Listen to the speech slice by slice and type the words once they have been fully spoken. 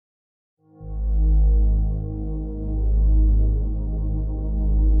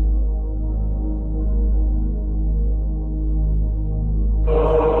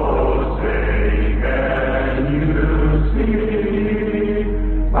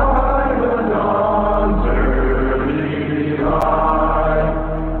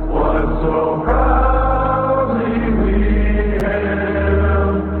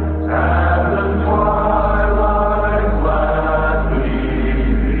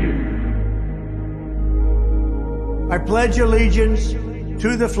I pledge allegiance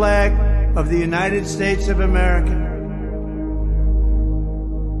to the flag of the United States of America.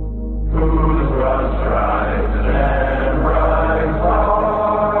 Whose broad stripes and bright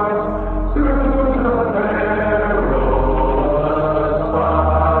stars through the perilous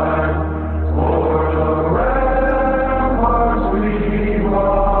fight, o'er the ramparts we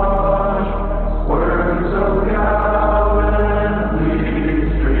watch, words of gallantly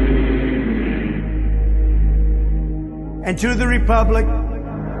streaming. And to the republic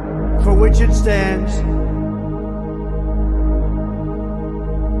for which it stands,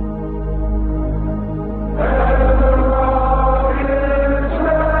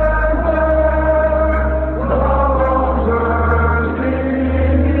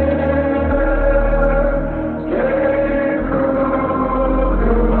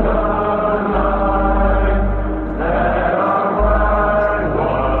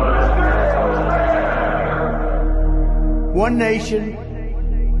 one nation,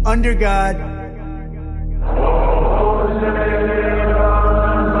 under God,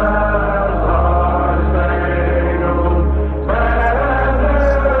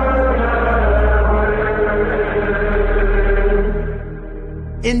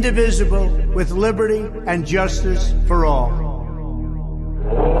 indivisible, with liberty and justice for all.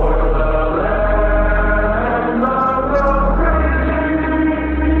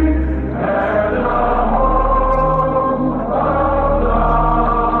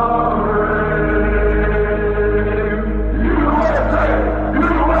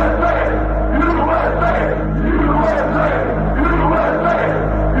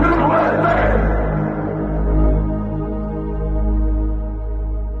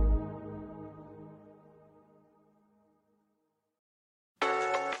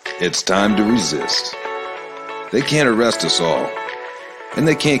 It's time to resist. They can't arrest us all. And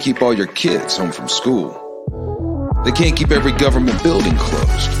they can't keep all your kids home from school. They can't keep every government building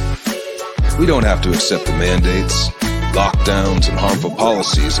closed. We don't have to accept the mandates, lockdowns, and harmful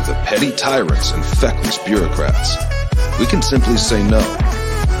policies of the petty tyrants and feckless bureaucrats. We can simply say no,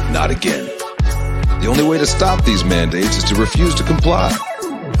 not again. The only way to stop these mandates is to refuse to comply.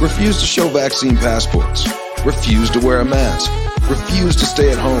 Refuse to show vaccine passports. Refuse to wear a mask. Refuse to stay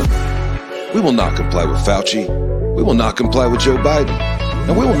at home. We will not comply with Fauci. We will not comply with Joe Biden.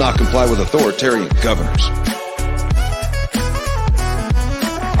 And we will not comply with authoritarian governors.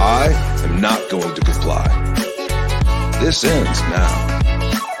 I am not going to comply. This ends now.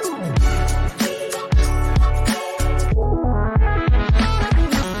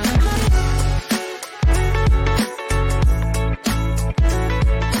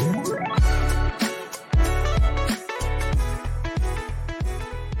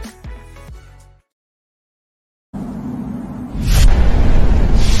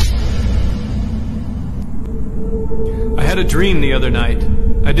 I had a dream the other night.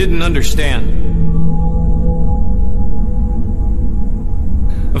 I didn't understand.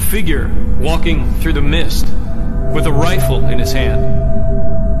 A figure walking through the mist with a rifle in his hand.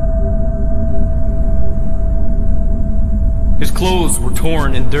 His clothes were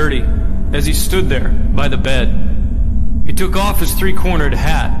torn and dirty as he stood there by the bed. He took off his three-cornered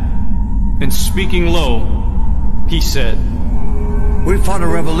hat and, speaking low, he said, We fought a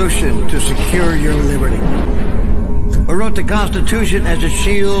revolution to secure your liberty. We wrote the Constitution as a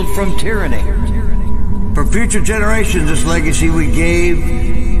shield from tyranny. For future generations, this legacy we gave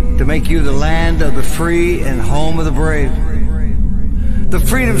to make you the land of the free and home of the brave. The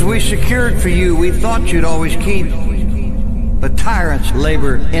freedoms we secured for you, we thought you'd always keep. But tyrants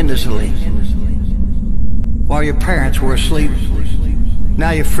labor endlessly while your parents were asleep.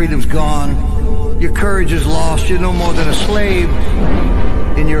 Now your freedom's gone. Your courage is lost. You're no more than a slave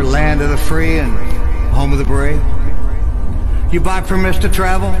in your land of the free and home of the brave. You buy permits to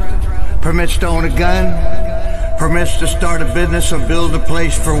travel, permits to own a gun, permits to start a business or build a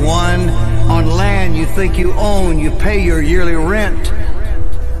place for one. On land you think you own, you pay your yearly rent,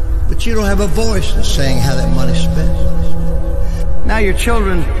 but you don't have a voice in saying how that money's spent. Now your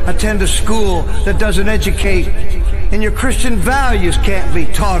children attend a school that doesn't educate, and your Christian values can't be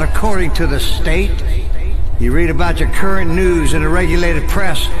taught according to the state. You read about your current news in a regulated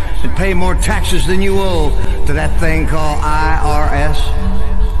press and pay more taxes than you owe to that thing called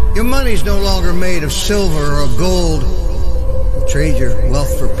IRS. Your money's no longer made of silver or gold. You trade your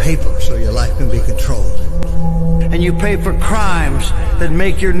wealth for paper so your life can be controlled. And you pay for crimes that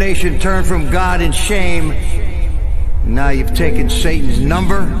make your nation turn from God in shame. Now you've taken Satan's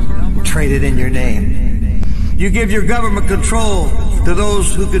number and traded in your name. You give your government control to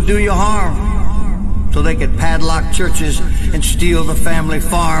those who could do you harm, so they could padlock churches and steal the family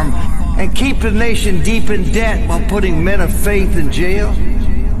farm and keep the nation deep in debt while putting men of faith in jail,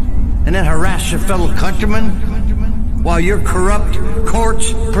 and then harass your fellow countrymen while your corrupt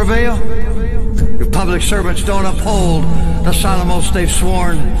courts prevail? Your public servants don't uphold the solemn oaths they've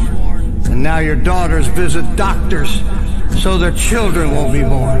sworn, and now your daughters visit doctors so their children won't be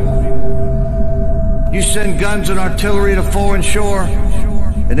born. You send guns and artillery to foreign shore,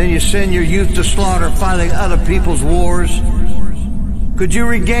 and then you send your youth to slaughter fighting other people's wars. Could you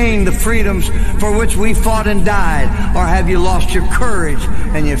regain the freedoms for which we fought and died, or have you lost your courage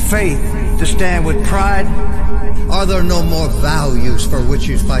and your faith to stand with pride? Are there no more values for which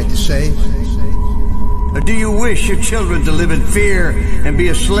you fight to save? Or do you wish your children to live in fear and be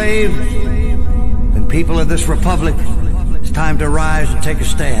a slave? Then, people of this republic, it's time to rise and take a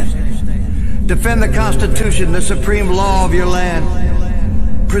stand. Defend the Constitution, the supreme law of your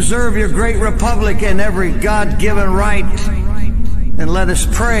land. Preserve your great republic and every God-given right. And let us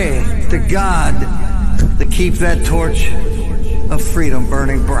pray to God to keep that torch of freedom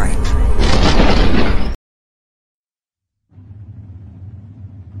burning bright.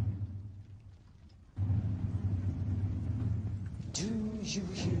 Do you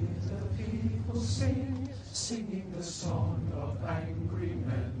hear the people singing the song of angry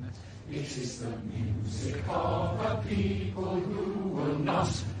men? It is the music of a people who will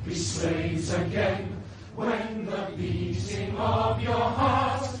not be slaves again. When the beating of your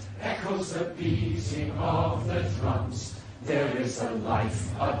heart echoes the beating of the drums, there is a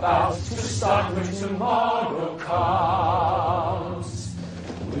life about to start when tomorrow comes.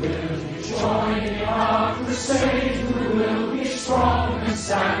 Will you join in our crusade? Who will be strong and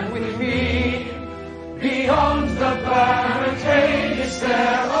stand with me? Beyond the barricade, is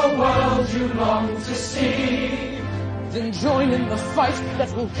there a world you long to see? Then join in the fight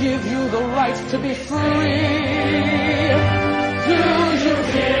that will give you the right to be free. Do you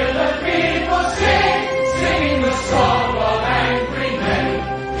hear the people singing the song of angry men?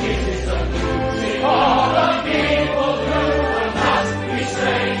 It is the music of the people who will not be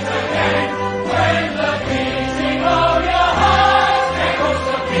slaves again. When the beating of your heart echoes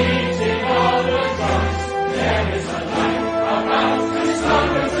the beating of the drums, there is a light about to start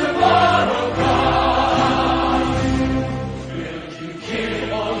when tomorrow comes.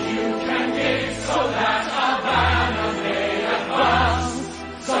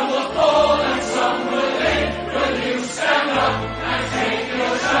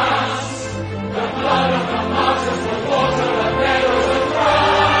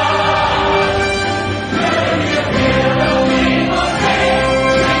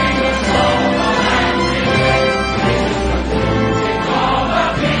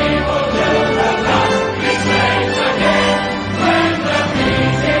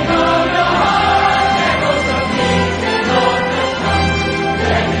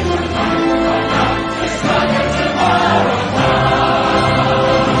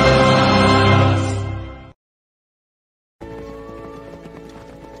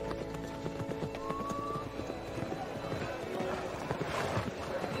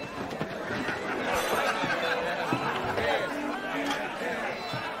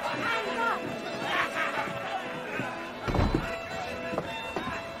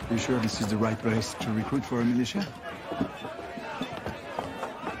 You sure this is the right place to recruit for a militia?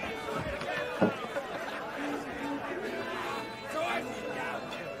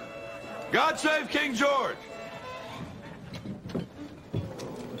 God save King George!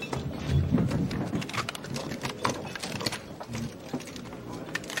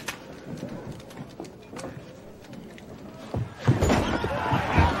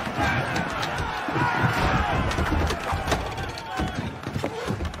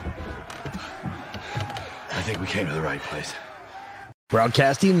 I think we came to the right place.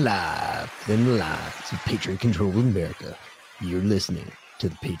 Broadcasting live in the lives of Patriot-controlled America. You're listening to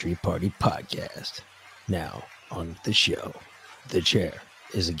the Patriot Party Podcast. Now, on with the show. The chair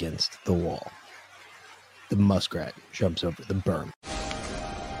is against the wall. The muskrat jumps over the berm.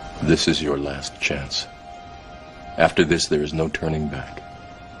 This is your last chance. After this, there is no turning back.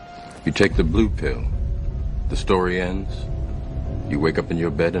 You take the blue pill. The story ends. You wake up in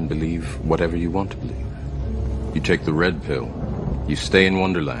your bed and believe whatever you want to believe. You take the red pill. You stay in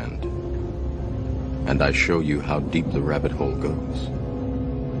Wonderland. And I show you how deep the rabbit hole goes.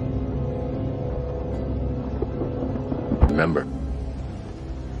 Remember,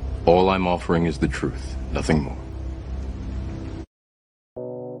 all I'm offering is the truth, nothing more.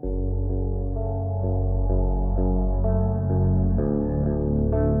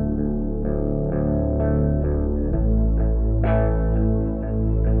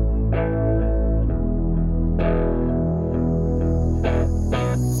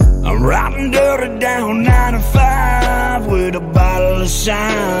 I'm riding dirty down 95 with a bottle of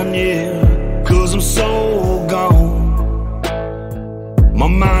shine, yeah. Cause I'm so gone. My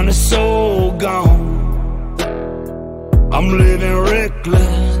mind is so gone. I'm living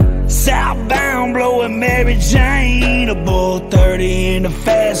reckless. Southbound blowing Mary Jane. Above 30 in the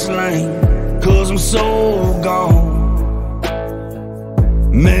fast lane. Cause I'm so gone.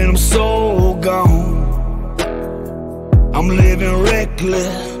 Man, I'm so gone. I'm living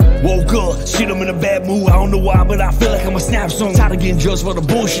reckless. Woke up, shit, I'm in a bad mood. I don't know why, but I feel like I'm a snap song. Tired of getting judged for the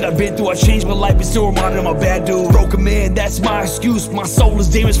bullshit I've been through. I changed my life, but still reminded I'm a bad dude. Broken man, that's my excuse. My soul is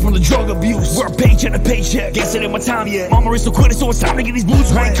damaged from the drug abuse. We're paycheck to paycheck, guess it ain't my time yet. Mama is so quitting, so it's time to get these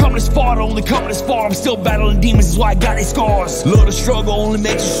blues right. I ain't coming this far, only coming this far. I'm still battling demons, that's why I got these scars. Love the struggle only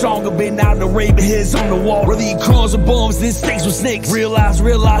makes you stronger. Been out in the rain, but heads on the wall. Whether you crumbs or bums, then snakes with snakes. Realize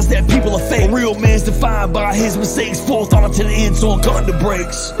that people are fake. A real man's defined by his mistakes. Full thought to the end, so I'm cutting the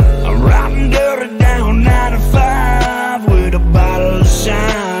brakes. I'm riding dirty down 95 with a bottle of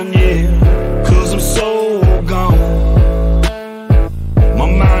shine, yeah. Cause I'm so gone.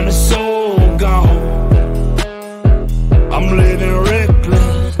 My mind is so gone. I'm living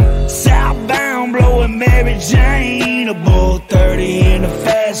reckless. Southbound blowing Mary Jane. Above 30 in the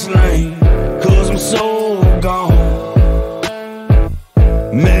fast lane. Cause I'm so gone.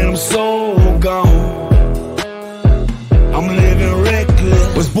 Man, I'm so gone. I'm living reckless.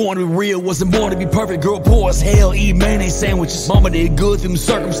 Was born to be real, wasn't born to be perfect. Girl poor as hell, eat mayonnaise sandwiches. Mama did good through the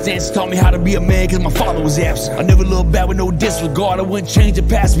circumstances. Taught me how to be a man cause my father was absent. I never looked back with no disregard. I wouldn't change the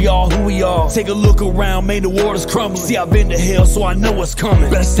past, we all who we are. Take a look around, made the waters crumble. See, I've been to hell, so I know what's coming.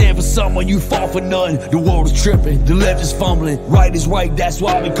 Better stand for someone, you fall for nothing. The world is tripping, the left is fumbling. Right is right, that's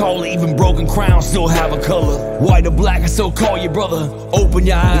why we call it. Even broken crowns still have a color. White or black, I still call you brother. Open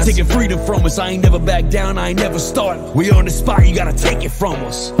your eyes, they're taking freedom from us. I ain't never back down, I ain't never start. We on the spot, you gotta take it from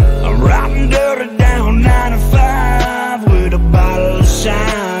us. I'm riding dirty down 95 with a bottle of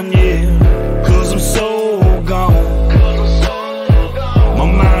shine, yeah. Cause I'm so gone. My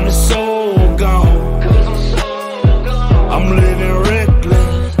mind is so gone. I'm living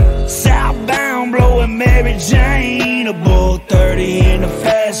reckless. Southbound blowing Mary Jane. Above 30 in the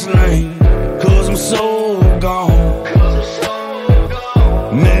fast lane. Cause I'm so gone.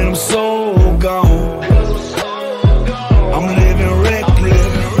 Man, I'm so gone. I'm living reckless.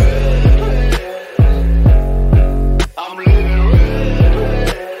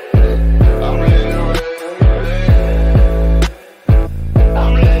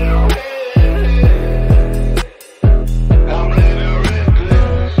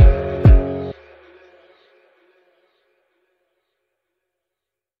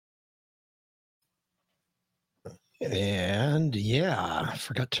 And yeah, I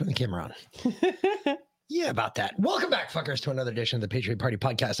forgot to turn the camera on. Yeah, about that. Welcome back, fuckers, to another edition of the Patriot Party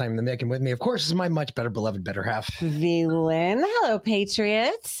Podcast. I'm the Mick, and with me, of course, is my much better beloved better half, Vlyn. Hello,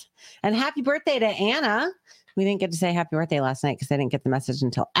 Patriots. And happy birthday to Anna. We didn't get to say happy birthday last night because I didn't get the message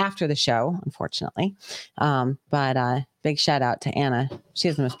until after the show, unfortunately. But big shout out to Anna. She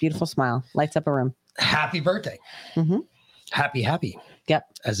has the most beautiful smile. Lights up a room. Happy birthday. Mm-hmm. Happy. Yep.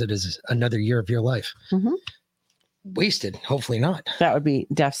 As it is another year of your life. Mm-hmm. Wasted. Hopefully not. That would be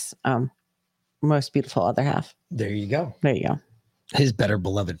Def's most beautiful other half. There you go. There you go. His better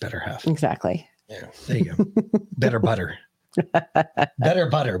beloved better half. Exactly. Yeah. There you go. Better butter. Better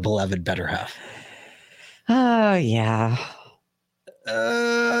butter, beloved better half. Oh, yeah.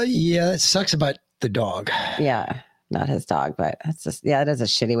 Yeah, it sucks about the dog. Yeah, not his dog, but it's just, yeah, it is a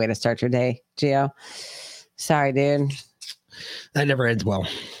shitty way to start your day, Gio. Sorry, dude. That never ends well.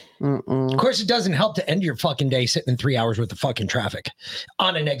 Mm-mm. Of course, it doesn't help to end your fucking day sitting in 3 hours with the fucking traffic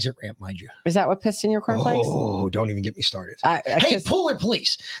on an exit ramp, mind you. Is that what pissed in your cornflakes? Oh, don't even get me started. Hey, Polar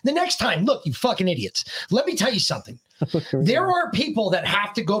police. The next time, look, you fucking idiots. Let me tell you something. There are people that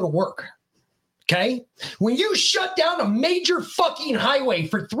have to go to work. Okay? When you shut down a major fucking highway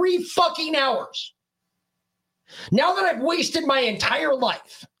for 3 fucking hours, now that I've wasted my entire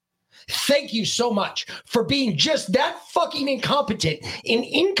life, thank you so much for being just that fucking incompetent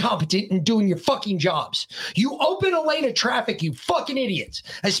in doing your fucking jobs. You open a lane of traffic, you fucking idiots,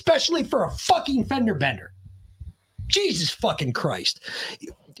 especially for a fucking fender bender. Jesus fucking Christ.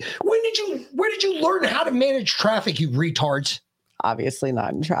 Where did you learn how to manage traffic, you retards? Obviously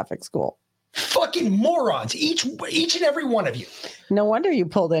not in traffic school. Fucking morons, each and every one of you. No wonder you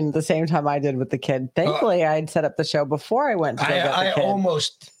pulled in at the same time I did with the kid. Thankfully, I'd set up the show before I went to go get the kid. I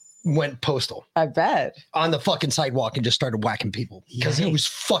almost went postal. I bet. On the fucking sidewalk and just started whacking people because it was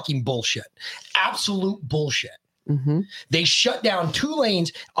fucking bullshit. Absolute bullshit. Mm-hmm. They shut down 2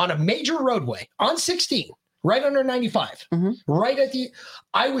 lanes on a major roadway on 16 right under 95, right at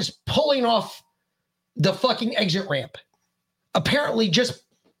I was pulling off the fucking exit ramp, apparently just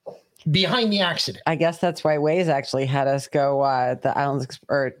behind the accident. I guess that's why Waze actually had us go the Islands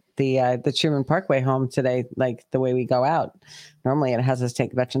or the Truman Parkway home today, like the way we go out. Normally it has us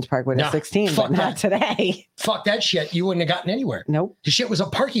take Veterans Parkway to 16, but not today. Fuck that shit. You wouldn't have gotten anywhere. Nope. The shit was a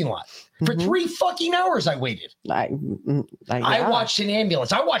parking lot. For 3 fucking hours I waited. I watched an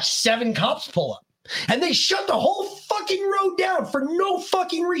ambulance. I watched 7 cops pull up. And they shut the whole fucking road down for no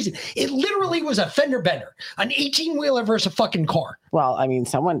fucking reason. It literally was a fender bender. An 18-wheeler versus a fucking car. Well, I mean,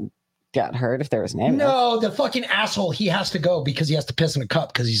 someone got hurt if there was an ambulance. No, the fucking asshole, he has to go because he has to piss in a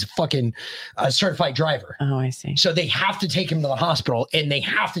cup because he's a fucking certified driver. Oh, I see. So they have to take him to the hospital and they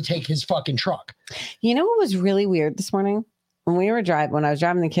have to take his fucking truck. You know what was really weird this morning? When I was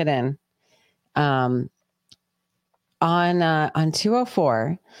driving the kid in, on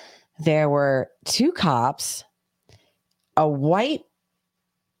 204, there were 2 cops, a white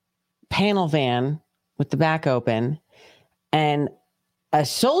panel van with the back open, and a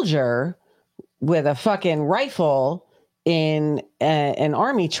soldier with a fucking rifle in an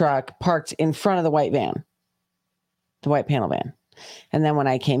army truck parked in front of the white van, the white panel van. And then when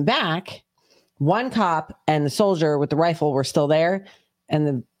I came back, 1 cop and the soldier with the rifle were still there, and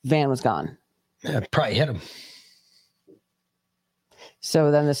the van was gone. Yeah, probably hit him.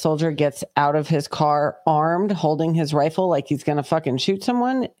 So then the soldier gets out of his car armed, holding his rifle like he's going to fucking shoot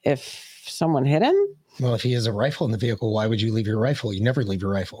someone if someone hit him. Well, if he has a rifle in the vehicle, why would you leave your rifle? You never leave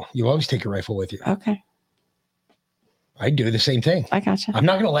your rifle. You always take your rifle with you. Okay. I do the same thing. I gotcha. I'm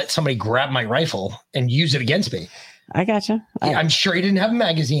not going to let somebody grab my rifle and use it against me. I gotcha. I'm sure he didn't have a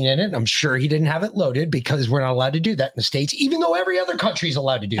magazine in it. I'm sure he didn't have it loaded because we're not allowed to do that in the States, even though every other country is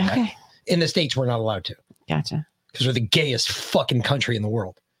allowed to do that. In the States, we're not allowed to. Gotcha. Because we're the gayest fucking country in the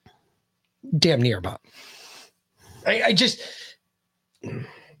world. Damn near about. I just,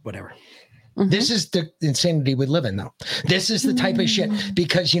 whatever. This is the insanity we live in, though. This is the type of shit.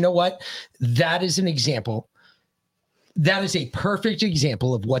 Because you know what? That is an example. That is a perfect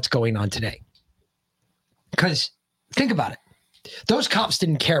example of what's going on today. Because think about it. Those cops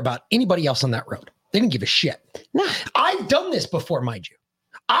didn't care about anybody else on that road. They didn't give a shit. No. I've done this before, mind you.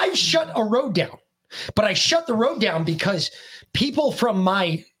 I've shut a road down. But I shut the road down because people from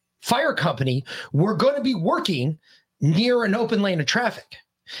my fire company were going to be working near an open lane of traffic,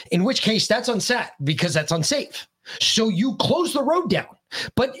 in which case that's because that's unsafe. So you close the road down,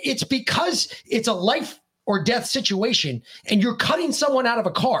 but it's because it's a life or death situation and you're cutting someone out of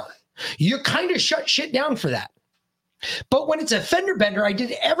a car. You kind of shut shit down for that. But when it's a fender bender, I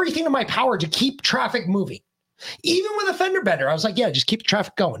did everything in my power to keep traffic moving. Even with a fender bender, I was like, yeah, just keep the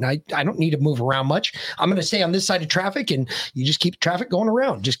traffic going. I don't need to move around much. I'm going to stay on this side of traffic and you just keep traffic going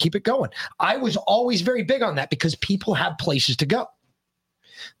around. Just keep it going. I was always very big on that because people have places to go.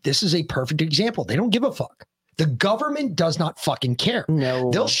 This is a perfect example. They don't give a fuck. The government does not fucking care. No.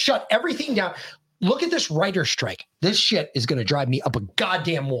 They'll shut everything down. Look at this writer strike. This shit is going to drive me up a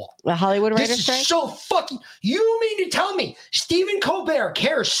goddamn wall. The Hollywood writer strike? This is so fucking... You mean to tell me Stephen Colbert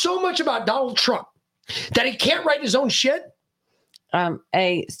cares so much about Donald Trump that he can't write his own shit?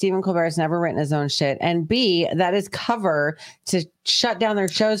 A, Stephen Colbert has never written his own shit. And B, that is cover to shut down their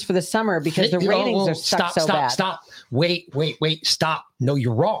shows for the summer because the ratings are stuck so bad. Stop. Wait. Stop. No,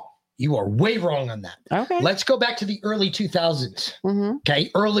 you're wrong. You are way wrong on that. Okay. Let's go back to the early 2000s.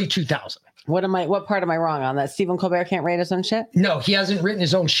 Okay. Early 2000. What part am I wrong on? That Stephen Colbert can't write his own shit? No, he hasn't written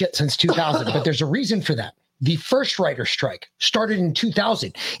his own shit since 2000, but there's a reason for that. The first writer strike started in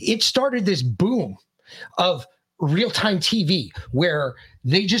 2000. It started this boom of real-time TV where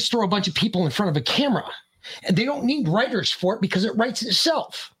they just throw a bunch of people in front of a camera and they don't need writers for it because it writes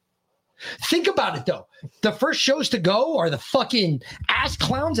itself. Think about it though. The first shows to go are the fucking ass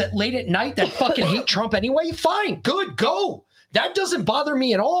clowns at late at night that fucking hate Trump anyway. Fine, good, go. That doesn't bother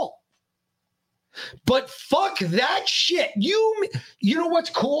me at all. But fuck that shit. You know what's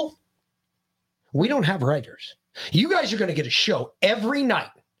cool? We don't have writers. You guys are going to get a show every night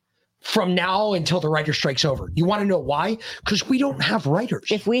from now until the writer strike's over. You want to know why? Because we don't have writers.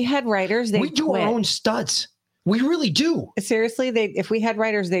 If we had writers, we do our own studs. We really do. Seriously, if we had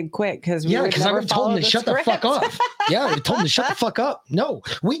writers, they'd quit because I would have told them to shut the fuck up. Yeah, I told them to shut the fuck up. No,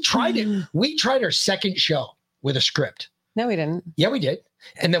 we tried it. We tried our second show with a script. No, we didn't. Yeah, we did.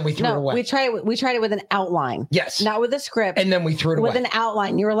 And then we threw it away. We tried it with an outline. Yes. Not with a script. And then we threw it away. With an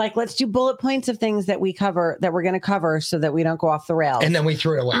outline. You were like, let's do bullet points of things that we're going to cover so that we don't go off the rails. And then we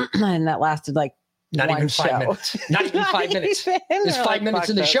threw it away. And that lasted like not even 5 minutes. Not even 5 minutes. It was 5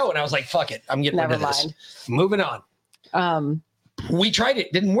 minutes in the show. And I was like, fuck it. I'm getting rid of this. Moving on. We tried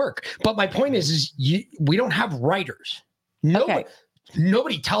it, didn't work. But my point is we don't have writers.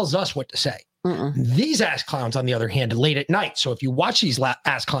 Nobody tells us what to say. These ass clowns, on the other hand, late at night. So if you watch these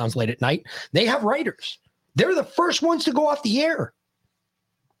ass clowns late at night, they have writers. They're the first ones to go off the air.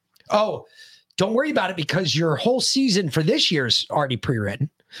 Oh, don't worry about it because your whole season for this year is already pre-written.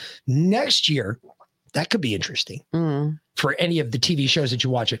 Next year, that could be interesting for any of the TV shows that you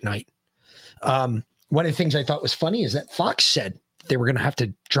watch at night. One of the things I thought was funny is that Fox said they were going to have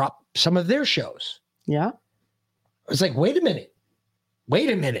to drop some of their shows. Yeah. I was like, wait a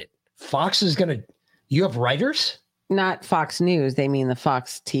minute. Fox is going to, you have writers? Not Fox News. They mean the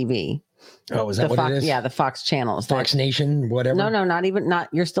Fox TV. Oh, is that what Fox, it is? Yeah, the Fox channels. Fox Nation, whatever. No, not.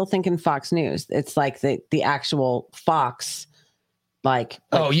 You're still thinking Fox News. It's like the actual Fox, like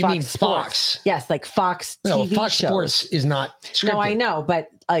oh, you Fox mean Sports. Fox? Yes, like Fox TV no, Fox shows. Sports is not scripted. No, I know, but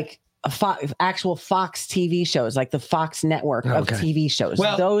like actual Fox TV shows, like the Fox network of TV shows.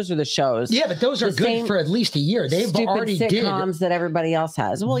 Well, those are the shows. Yeah, but those are good for at least a year. They've already sitcoms that everybody else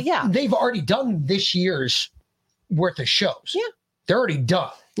has. Well, yeah, they've already done this year's worth of shows. Yeah, they're already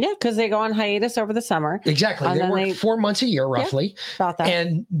done. Yeah, because they go on hiatus over the summer. Exactly. They work 4 months a year, roughly. Yeah, about that.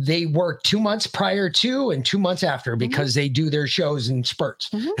 And they work 2 months prior to and 2 months after because they do their shows in spurts.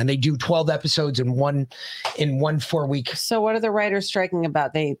 And they do 12 episodes in one 4 week. So what are the writers striking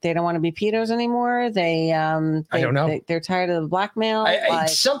about? They don't want to be pedos anymore? They I don't know. They're tired of the blackmail?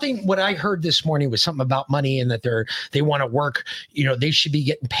 What I heard this morning was something about money and that they want to work, they should be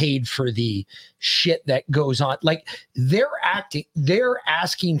getting paid for the shit that goes on. Like they're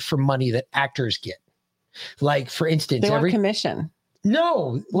asking for money that actors get. Like for instance, they want commission.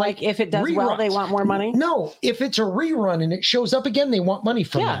 No, like if it does reruns. Well, they want more money. No, if it's a rerun and it shows up again, they want money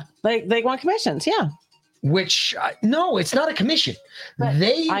from that. They want commissions. Yeah. Which no, it's not a commission. But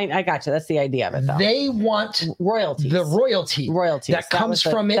I got you. That's the idea of it, though. They want royalties. The royalties that comes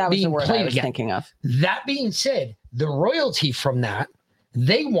from it being played again. Thinking of. That being said, the royalty from that,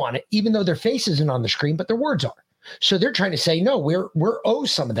 they want it, even though their face isn't on the screen, but their words are. So they're trying to say, no, we're owed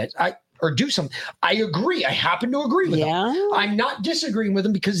some of that. Or do something. I agree. I happen to agree with them. I'm not disagreeing with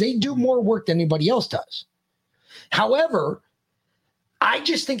them because they do more work than anybody else does. However, I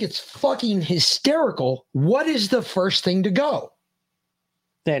just think it's fucking hysterical. What is the first thing to go?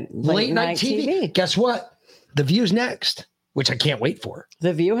 That late night TV. Guess what? The View's next, which I can't wait for.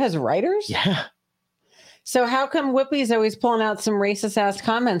 The View has writers? Yeah. So how come Whoopi's always pulling out some racist ass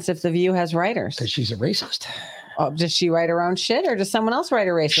comments if The View has writers? Because she's a racist. Oh, does she write her own shit or does someone else write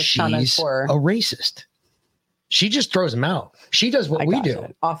a racist comment for her? A racist. She just throws them out. She does what we do.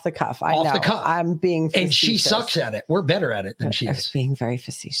 Off the cuff. I know. Off the cuff. I'm being facetious. And she sucks at it. We're better at it than she is. I was being very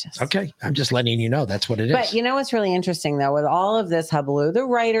facetious. Okay. I'm just letting you know that's what it is. But you know what's really interesting, though, with all of this hubbub, the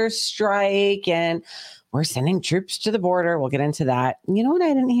writers' strike, and we're sending troops to the border. We'll get into that. You know what I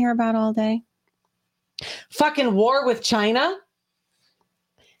didn't hear about all day? Fucking war with China.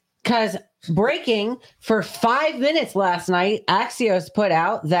 Because breaking for 5 minutes last night, Axios put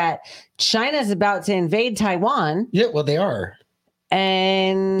out that China's about to invade Taiwan. Yeah, well, they are.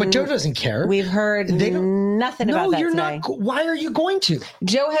 But Joe doesn't care. We've heard nothing about that today. Not. Why are you going to?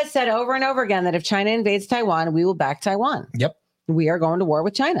 Joe has said over and over again that if China invades Taiwan, we will back Taiwan. Yep. We are going to war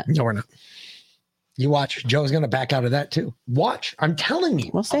with China. No, we're not. You watch. Joe's going to back out of that too. Watch. I'm telling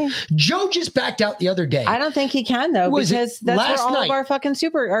you. We'll see. Joe just backed out the other day. I don't think he can, though, because that's where all of our fucking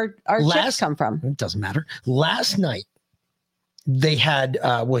our chips come from. It doesn't matter. Last night, they had,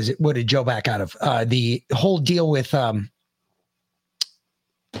 what did Joe back out of? The whole deal with, I'm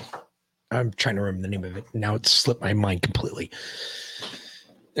trying to remember the name of it. Now it's slipped my mind completely.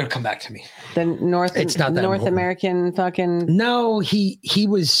 It'll come back to me. The North American fucking. No, he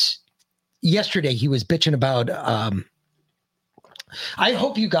was. Yesterday, he was bitching about. I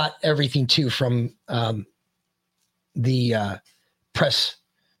hope you got everything too from the press.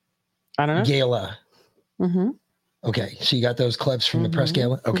 I don't know. Gala. Mm-hmm. Okay, so you got those clips from the press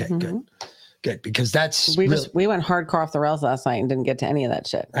gala. Okay, good, because that's we went hardcore off the rails last night and didn't get to any of that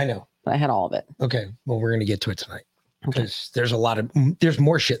shit. I know, but I had all of it. Okay, well, we're gonna get to it tonight because there's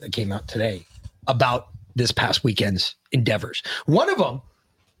more shit that came out today about this past weekend's endeavors. One of them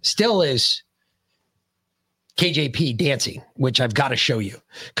still is KJP dancing, which I've got to show you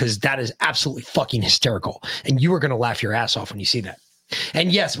because that is absolutely fucking hysterical. And you are going to laugh your ass off when you see that.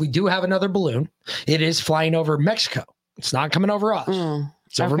 And yes, we do have another balloon. It is flying over Mexico. It's not coming over us.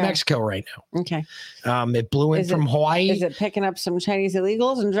 It's over Mexico right now. Okay. It blew in from Hawaii. Is it picking up some Chinese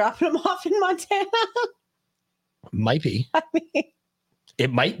illegals and dropping them off in Montana? Might be. I mean,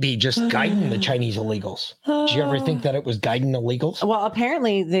 It might be just guiding the Chinese illegals. Did you ever think that it was guiding illegals? Well,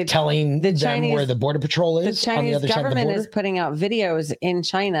 apparently telling them where the border patrol is. The Chinese government is putting out videos in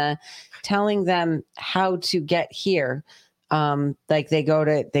China telling them how to get here. Like they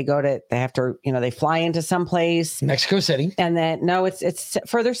have to, they fly into some place, Mexico City, and then it's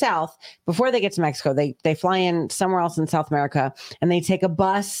further south. Before they get to Mexico, they fly in somewhere else in South America, and they take a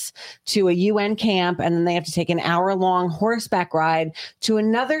bus to a UN camp, and then they have to take an hour-long horseback ride to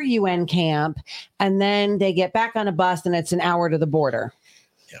another UN camp, and then they get back on a bus, and it's an hour to the border.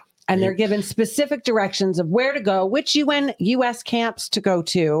 And they're given specific directions of where to go, which U.S. camps to go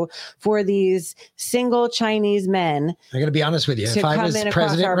to for these single Chinese men. I got to be honest with you. If I was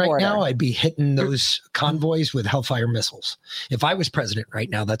president right now, I'd be hitting those convoys with Hellfire missiles. If I was president right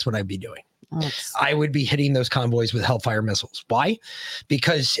now, that's what I'd be doing. I would be hitting those convoys with Hellfire missiles. Why?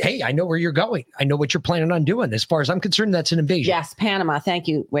 Because, hey, I know where you're going. I know what you're planning on doing. As far as I'm concerned, that's an invasion. Yes, Panama. Thank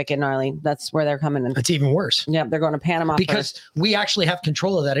you, Wicked Gnarly. That's where they're coming in. It's even worse. Yep, they're going to Panama because we actually have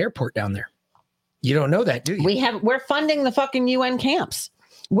control of that airport down there. You don't know that, do you? We're funding the fucking UN camps.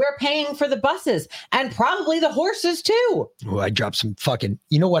 We're paying for the buses and probably the horses too. Oh, I dropped some fucking,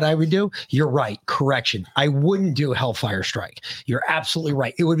 you know what I would do? You're right. Correction. I wouldn't do a Hellfire strike. You're absolutely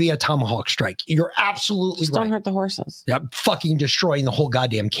right. It would be a Tomahawk strike. You're absolutely Just right. Don't hurt the horses. Yeah, fucking destroying the whole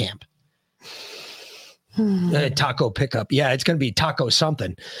goddamn camp. Taco pickup. Yeah, it's going to be taco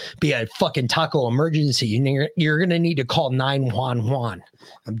something. Be a fucking taco emergency. You're going to need to call 911.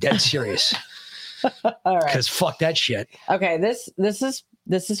 I'm dead serious. All right. Because fuck that shit. Okay, this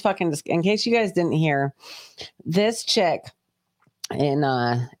is fucking, in case you guys didn't hear, this chick in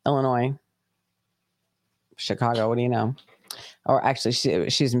Illinois, Chicago, what do you know? Or actually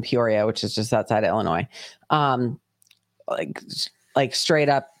she's in Peoria, which is just outside of Illinois. Like straight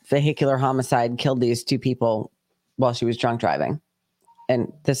up vehicular homicide, killed these two people while she was drunk driving.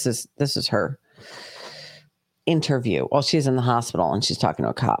 And this is her interview while she's in the hospital and she's talking to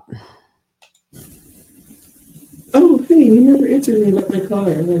a cop. Oh, hey, you never answered me about my car.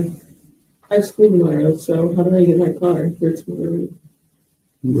 I have school tomorrow, so how do I get my car for tomorrow?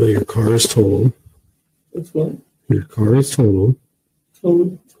 Well, your car is totaled. It's what? Your car is totaled.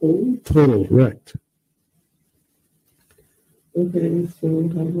 Totaled? Totaled, wrecked. Okay, so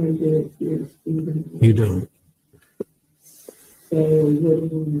how do I get it to your school? You don't.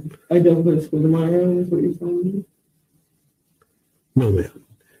 So I don't go to school tomorrow, is what you're telling me? No, man.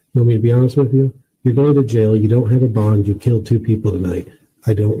 You want me to be honest with you? You're going to jail. You don't have a bond. You killed two people tonight.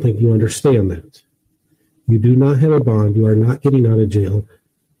 I don't think you understand that. You do not have a bond. You are not getting out of jail.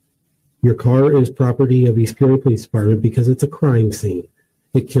 Your car is property of East Peoria Police Department because it's a crime scene.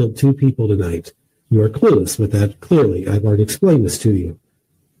 It killed two people tonight. You are clueless with that, clearly. I've already explained this to you.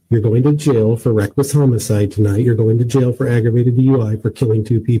 You're going to jail for reckless homicide tonight. You're going to jail for aggravated DUI for killing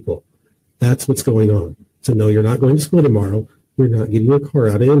two people. That's what's going on. So no, you're not going to school tomorrow. You're not getting your car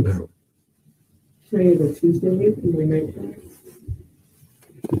out of impound. Today is a Tuesday, and my night class.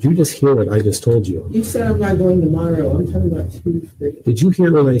 Did you just hear what I just told you? You said I'm not going tomorrow. I'm talking about Tuesday. Did you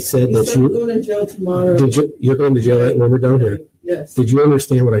hear when I said you that said I'm going to jail tomorrow? You're going to jail when we're done here? Yes. Did you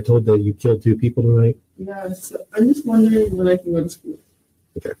understand what I told that you killed two people tonight? Yes. I'm just wondering when I can go to school.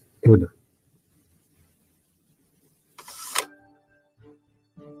 Okay, we're done.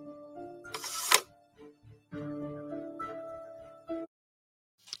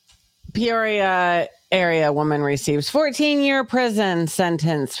 Peoria area woman receives 14-year prison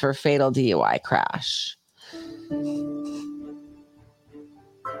sentence for fatal DUI crash.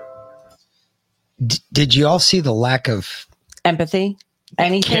 Did you all see the lack of empathy,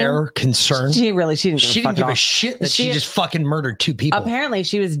 anything, care, concern? She didn't give a shit that she just fucking murdered two people. Apparently,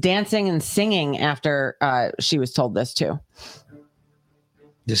 she was dancing and singing after she was told this too.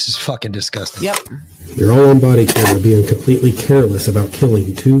 This is fucking disgusting. Yep. You're all on body camera being completely careless about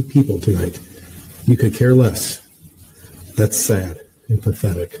killing two people tonight. You could care less. That's sad and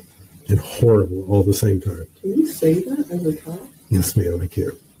pathetic and horrible all at the same time. Can you say that as a cop? Yes, ma'am, I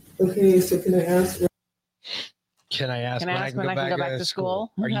can. Okay, so can I ask when I can go back to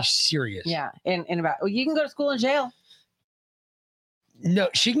school? Are you serious? Yeah, in about, you can go to school in jail. No,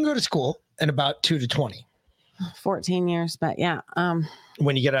 she can go to school in about 2 to 20. 14 years, but yeah.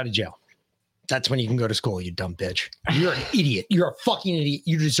 When you get out of jail, that's when you can go to school, you dumb bitch. You're an idiot. You're a fucking idiot.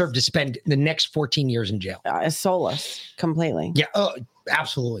 You deserve to spend the next 14 years in jail. Soulless, completely. Yeah,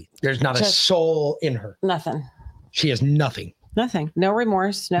 absolutely. There's not a soul in her. Nothing. She has nothing. Nothing. No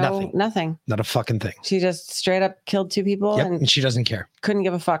remorse. Nothing. Not a fucking thing. She just straight up killed two people. And she doesn't care. Couldn't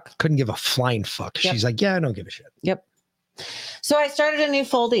give a fuck. Couldn't give a flying fuck. Yep. She's like, yeah, I don't give a shit. Yep. So I started a new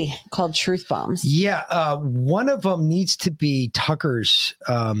foldie called Truth Bombs. Yeah, one of them needs to be Tucker's.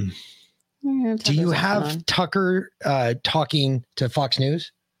 Do you have Tucker talking to Fox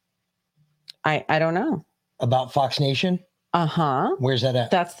News? I don't know. About Fox Nation? Uh-huh. Where's that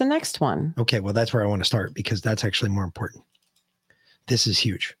at? That's the next one. Okay, well, that's where I want to start because that's actually more important. This is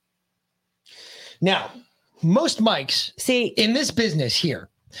huge. Now, most mics, see, in this business here,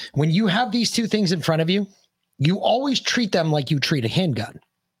 when you have these two things in front of you, you always treat them like you treat a handgun.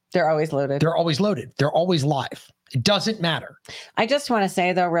 They're always loaded. They're always loaded. They're always live. It doesn't matter. I just want to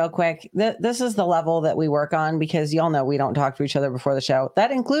say, though, real quick, this is the level that we work on because y'all know we don't talk to each other before the show.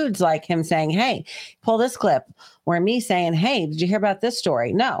 That includes like him saying, hey, pull this clip, or me saying, hey, did you hear about this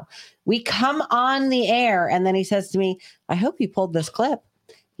story? No, we come on the air and then he says to me, I hope you pulled this clip.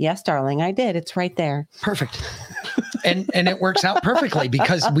 Yes, darling, I did. It's right there. Perfect. and it works out perfectly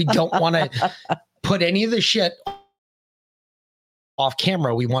because we don't want to put any of the shit off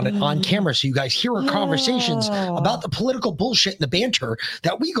camera. We want it on camera so you guys hear our conversations about the political bullshit and the banter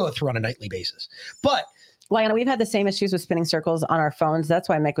that we go through on a nightly basis. But Lionel, we've had the same issues with spinning circles on our phones. That's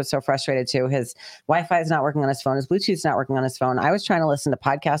why Mick was so frustrated too. His Wi-Fi is not working on his phone. His Bluetooth's not working on his phone. I was trying to listen to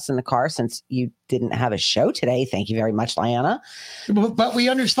podcasts in the car since you didn't have a show today. Thank you very much, Lyanna. But we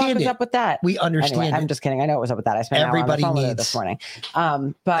understand What's up with that? We understand. Anyway, I'm just kidding. I know what was up with that. I spent everybody an hour on the phone with her needs this morning.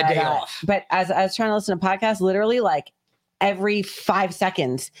 a day off. But as I was trying to listen to podcasts, literally like every 5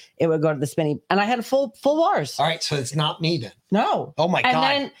 seconds it would go to the spinning, and I had a full bars. All right, so it's not me then. No. Oh my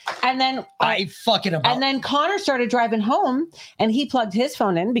God. And then I fucking about. And then Connor started driving home, and he plugged his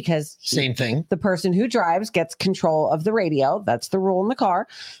phone in because same thing. The person who drives gets control of the radio. That's the rule in the car.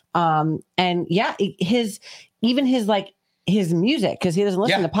 And yeah, his music, because he doesn't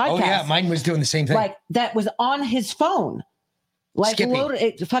listen to podcasts. Oh yeah, mine was doing the same thing. Like that was on his phone. Like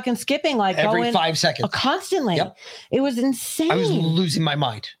fucking skipping, like every going 5 seconds, constantly. Yep. It was insane. I was losing my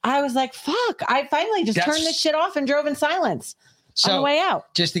mind. I was like, "Fuck!" I finally just turned this shit off and drove in silence on the way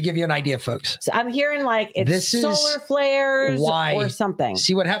out. Just to give you an idea, folks, so I'm hearing like it's solar flares or something.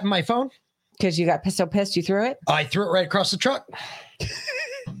 See what happened to my phone? Because you got so pissed you threw it. I threw it right across the truck.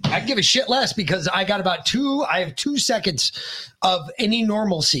 I'd give a shit less because I got I have 2 seconds of any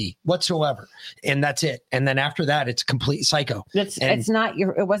normalcy whatsoever. And that's it. And then after that, it's complete psycho.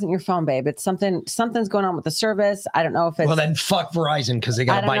 It wasn't your phone, babe. It's something's going on with the service. I don't know if it's. Well, then fuck Verizon because they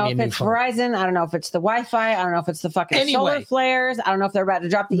got to buy me a new phone. Verizon. I don't know if it's the Wi-Fi. I don't know if it's the fucking solar flares. I don't know if they're about to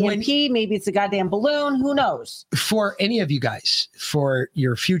drop the EMP. Maybe it's a goddamn balloon. Who knows? For any of you guys, for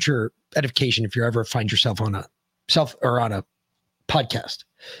your future edification, if you ever find yourself on a podcast,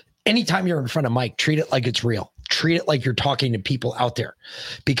 anytime you're in front of Mike, treat it like it's real. Treat it like you're talking to people out there,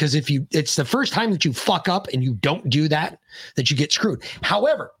 because it's the first time that you fuck up and you don't do that you get screwed.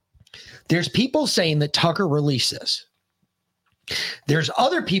 However, there's people saying that Tucker released this. There's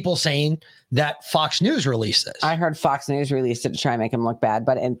other people saying that Fox News released this. I heard Fox News released it to try and make him look bad,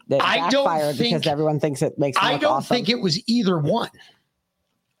 but it backfired because everyone thinks it makes him look awesome. I don't think it was either one.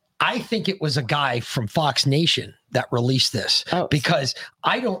 I think it was a guy from Fox Nation that released this because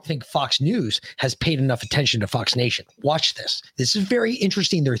I don't think Fox News has paid enough attention to Fox Nation. Watch this. This is very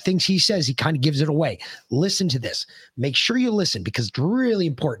interesting. There are things he says. He kind of gives it away. Listen to this. Make sure you listen because it's really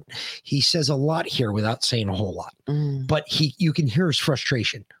important. He says a lot here without saying a whole lot, but you can hear his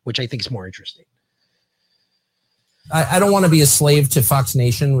frustration, which I think is more interesting. I don't want to be a slave to Fox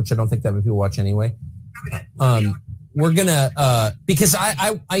Nation, which I don't think that many people watch anyway. We're gonna because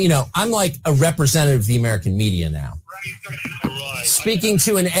I'm like a representative of the American media now. Speaking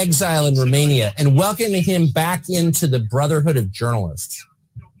to an exile in Romania and welcoming him back into the Brotherhood of Journalists.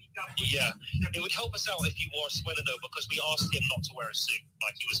 Yeah, it would help us out if you wore a sweater though, because we asked him not to wear a suit,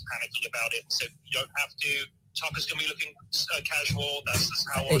 like he was panicking about it. So you don't have to. Tucker's gonna be looking casual. That's just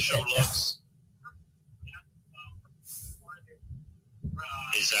how our show looks.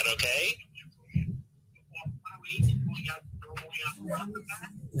 Is that okay?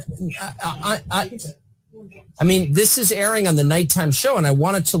 I mean, this is airing on the nighttime show, and I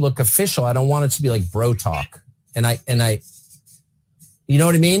want it to look official. I don't want it to be like bro talk. And I, you know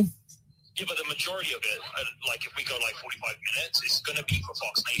what I mean? Yeah, but the majority of it, like if we go like 45 minutes, it's going to be for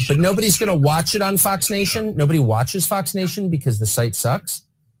Fox Nation. But nobody's going to watch it on Fox Nation. Nobody watches Fox Nation because the site sucks.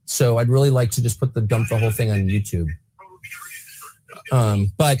 So I'd really like to just dump the whole thing on YouTube.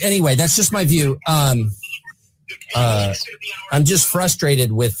 But anyway, that's just my view. I'm just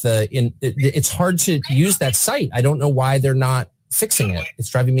frustrated with it's hard to use that site. I don't know why they're not fixing it. It's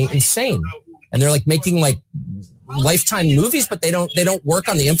driving me insane. And they're like making like Lifetime movies, but they don't work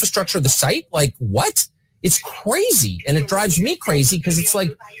on the infrastructure of the site. Like what? It's crazy, and it drives me crazy because it's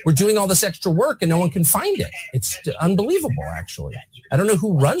like we're doing all this extra work and no one can find it. It's unbelievable, actually. I don't know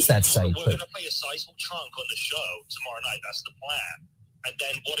who runs that site. We're going to play a sizable chunk on the show tomorrow night. That's the plan. And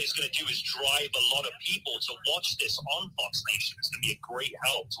then what it's going to do is drive a lot of people to watch this on Fox Nation. It's going to be a great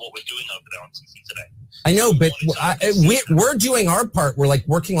help to what we're doing over there on TV today. I know, but we're doing our part. We're like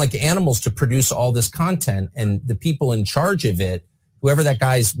working like animals to produce all this content, and the people in charge of it, whoever that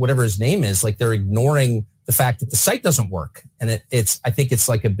guy's, whatever his name is, like they're ignoring the fact that the site doesn't work. And I think it's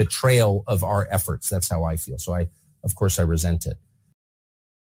like a betrayal of our efforts. That's how I feel. So of course I resent it.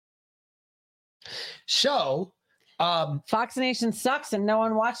 So, Fox Nation sucks and no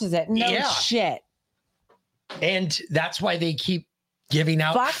one watches it. No shit. And that's why they keep giving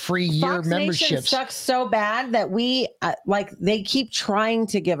out free year Fox memberships. Nation sucks so bad that we they keep trying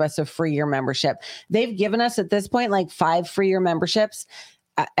to give us a free year membership. They've given us at this point like 5 free year memberships,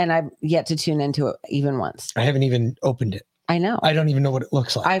 and I've yet to tune into it even once. I haven't even opened it. I know. I don't even know what it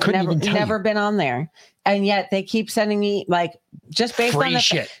looks like. I've never been on there, and yet they keep sending me like just based free on the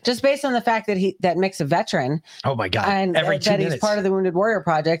shit. Just based on the fact that Mick's a veteran. Oh my god! And Every 2 that minutes. he's part of the Wounded Warrior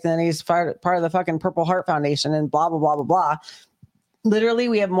Project, and then he's part of the fucking Purple Heart Foundation, and blah blah blah blah blah. Literally,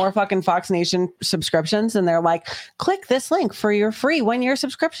 we have more fucking Fox Nation subscriptions, and they're like, click this link for your free 1-year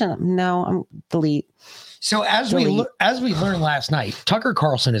subscription. No, I'm delete. So as we learned last night, Tucker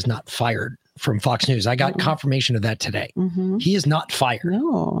Carlson is not fired from Fox News. I got confirmation of that today. Mm-hmm. He is not fired.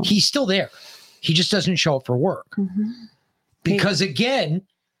 No. He's still there. He just doesn't show up for work. Mm-hmm. Because again,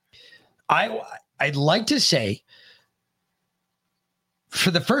 I'd like to say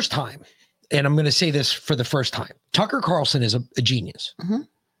for the first time, and I'm going to say this for the first time, Tucker Carlson is a genius. Mm-hmm.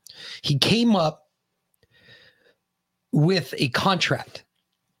 He came up with a contract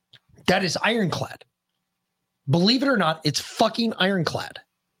that is ironclad. Believe it or not, it's fucking ironclad.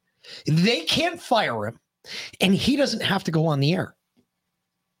 They can't fire him, and he doesn't have to go on the air.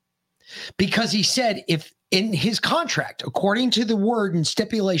 Because he said if in his contract, according to the word and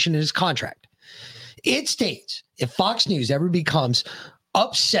stipulation in his contract, it states if Fox News ever becomes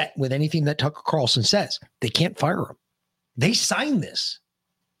upset with anything that Tucker Carlson says, they can't fire him. They signed this.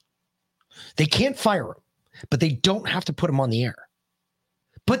 They can't fire him, but they don't have to put him on the air.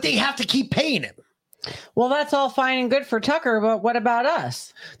 But they have to keep paying him. Well, that's all fine and good for Tucker, but what about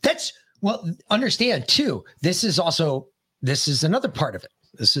us? Understand too. This is another part of it.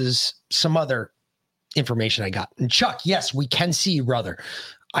 This is some other information I got. And Chuck, yes, we can see you, brother.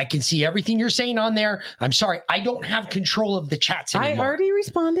 I can see everything you're saying on there. I'm sorry. I don't have control of the chats anymore. I already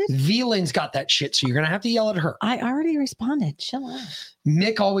responded. VLAN's got that shit, so you're going to have to yell at her. I already responded. Chill out.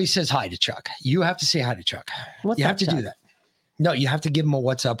 Mick always says hi to Chuck. You have to say hi to Chuck. What's you up, have to Chuck? do that. No, you have to give him a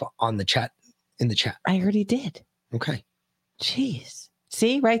what's up on the chat, in the chat. I already did. Okay. Jeez.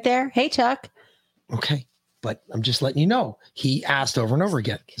 See right there? Hey, Chuck. Okay. But I'm just letting you know. He asked over and over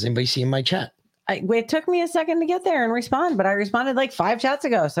again. Does anybody see in my chat? It took me a second to get there and respond, but I responded like 5 chats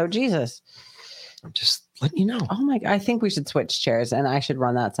ago. So Jesus. I'm just letting you know. Oh my God. I think we should switch chairs and I should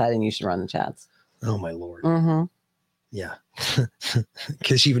run that side and you should run the chats. Oh my Lord. Mm-hmm. Yeah.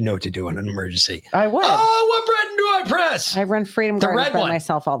 Because you would know what to do in an emergency. I would. Oh, what button do I press? I run Freedom The Guard red to defend one.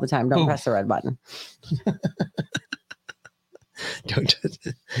 myself all the time. Don't press the red button.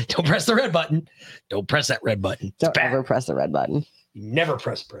 Don't press the red button. Don't press that red button. It's Don't bad. ever press the red button. You never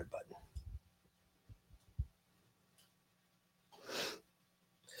press the red button.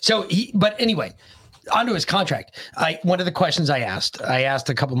 So, but anyway, onto his contract. One of the questions I asked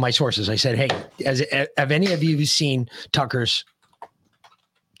a couple of my sources. I said, "Hey, have any of you seen Tucker's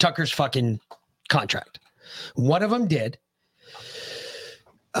fucking contract?" One of them did.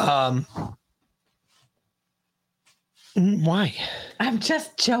 Why? I'm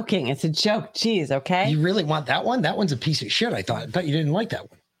just joking. It's a joke. Jeez. Okay. You really want that one? That one's a piece of shit. I thought you didn't like that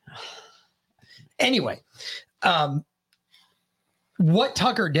one. Anyway, what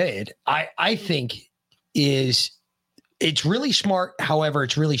Tucker did, I think is it's really smart. However,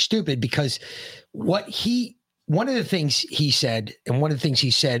 it's really stupid because one of the things he said, and one of the things he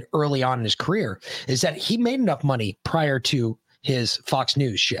said early on in his career is that he made enough money prior to his Fox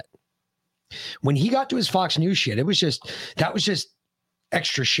News shit. When he got to his Fox News shit, that was just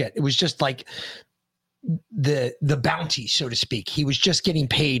extra shit. It was just like the bounty, so to speak. He was just getting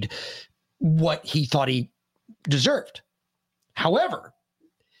paid what he thought he deserved. However,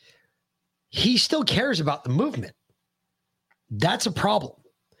 he still cares about the movement. That's a problem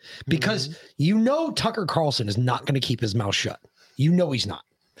because Tucker Carlson is not going to keep his mouth shut. You know he's not.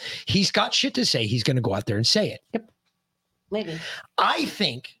 He's got shit to say. He's going to go out there and say it. Yep. Maybe.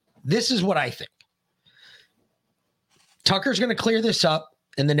 This is what I think. Tucker's going to clear this up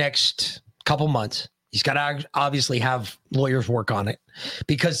in the next couple months, He's got to obviously have lawyers work on it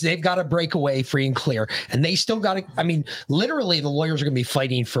because they've got to break away free and clear. And they still got to, I mean, literally the lawyers are going to be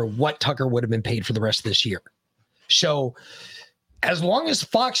fighting for what Tucker would have been paid for the rest of this year. So as long as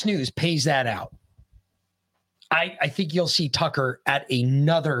Fox News pays that out, I think you'll see Tucker at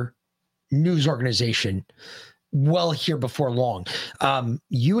another news organization well here before long.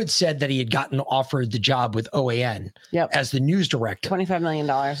 You had said that he had gotten offered the job with OAN as the news director. $25 million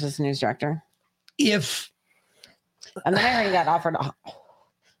as news director. And then I heard he got offered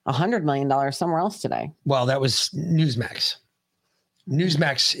 $100 million somewhere else today. Well, that was Newsmax.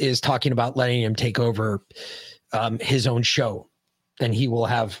 Newsmax is talking about letting him take over his own show, and he will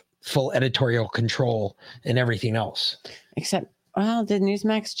have full editorial control and everything else. Except, well, did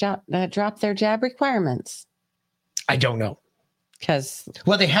Newsmax drop their jab requirements? I don't know.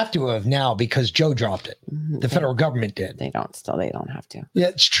 Well, they have to have now because Joe dropped it. The federal government did. They don't have to. Yeah,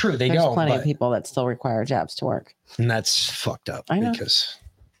 it's true. There's plenty of people that still require jabs to work. And that's fucked up. I know. Because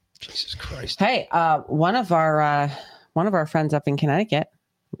Jesus Christ. Hey, one of our friends up in Connecticut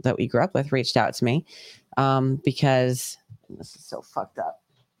that we grew up with reached out to me because this is so fucked up.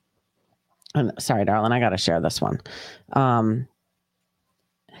 I'm sorry, darling. I got to share this one.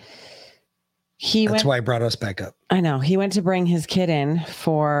 That's why I brought us back up. I know. He went to bring his kid in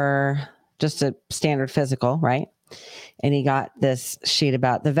for just a standard physical, right? And he got this sheet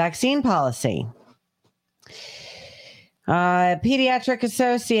about the vaccine policy. Pediatric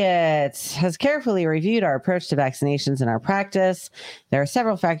Associates has carefully reviewed our approach to vaccinations in our practice. There are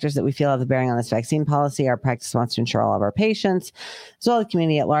several factors that we feel have a bearing on this vaccine policy. Our practice wants to ensure all of our patients, as well as the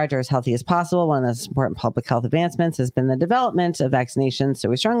community at large, are as healthy as possible. One of the most important public health advancements has been the development of vaccinations. So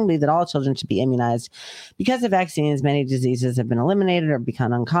we strongly believe that all children should be immunized. Because of vaccines, many diseases have been eliminated or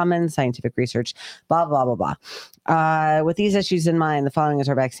become uncommon. Scientific research, blah, blah, blah, blah. With these issues in mind, the following is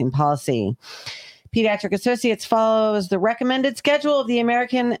our vaccine policy. Pediatric Associates follows the recommended schedule of the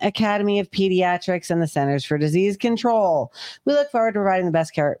American Academy of Pediatrics and the Centers for Disease Control. We look forward to providing the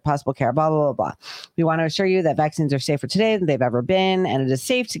best possible care, blah, blah, blah, blah. We want to assure you that vaccines are safer today than they've ever been, and it is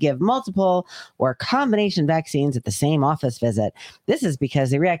safe to give multiple or combination vaccines at the same office visit. This is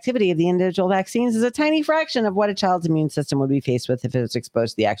because the reactivity of the individual vaccines is a tiny fraction of what a child's immune system would be faced with if it was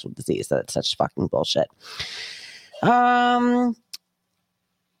exposed to the actual disease. So that's such fucking bullshit.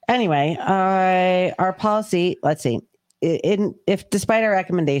 Anyway, our policy, let's see, if despite our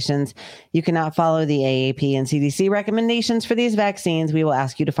recommendations, you cannot follow the AAP and CDC recommendations for these vaccines, we will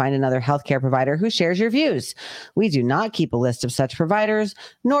ask you to find another healthcare provider who shares your views. We do not keep a list of such providers,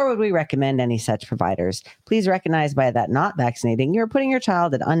 nor would we recommend any such providers. Please recognize by that not vaccinating, you're putting your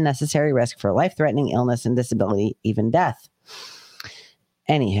child at unnecessary risk for life-threatening illness and disability, even death.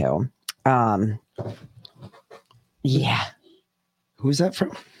 Anywho, yeah. Who's that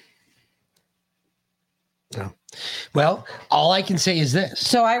from? No. Well, all I can say is this.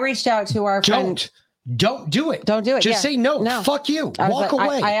 So I reached out to our friend. Don't do it. Don't do it. Just say no. Fuck you. Walk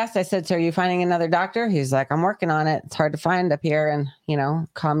away. I said, so are you finding another doctor? He's like, I'm working on it. It's hard to find up here. And,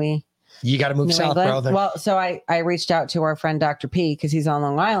 call me. You got to move south, brother. Well, so I reached out to our friend, Dr. P, because he's on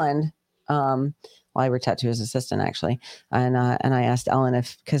Long Island. I reached out to his assistant, actually. And I asked Ellen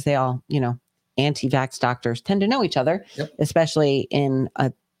because they all, anti-vax doctors tend to know each other, especially in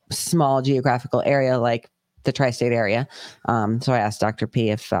a small geographical area like the tri-state area. So I asked Dr. P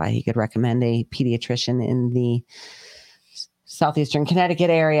if he could recommend a pediatrician in the southeastern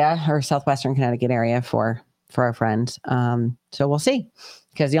Connecticut area or southwestern Connecticut area for our friend. So we'll see,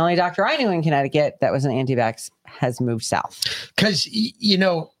 because the only doctor I knew in Connecticut that was an anti-vax has moved south. Because,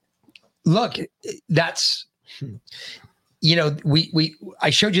 look, that's, I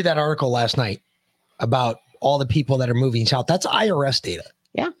showed you that article last night about all the people that are moving south. That's IRS data.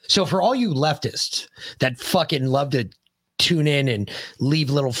 Yeah. So for all you leftists that fucking love to tune in and leave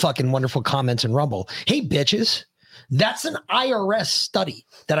little fucking wonderful comments and Rumble, hey, bitches, that's an IRS study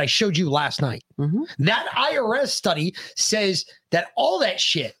that I showed you last night. Mm-hmm. That IRS study says that all that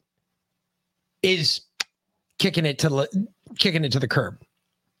shit is kicking it to the curb.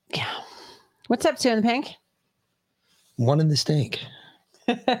 Yeah. What's up, Two in the Pink? One in the stink.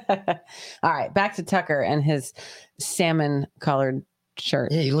 All right, back to Tucker and his salmon-colored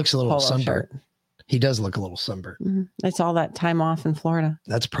shirt. Yeah, he looks a little sunburnt. He does look a little sunburnt. Mm-hmm. It's all that time off in Florida.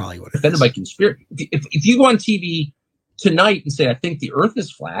 That's probably what it is. Defended by conspiracy. If you go on TV tonight and say, I think the earth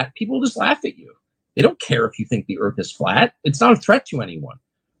is flat, people will just laugh at you. They don't care if you think the earth is flat. It's not a threat to anyone.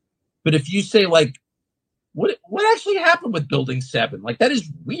 But if you say, like, what actually happened with Building 7? Like, that is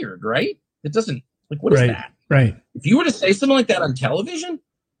weird, right? It doesn't, like, what is that? Right. If you were to say something like that on television,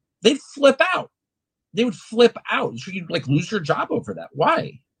 they'd flip out. They would flip out. So you'd, like, lose your job over that.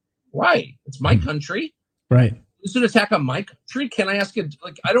 Why? Why? It's my country. Right. Is it an attack on my country? Can I ask it?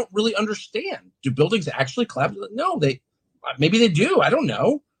 Like, I don't really understand. Do buildings actually collapse? No, maybe they do. I don't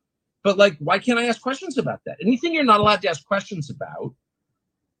know. But like, why can't I ask questions about that? Anything you're not allowed to ask questions about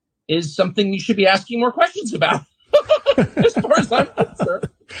is something you should be asking more questions about. As far as I'm concerned.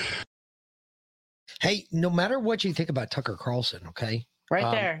 Hey, no matter what you think about Tucker Carlson, okay?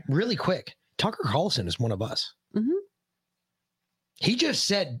 Right there. Really quick. Tucker Carlson is one of us. Mm-hmm. He just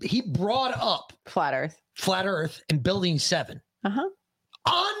said, he brought up Flat Earth and Building 7. Uh-huh.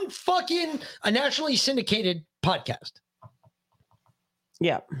 On fucking a nationally syndicated podcast.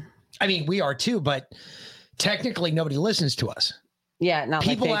 Yeah. I mean, we are too, but technically nobody listens to us. Yeah, not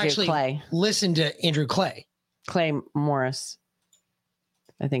people like they actually do Clay. Listen to Andrew Clay. Clay Morris,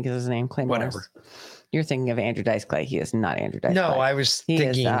 I think is his name. Clay Morris. Whatever. You're thinking of Andrew Dice Clay. He is not Andrew Dice No, Clay. I was he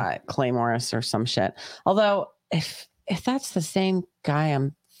thinking is Clay Morris or some shit. Although if that's the same guy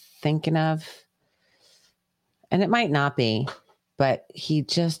I'm thinking of, and it might not be, but he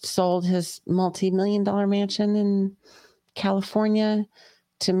just sold his multi-million-dollar mansion in California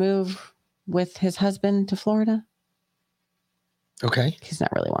to move with his husband to Florida. Okay. He's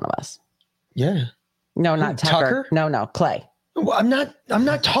not really one of us. Yeah. No, not Tucker. No, Clay. Well, I'm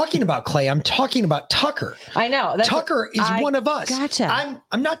not talking about Clay. I'm talking about Tucker. I know. Tucker is one of us. Gotcha.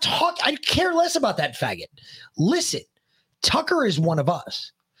 I'm not talking. I care less about that faggot. Listen, Tucker is one of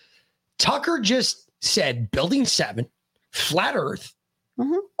us. Tucker just said Building 7, Flat Earth,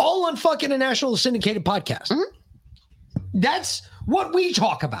 all on fucking a national syndicated podcast. That's what we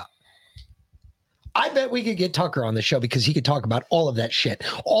talk about. I bet we could get Tucker on the show because he could talk about all of that shit,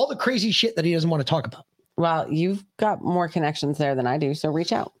 all the crazy shit that he doesn't want to talk about. Well, you've got more connections there than I do, so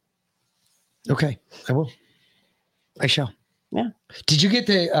reach out. Okay, I will. I shall. Yeah. Did you get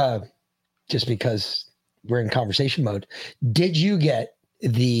the, just because we're in conversation mode, did you get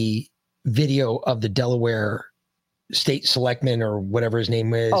the video of the Delaware state selectman or whatever his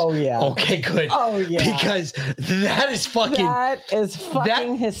name is? Oh, yeah. Okay, good. Oh, yeah. Because that is fucking... That is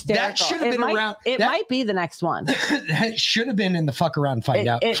fucking hysterical. That should have been around... It might be the next one. That should have been in the fuck around and find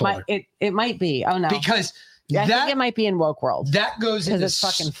out. It might be. Oh, no. Because I think it might be in Woke World. That goes into... Because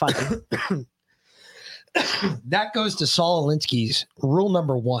it's fucking funny. That goes to Saul Alinsky's rule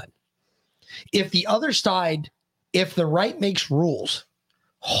number 1. If the other side, if the right makes rules,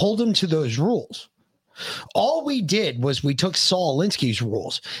 hold them to those rules. All we did was we took Saul Alinsky's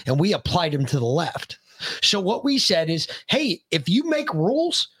rules and we applied them to the left. So what we said is, hey, if you make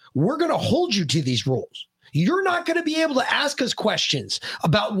rules, we're going to hold you to these rules. You're not going to be able to ask us questions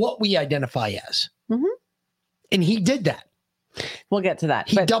about what we identify as. And he did that. We'll get to that.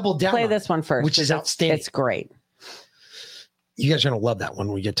 He doubled down. Play this one first, which is outstanding. It's great. You guys are going to love that one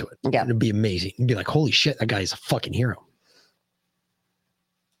when we get to it. Yeah. It'll be amazing. You'll be like, holy shit, that guy is a fucking hero.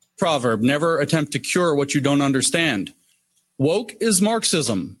 Proverb, never attempt to cure what you don't understand. Woke is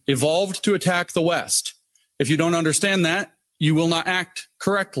Marxism, evolved to attack the West. If you don't understand that, you will not act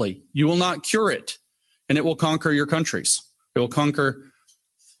correctly. You will not cure it, and it will conquer your countries. It will conquer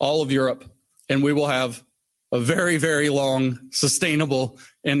all of Europe, and we will have a very, very long, sustainable,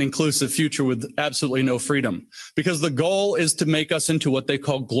 and inclusive future with absolutely no freedom. Because the goal is to make us into what they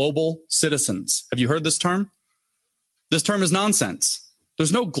call global citizens. Have you heard this term? This term is nonsense.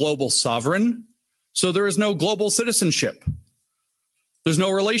 There's no global sovereign, so there is no global citizenship. There's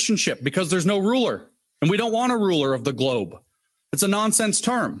no relationship because there's no ruler, and we don't want a ruler of the globe. It's a nonsense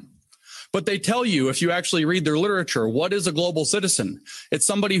term. But they tell you, if you actually read their literature, what is a global citizen? It's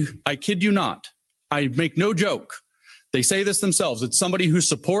somebody, I kid you not, I make no joke. They say this themselves. It's somebody who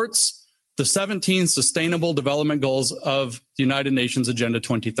supports the 17 Sustainable Development Goals of the United Nations Agenda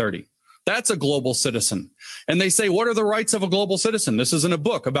 2030. That's a global citizen. And they say, what are the rights of a global citizen? This is in a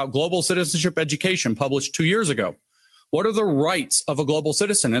book about global citizenship education published 2 years ago. What are the rights of a global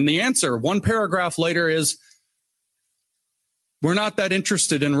citizen? And the answer, one paragraph later, is we're not that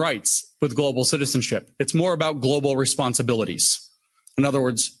interested in rights with global citizenship. It's more about global responsibilities. In other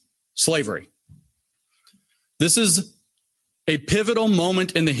words, slavery. This is a pivotal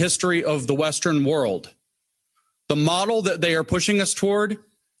moment in the history of the Western world. The model that they are pushing us toward,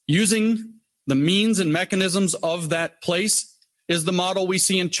 using the means and mechanisms of that place, is the model we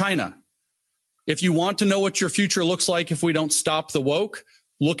see in China. If you want to know what your future looks like if we don't stop the woke,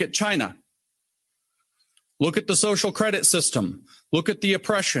 look at China. Look at the social credit system. Look at the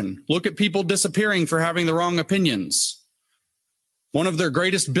oppression. Look at people disappearing for having the wrong opinions. One of their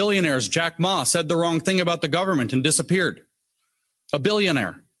greatest billionaires, Jack Ma, said the wrong thing about the government and disappeared. A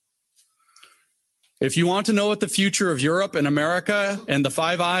billionaire. If you want to know what the future of Europe and America and the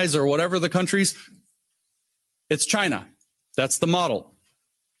Five Eyes or whatever the countries, it's China. That's the model.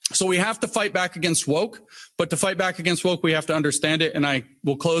 So we have to fight back against woke, but to fight back against woke, we have to understand it. And I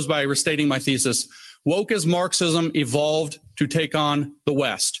will close by restating my thesis. Woke as Marxism evolved to take on the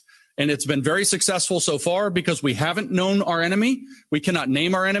West. And it's been very successful so far because we haven't known our enemy. We cannot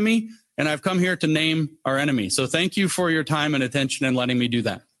name our enemy. And I've come here to name our enemy. So thank you for your time and attention and letting me do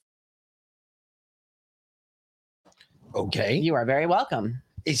that. Okay. You are very welcome.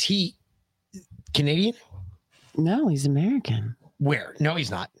 Is he Canadian? No, he's American. Where? No, he's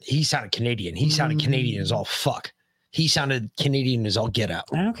not. He sounded Canadian. He sounded Canadian as all fuck. He sounded Canadian as all get out.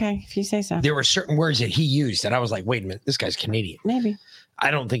 Okay, if you say so. There were certain words that he used that I was like, wait a minute, this guy's Canadian. Maybe. I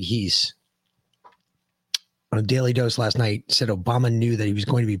don't think he's. On a Daily Dose last night said Obama knew that he was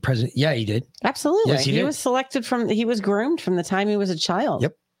going to be president. Yeah, he did. Absolutely. Yes, he he did. was selected he was groomed from the time he was a child.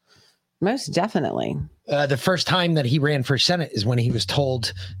 Yep. Most definitely. The first time that he ran for Senate is when he was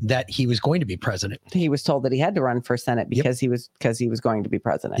told that he was going to be president. He was told that he had to run for Senate because he was going to be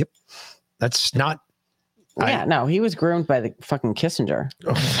president. Yep. That's not. Yeah, no, he was groomed by the fucking Kissinger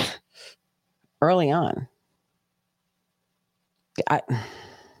early on.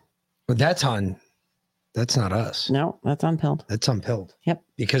 But that's not us. No, that's unpilled. That's unpilled. Yep.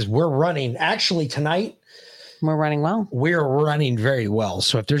 Because we're running. Actually, tonight we're running well. We're running very well.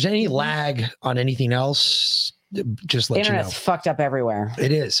 So if there's any lag on anything else, just let you know. Internet's fucked up everywhere.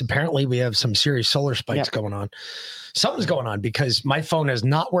 It is. Apparently, we have some serious solar spikes going on. Something's going on because my phone has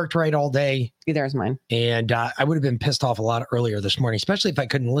not worked right all day. Either is mine. And I would have been pissed off a lot earlier this morning, especially if I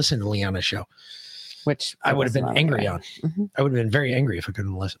couldn't listen to Leanna's show. Which I would have been angry on. Mm-hmm. I would have been very angry if I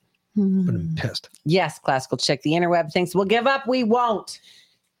couldn't listen. Would have been pissed. Yes, Classical Chick. The interweb thinks we'll give up. We won't.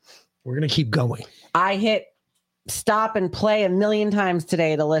 We're going to keep going. I hit stop and play 1 million times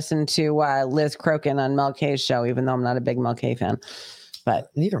today to listen to Liz Crokin on Mel K's show, even though I'm not a big Mel K fan. But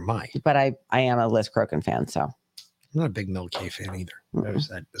neither am I. But I am a Liz Crokin fan, so. I'm not a big Mel K fan either. Notice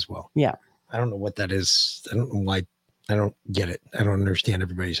that as well. Yeah. I don't know what that is. I don't know why. I don't get it. I don't understand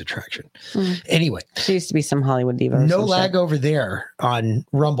everybody's attraction. Anyway. She used to be some Hollywood diva. No lag over there on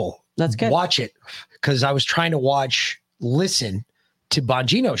Rumble. That's good. Watch it. Because I was trying to listen to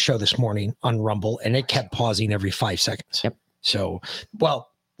Bongino's show this morning on Rumble, and it kept pausing every 5 seconds. Yep. So,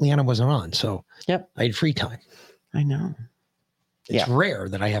 Leanna wasn't on. So I had free time. I know. It's rare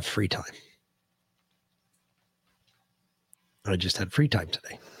that I have free time. I just had free time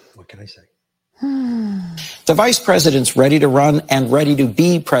today. What can I say? The vice president's ready to run and ready to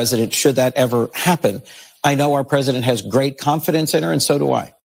be president should that ever happen. I know our president has great confidence in her, and so do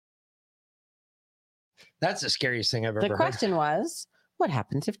I. That's the scariest thing I've ever heard. The question was, what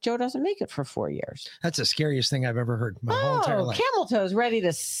happens if Joe doesn't make it for 4 years? That's the scariest thing I've ever heard my whole entire life. Camel Toe's ready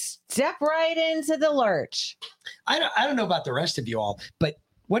to step right into the lurch. I don't know about the rest of you all, but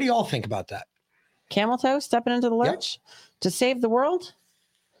what do you all think about that? Camel Toe stepping into the lurch to save the world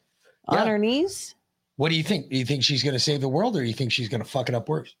on her knees? What do you think? Do you think she's going to save the world, or do you think she's going to fuck it up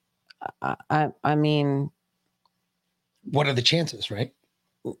worse? I mean, what are the chances, right?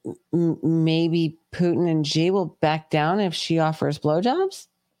 Maybe Putin and Xi will back down if she offers blowjobs.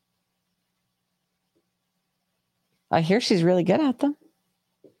 I hear she's really good at them.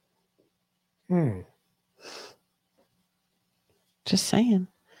 Just saying.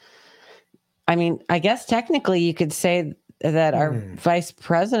 I mean, I guess technically you could say that our vice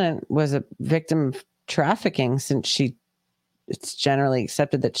president was a victim of trafficking, since it's generally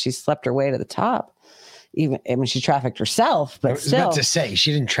accepted that she slept her way to the top. She trafficked herself, but still. I was about to say,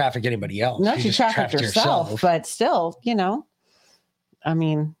 she didn't traffic anybody else. No, she trafficked herself, but still, I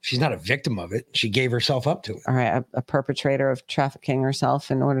mean. She's not a victim of it. She gave herself up to it. All right, a perpetrator of trafficking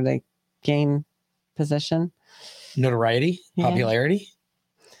herself in order to gain position. Notoriety? Popularity?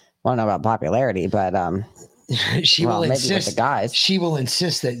 Well, I don't know about popularity, but she will insist with the guys. She will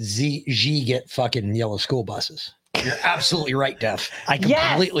insist that Xi get fucking yellow school buses. You're absolutely right, Def. I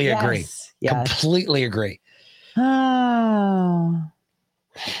completely agree. Yes. Completely agree. Oh.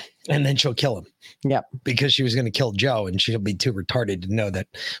 And then she'll kill him. Yep. Because she was going to kill Joe, and she'll be too retarded to know that,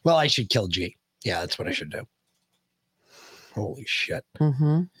 I should kill G. Yeah, that's what I should do. Holy shit.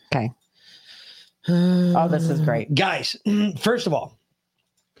 Okay. Oh, this is great. Guys, first of all,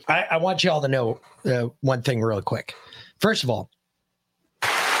 I want you all to know one thing real quick. First of all,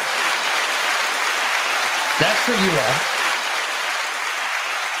 that's for you all.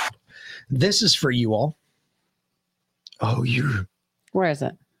 This is for you all. Oh, where is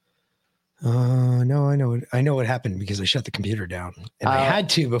it? No, I know it. I know what happened because I shut the computer down, and I had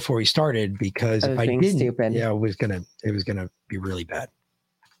to before we started, because if I didn't, stupid. it was gonna be really bad.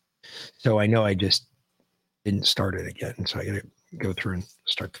 So I know I just didn't start it again. So I gotta go through and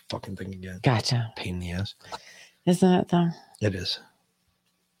start the fucking thing again. Gotcha. Pain in the ass. Isn't it though? It is.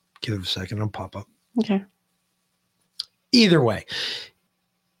 Give it a second. It'll pop up. Okay. Either way,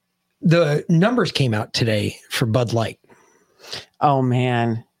 the numbers came out today for Bud Light. Oh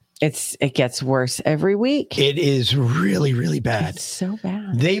man, it gets worse every week. It is really, really bad. It's so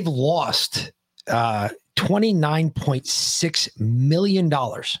bad. They've lost $29.6 million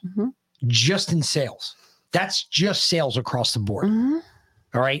just in sales. That's just sales across the board.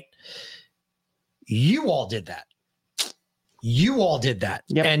 All right. You all did that. You all did that.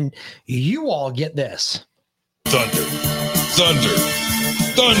 And you all get this. Thunder. Thunder.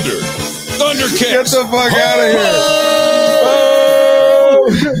 Thunder. Thundercats. Get the fuck out of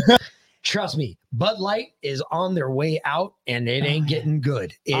here. Trust me, Bud Light is on their way out and it ain't getting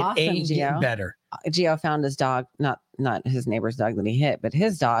good. It ain't getting better. Gio found his dog, not his neighbor's dog that he hit, but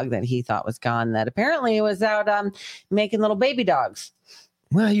his dog that he thought was gone that apparently was out making little baby dogs.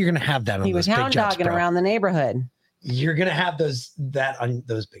 Well, you're going to have that on He those was big hound jobs, dogging bro. around the neighborhood. You're going to have that on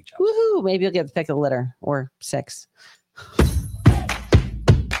those big jobs. Woohoo. Maybe you'll get to pick a litter or 6.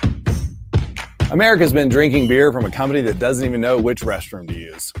 America's been drinking beer from a company that doesn't even know which restroom to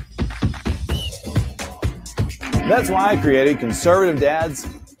use. That's why I created Conservative Dad's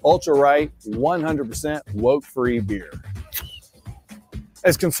Ultra Right 100% woke-free beer.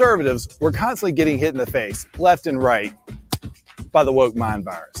 As conservatives, we're constantly getting hit in the face, left and right, by the woke mind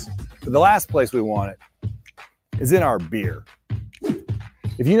virus. But the last place we want it is in our beer.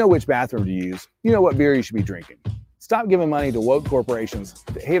 If you know which bathroom to use, you know what beer you should be drinking. Stop giving money to woke corporations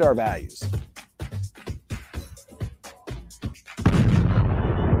that hate our values.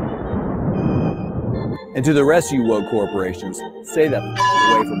 And to the rest of you woke corporations, stay the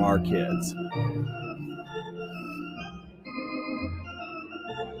away from our kids.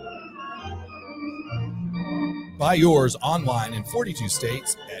 Buy yours online in 42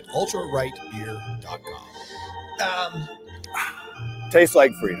 states at ultrarightbeer.com. Tastes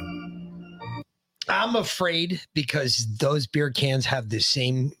like freedom. I'm afraid because those beer cans have the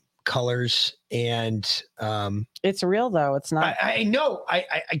same colors and it's real though. It's not. I know. I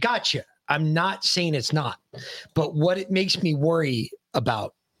got you. I'm not saying it's not, but what it makes me worry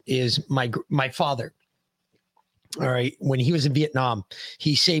about is my father. All right. When he was in Vietnam,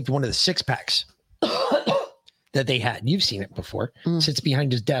 he saved one of the 6-packs that they had. You've seen it before. Sits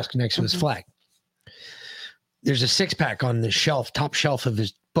behind his desk next to his flag. There's a 6-pack on the shelf, top shelf of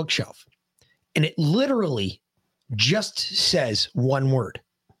his bookshelf. And it literally just says one word,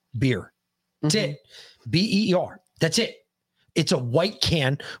 beer. That's it. B-E-E-R. That's it. It's a white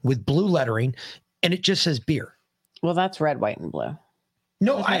can with blue lettering, and it just says beer. Well, that's red, white, and blue.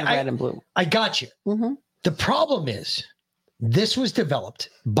 No, red and blue. I got you. The problem is this was developed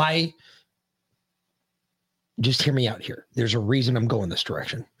by, just hear me out here. There's a reason I'm going this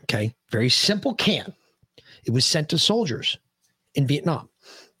direction. Okay. Very simple can. It was sent to soldiers in Vietnam.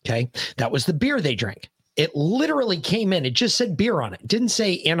 Okay. That was the beer they drank. It literally came in. It just said beer on it. It didn't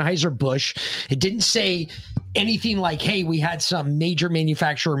say Anheuser-Busch. It didn't say anything like, hey, we had some major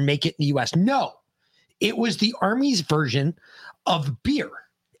manufacturer make it in the US. No, it was the Army's version of beer.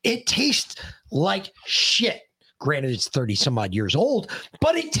 It tastes like shit. Granted, it's 30 some odd years old,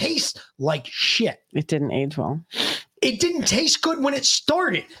 but it tastes like shit. It didn't age well. It didn't taste good when it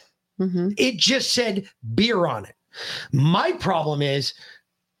started. It just said beer on it. My problem is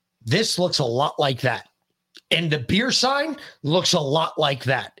this looks a lot like that. And the beer sign looks a lot like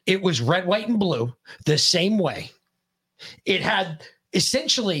that. It was red, white, and blue the same way. It had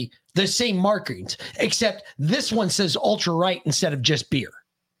essentially the same markings, except this one says Ultra Right instead of just beer.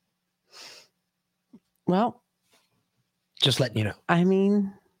 Well, just letting you know. I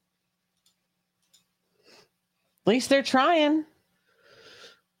mean, at least they're trying.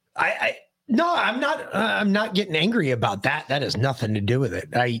 No, I'm not getting angry about that. That has nothing to do with it.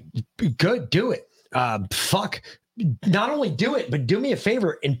 Good, do it. Fuck, not only do it, but do me a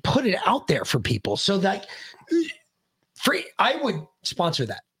favor and put it out there for people. So that free, I would sponsor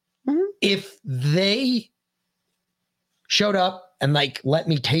that. If they showed up and let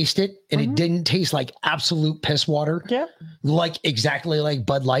me taste it and it didn't taste like absolute piss water. Like exactly like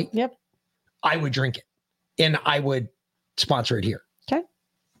Bud Light. I would drink it and I would sponsor it here. Okay.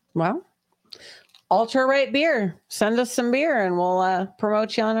 Well, Ultra Right beer. Send us some beer and we'll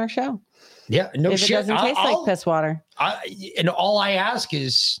promote you on our show. Yeah, no if shit. It doesn't taste like piss water. And all I ask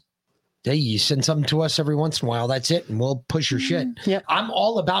is, hey, you send something to us every once in a while. That's it. And we'll push your shit. I'm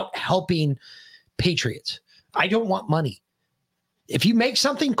all about helping patriots. I don't want money. If you make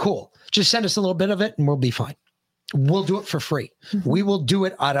something cool, just send us a little bit of it and we'll be fine. We'll do it for free. We will do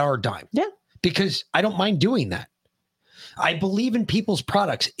it at our dime. Yeah. Because I don't mind doing that. I believe in people's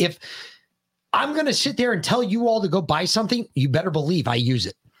products. If I'm going to sit there and tell you all to go buy something, you better believe I use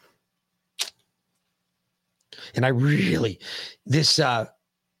it. And I really,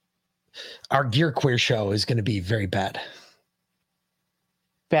 our Gear Queer show is going to be very bad.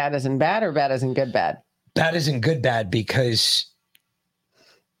 Bad as in bad or bad as in good bad? Bad as in good bad, because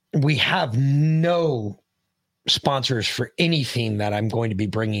we have no sponsors for anything that I'm going to be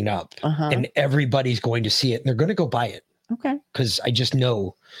bringing up. And everybody's going to see it and they're going to go buy it. Okay. Because I just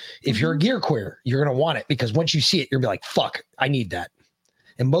know if you're a Gear Queer, you're going to want it, because once you see it, you're going to be like, fuck, I need that.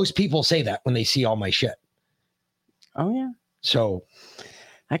 And most people say that when they see all my shit. Oh, yeah. So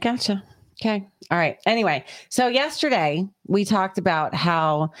I gotcha. Okay. All right. Anyway, so yesterday we talked about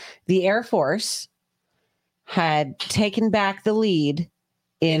how the Air Force had taken back the lead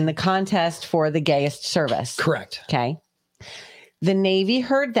in the contest for the gayest service. Correct. Okay. The Navy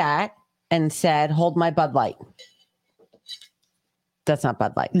heard that and said, hold my Bud Light. That's not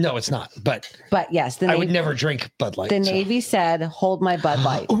Bud Light. No, it's not. But yes, I would never drink Bud Light. The Navy said, hold my Bud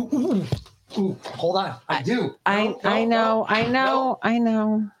Light. Ooh, hold on. I do. I know.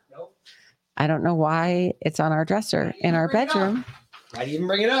 I don't know why it's on our dresser in our bedroom. Why do you even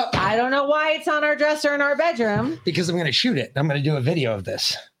bring it up? I don't know why it's on our dresser in our bedroom. Because I'm going to shoot it. I'm going to do a video of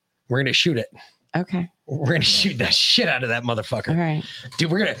this. We're going to shoot it. Okay. We're going to shoot the shit out of that motherfucker. All right.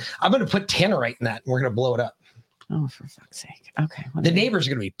 Dude, I'm going to put tannerite in that and we're going to blow it up. Oh, for fuck's sake. Okay. The neighbors are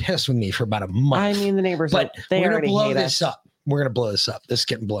going to be pissed with me for about a month. I mean, the neighbors, but they we're going already to blow hate this us. up. We're going to blow this up. This is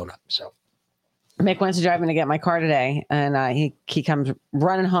getting blown up. So Mick went to drive me to get my car today, and he comes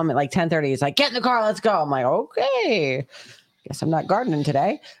running home at like 10:30. He's like, "Get in the car, let's go." I'm like, "Okay, guess I'm not gardening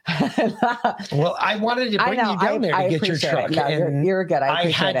today." Well, I wanted to bring you down there to get your truck. No, you're good. I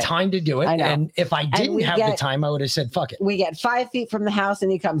had time to do it, I know. and if I didn't have the time, I would have said, "Fuck it." We get 5 feet from the house,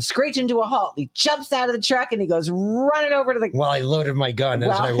 and he comes screeching to a halt. He jumps out of the truck, and he goes running over to the. Well, I loaded my gun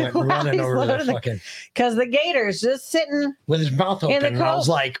as I went running over to the fucking. Because the gator's just sitting with his mouth open, and I was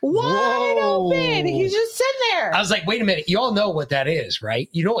like, wide open. He's just sitting there. I was like, wait a minute. You all know what that is, right?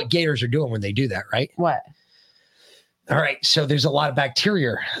 You know what gators are doing when they do that, right? What? All right. So there's a lot of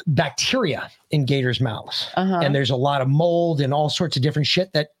bacteria in gators' mouths. And there's a lot of mold and all sorts of different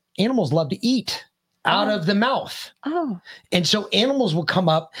shit that animals love to eat out of the mouth. Oh. And so animals will come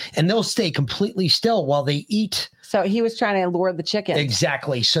up and they'll stay completely still while they eat. So he was trying to lure the chicken.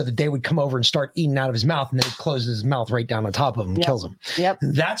 Exactly. So that they would come over and start eating out of his mouth, and then he closes his mouth right down on top of him and kills him. Yep.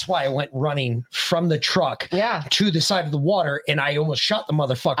 That's why I went running from the truck to the side of the water, and I almost shot the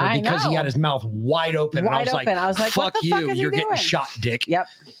motherfucker because he had his mouth wide open. Wide and open. I was like, fuck what the you. fuck is he You're getting doing? shot, dick. Yep.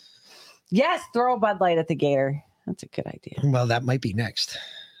 Yes, throw a Bud Light at the gator. That's a good idea. Well, that might be next.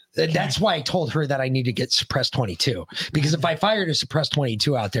 That's why I told her that I need to get suppressed 22, because if I fired a suppressed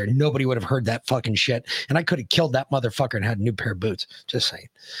 22 out there, nobody would have heard that fucking shit. And I could have killed that motherfucker and had a new pair of boots. Just saying.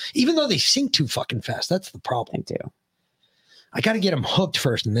 Even though they sink too fucking fast. That's the problem. They do. I got to get them hooked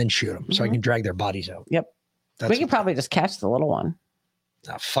first and then shoot them so I can drag their bodies out. Yep. We could probably just catch the little one.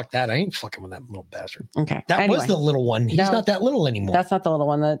 Oh, fuck that. I ain't fucking with that little bastard. Okay. That was the little one. He's not that little anymore. That's not the little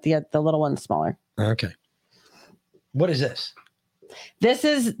one. The little one's smaller. Okay. What is this? This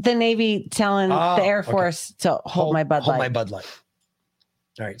is the Navy telling the Air Force to hold my Bud Light. Hold my Bud Light.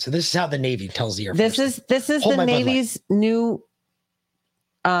 All right. So this is how the Navy tells the Air Force. This is Hold the my Bud Light. Navy's new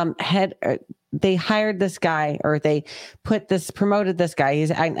head. They hired this guy, or they promoted this guy.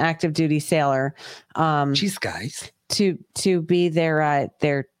 He's an active duty sailor. Jeez, guys. To be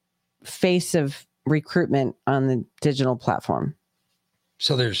their face of recruitment on the digital platform.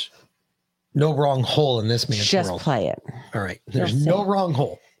 So there's no wrong hole in this man's Just world. play it. All right. There's no wrong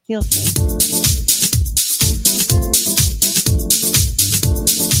hole. You'll see.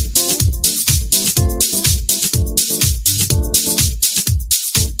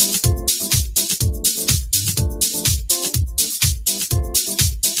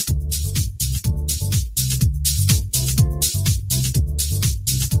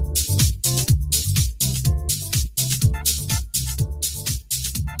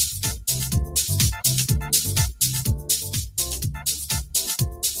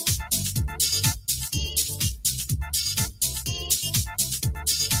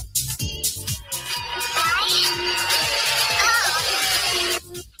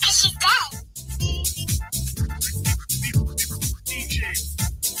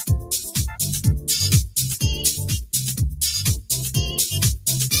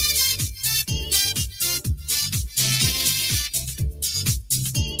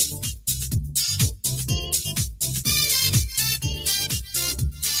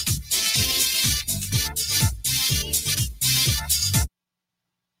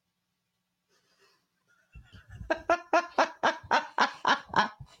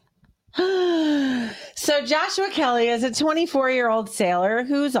 So Joshua Kelly is a 24-year-old sailor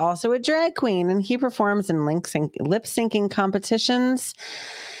who's also a drag queen, and he performs in lip syncing competitions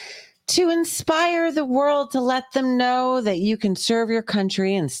to inspire the world, to let them know that you can serve your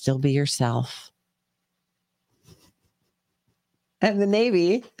country and still be yourself. And the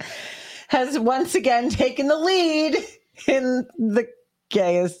Navy has once again taken the lead in the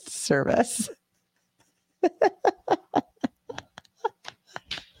gayest service.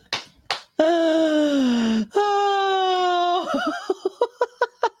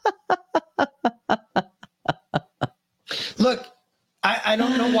 Look, I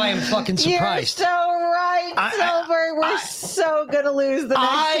don't know why I'm fucking surprised. You're so right, Silver. We're so gonna lose the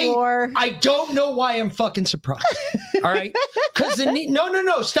next war. I don't know why I'm fucking surprised. All right, because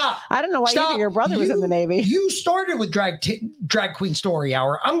no, stop. I don't know why you think your brother was in the Navy. You started with drag queen story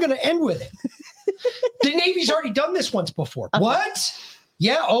hour. I'm gonna end with it. The Navy's already done this once before. What?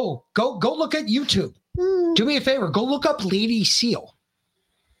 Yeah. Oh, go look at YouTube. Do me a favor. Go look up Lady Seal.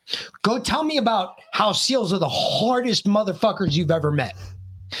 Go tell me about how SEALs are the hardest motherfuckers you've ever met.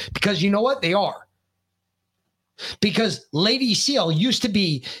 Because you know what? They are. Because Lady Seal used to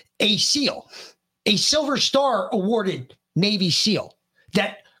be a SEAL, a Silver Star awarded Navy SEAL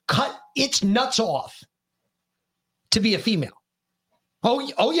that cut its nuts off to be a female.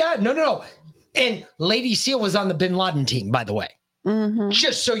 Oh yeah. No. And Lady Seal was on the Bin Laden team, by the way.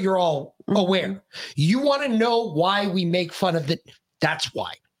 Just so you're all aware. You want to know why we make fun of it? That's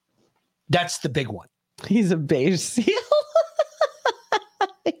why. That's the big one. He's a beige seal.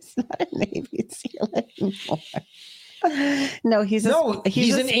 He's not a Navy SEAL anymore. No, he's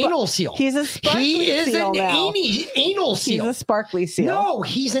an anal seal. He's a sparkly seal. He is an anal seal. He's a sparkly seal. No,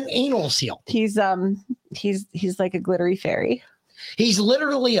 he's an anal seal. He's like a glittery fairy. He's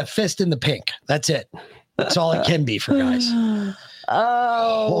literally a fist in the pink. That's it. That's all it can be for guys.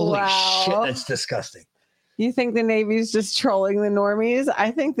 Oh, holy wow. shit! That's disgusting. You think the Navy's just trolling the normies?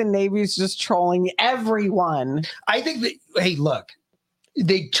 I think the Navy's just trolling everyone. I think that, hey, look,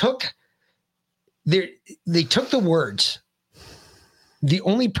 they took the words. The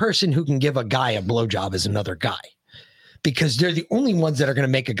only person who can give a guy a blowjob is another guy, because they're the only ones that are going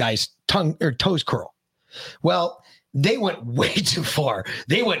to make a guy's tongue or toes curl. Well, they went way too far.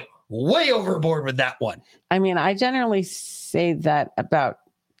 They went way overboard with that one. I mean, I generally say that about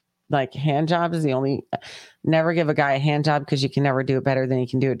like hand jobs is the only, never give a guy a hand job because you can never do it better than he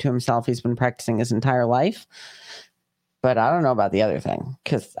can do it to himself. He's been practicing his entire life. But I don't know about the other thing,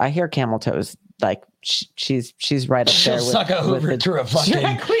 because I hear camel toes, like she's right up there. She'll suck a Hoover through a fucking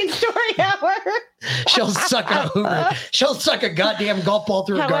drag queen story hour. She'll suck a Hoover. She'll suck a goddamn golf ball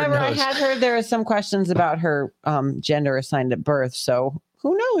through a garden hose. I had heard there are some questions about her gender assigned at birth. So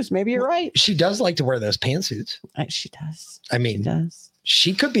who knows? Maybe you're right. She does like to wear those pantsuits. She does. I mean, she does.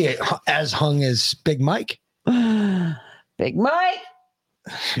 She could be as hung as Big Mike. Big Mike.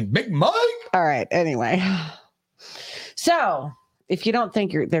 Big Mike. All right. Anyway. So if you don't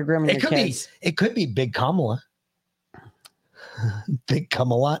think they're grooming your kids. It could be Big Kamala. Big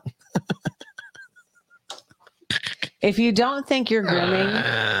Kamala. If you don't think you're grooming,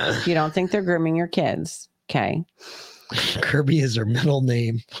 if you don't think they're grooming your kids, okay. Kirby is her middle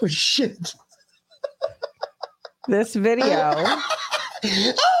name. Oh shit. This video.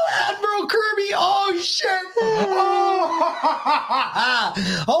 Oh, Admiral Kirby. Oh shit. Oh.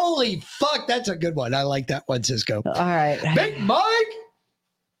 Holy fuck. That's a good one. I like that one, Cisco. All right. Big Mike.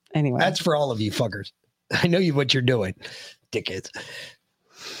 Anyway. That's for all of you fuckers. I know what you're doing, dickheads.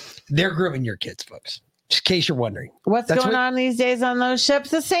 They're grooming your kids, folks. Just in case you're wondering. What's going on these days on those ships?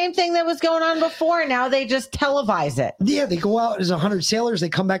 The same thing that was going on before. Now they just televise it. Yeah, they go out as 100 sailors. They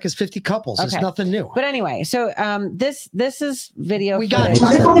come back as 50 couples. Okay. It's nothing new. But anyway, so this is video we got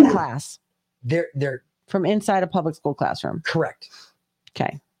from class. They're from inside a public school classroom. Correct.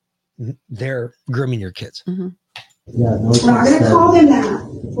 Okay. They're grooming your kids. Mm-hmm. Yeah, no, we're not going to call them that.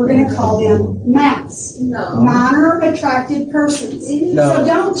 We're going to call them MAPs. No. Minor attracted persons. No. So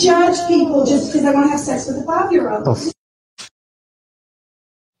don't judge people just because they want to have sex with a 5-year-old. Oh.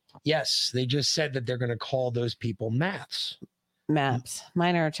 Yes, they just said that they're going to call those people MAPs. MAPs,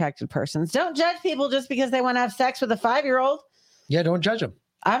 minor attracted persons. Don't judge people just because they want to have sex with a 5-year-old. Yeah, don't judge them.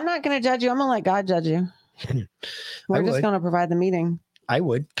 I'm not going to judge you. I'm going to let God judge you. We're just going to provide the meeting. I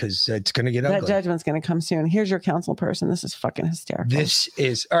would, because it's going to get ugly. That judgment's going to come soon. Here's your council person. This is fucking hysterical. This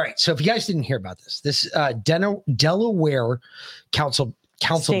is all right. So if you guys didn't hear about this Delaware councilman,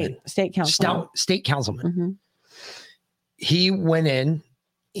 state councilman, mm-hmm. He went in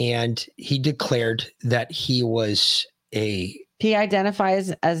and he declared that he was he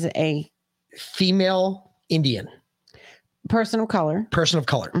identifies as a female Indian person of color,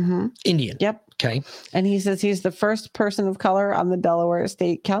 mm-hmm. Indian. Yep. Okay. And he says he's the first person of color on the Delaware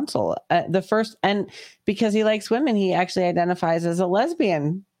State Council. The first, and because he likes women, he actually identifies as a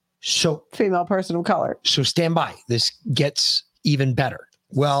lesbian. So female person of color. So stand by. This gets even better.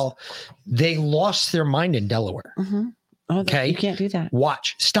 Well, they lost their mind in Delaware. Mm-hmm. Oh, okay. You can't do that.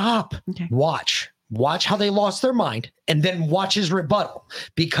 Watch. Stop. Okay. Watch how they lost their mind, and then watch his rebuttal,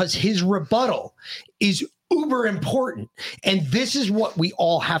 because his rebuttal is uber important. And this is what we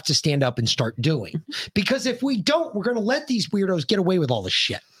all have to stand up and start doing, because if we don't, we're going to let these weirdos get away with all this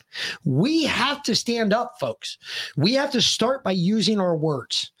shit. We have to stand up, folks. We have to start by using our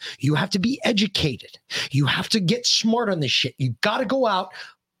words. You have to be educated. You have to get smart on this shit. You got to go out,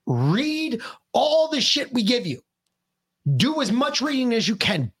 read all the shit we give you. Do as much reading as you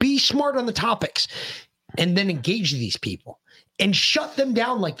can. Be smart on the topics, and then engage these people and shut them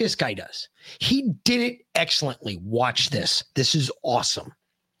down like this guy does. He did it excellently. Watch this. This is awesome.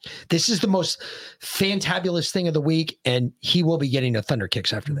 This is the most fantabulous thing of the week, and he will be getting a Thunder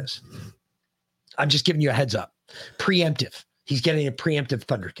Kicks after this. I'm just giving you a heads up. Preemptive. He's getting a preemptive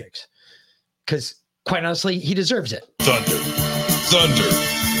Thunder Kicks because, quite honestly, he deserves it. Thunder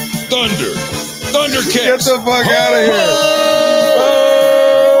Kicks. Get the fuck out of here.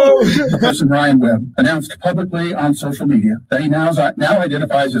 Person Ryan Webb announced publicly on social media that he now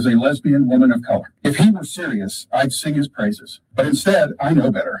identifies as a lesbian woman of color. If he were serious, I'd sing his praises. But instead, I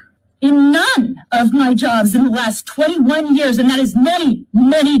know better. In none of my jobs in the last 21 years, and that is many,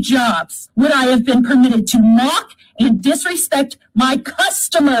 many jobs, would I have been permitted to mock and disrespect my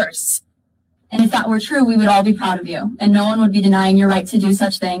customers. And if that were true, we would all be proud of you, and no one would be denying your right to do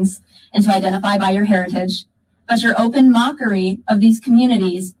such things and to identify by your heritage. But your open mockery of these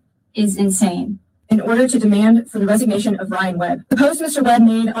communities is insane. In order to demand for the resignation of Ryan Webb. The posts Mr. Webb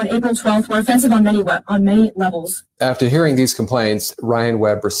made on April 12th were offensive on many levels. After hearing these complaints, Ryan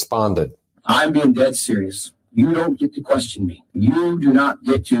Webb responded. I'm being dead serious. You don't get to question me. You do not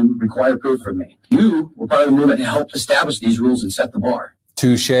get to require proof from me. You were part of the movement to help establish these rules and set the bar.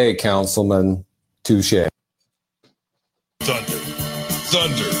 Touche, Councilman. Touche. Thunder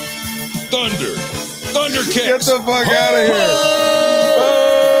Kicks. Get the fuck out of here.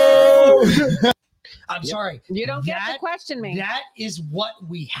 I'm sorry. You don't get to question me. That is what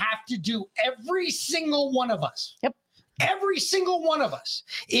we have to do. Every single one of us. Yep. Every single one of us.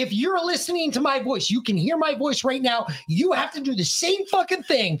 If you're listening to my voice, you can hear my voice right now. You have to do the same fucking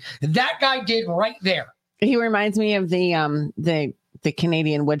thing that guy did right there. He reminds me of the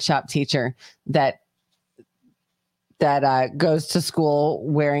Canadian woodshop teacher that goes to school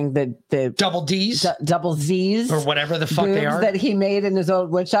wearing the double D's, double Z's, or whatever the fuck they are that he made in his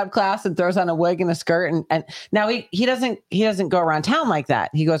old woodshop class, and throws on a wig and a skirt. And now he doesn't go around town like that.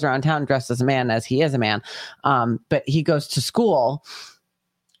 He goes around town dressed as a man, as he is a man. But he goes to school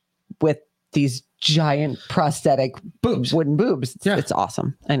with these giant prosthetic wooden boobs. Yeah. It's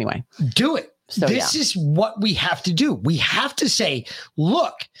awesome. Anyway, do it. So, this is what we have to do. We have to say,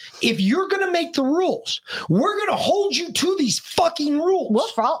 look, if you're going to make the rules, we're going to hold you to these fucking rules.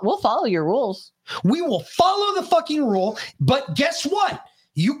 We'll follow your rules. We will follow the fucking rule. But guess what?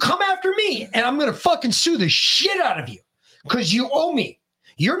 You come after me and I'm going to fucking sue the shit out of you because you owe me.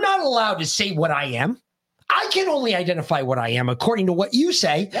 You're not allowed to say what I am. I can only identify what I am according to what you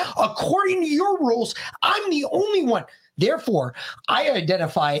say. Yeah. According to your rules, I'm the only one. Therefore, I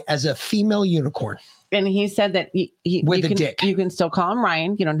identify as a female unicorn. And he said that dick. You can still call him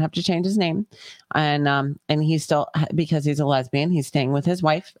Ryan. You don't have to change his name. And he's still, because he's a lesbian, he's staying with his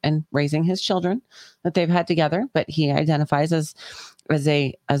wife and raising his children that they've had together. But he identifies as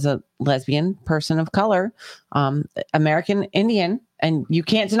a lesbian person of color, American Indian. And you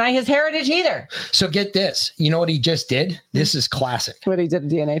can't deny his heritage either. So get this. You know what he just did? This is classic. What he did, a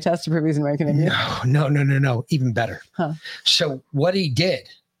DNA test to prove he's American Indian? No. Even better. Huh. So what he did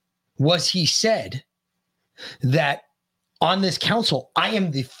was he said that on this council, I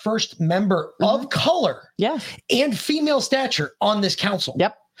am the first member of color and female stature on this council.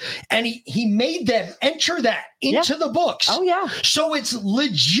 Yep. And he made them enter that into the books. Oh, yeah. So it's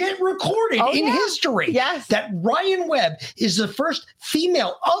legit recorded in history that Ryan Webb is the first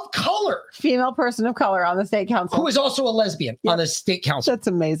female of color. Female person of color on the state council. Who is also a lesbian on the state council. That's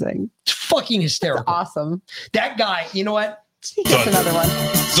amazing. It's fucking hysterical. That's awesome. That guy, you know what? He gets another one.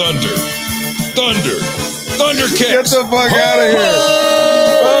 Thunder Kicks. Get the fuck out of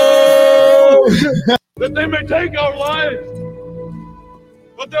here. That they may take our lives,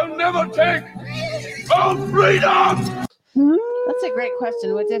 but they'll never take our freedom. That's a great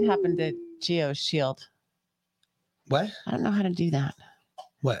question. What did happen to Geo's shield? What? I don't know how to do that.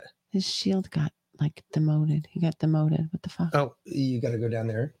 What? His shield got like demoted. He got demoted. What the fuck? Oh, you got to go down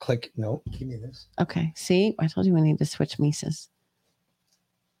there. Click. No, give me this. Okay. See, I told you we need to switch Mises.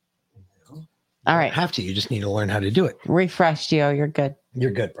 All right. Have to. You just need to learn how to do it. Refresh, Gio. You're good.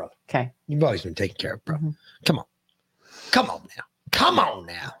 You're good, brother. Okay. You've always been taken care of, bro. Come on. Come on now. Come on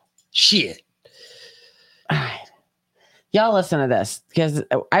now. Shit. All right. Y'all listen to this because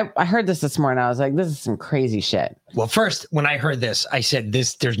I heard this morning. I was like, this is some crazy shit. Well, first, when I heard this, I said,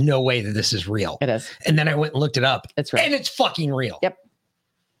 there's no way that this is real. It is. And then I went and looked it up. It's real. And it's fucking real. Yep.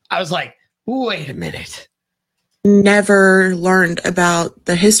 I was like, wait a minute. Never learned about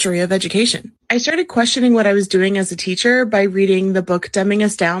the history of education. I started questioning what I was doing as a teacher by reading the book Dumbing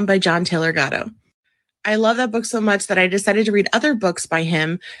Us Down by John Taylor Gatto. I love that book so much that I decided to read other books by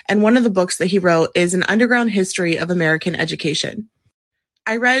him, and one of the books that he wrote is An Underground History of American Education.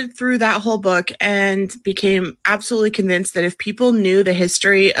 I read through that whole book and became absolutely convinced that if people knew the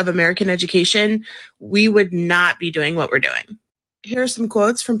history of American education, we would not be doing what we're doing. Here are some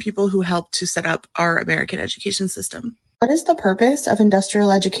quotes from people who helped to set up our American education system. What is the purpose of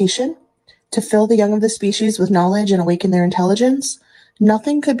industrial education? To fill the young of the species with knowledge and awaken their intelligence?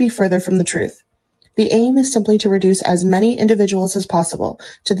 Nothing could be further from the truth. The aim is simply to reduce as many individuals as possible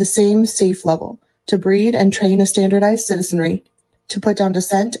to the same safe level, to breed and train a standardized citizenry, to put down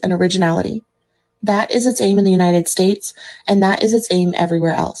dissent and originality. That is its aim in the United States, and that is its aim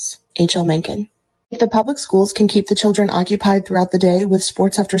everywhere else. H.L. Mencken. If the public schools can keep the children occupied throughout the day with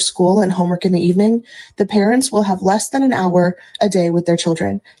sports after school and homework in the evening, the parents will have less than an hour a day with their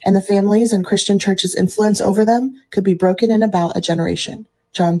children, and the families and Christian churches' influence over them could be broken in about a generation.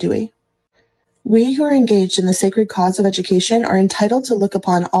 John Dewey. We who are engaged in the sacred cause of education are entitled to look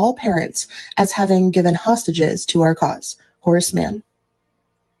upon all parents as having given hostages to our cause. Horace Mann.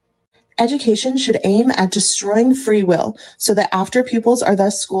 Education should aim at destroying free will so that after pupils are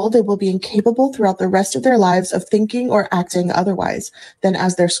thus schooled, they will be incapable throughout the rest of their lives of thinking or acting otherwise than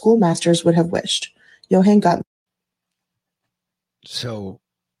as their schoolmasters would have wished. Johann Guttmann. So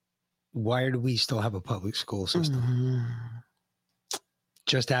why do we still have a public school system?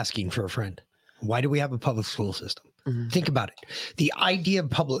 Just asking for a friend. Why do we have a public school system? Think about it. The idea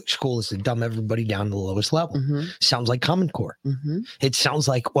of public school is to dumb everybody down to the lowest level. Sounds like Common Core. It sounds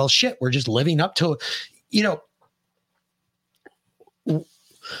like, well, shit, we're just living up to,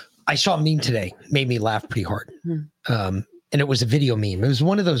 I saw a meme today, made me laugh pretty hard. And it was a video meme. It was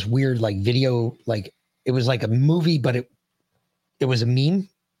one of those weird, like video, like it was like a movie, but it was a meme.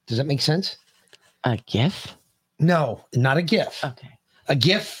 Does that make sense? A GIF? No, not a GIF. Okay. A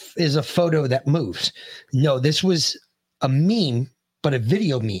GIF is a photo that moves. No, this was a meme, but a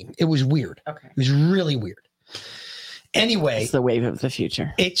video meme. It was weird. Okay. It was really weird. Anyway. It's the wave of the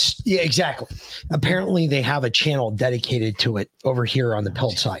future. Yeah, exactly. Apparently they have a channel dedicated to it over here on the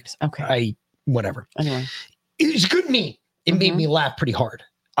Pelt side. Okay. Whatever. Anyway. It was a good meme. It made me laugh pretty hard.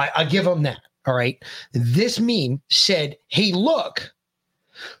 I give them that. All right. This meme said, hey, look,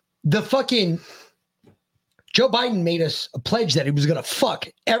 the fucking Joe Biden made us a pledge that he was going to fuck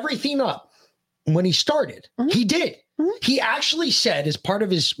everything up when he started. He did. He actually said, as part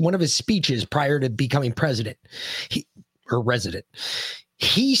of one of his speeches prior to becoming president, resident,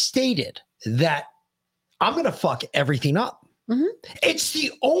 he stated that I'm going to fuck everything up. It's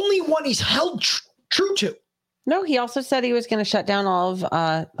the only one he's held true to. No, he also said he was going to shut down all of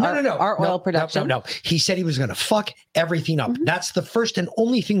our oil production. No. He said he was going to fuck everything up. That's the first and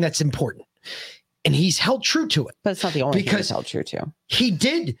only thing that's important. And he's held true to it. But it's not the only thing he's held true to. He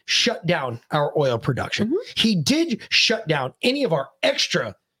did shut down our oil production. He did shut down any of our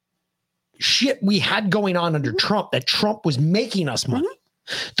extra shit we had going on under Trump, that Trump was making us money.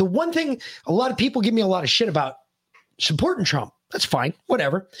 The one thing, a lot of people give me a lot of shit about supporting Trump. That's fine.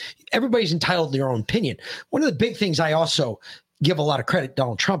 Whatever. Everybody's entitled to their own opinion. One of the big things I also give a lot of credit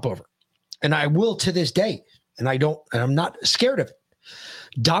Donald Trump over, and I will to this day, and I'm not scared of it.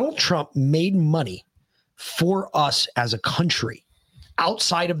 Donald Trump made money for us as a country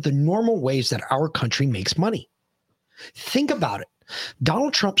outside of the normal ways that our country makes money. Think about it.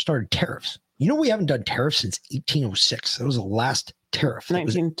 Donald Trump started tariffs. You know, we haven't done tariffs since 1806. That was the last tariff.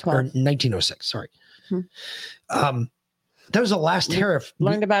 1906. Sorry. That was the last tariff.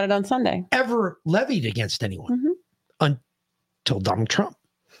 Learned about it on Sunday. Ever levied against anyone until Donald Trump.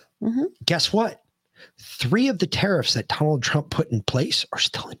 Guess what? 3 of the tariffs that Donald Trump put in place are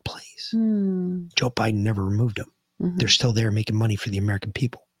still in place. Joe Biden never removed them. They're still there making money for the American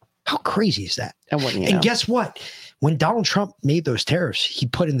people. How crazy is that? And guess what? When Donald Trump made those tariffs, he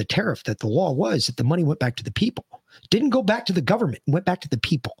put in the tariff that the law was that the money went back to the people. Didn't go back to the government, went back to the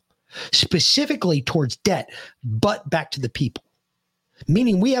people. Specifically towards debt, but back to the people.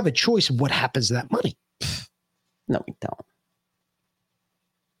 meaning we have a choice of what happens to that money. No, we don't.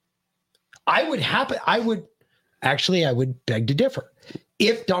 I would beg to differ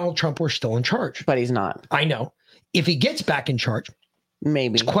if Donald Trump were still in charge. But he's not. I know. If he gets back in charge,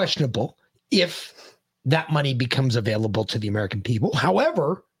 maybe it's questionable if that money becomes available to the American people.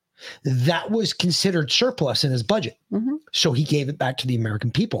 However, that was considered surplus in his budget. Mm-hmm. So he gave it back to the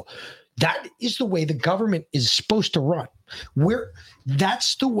American people. That is the way the government is supposed to run.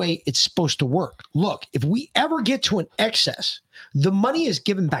 That's the way it's supposed to work. Look, if we ever get to an excess, the money is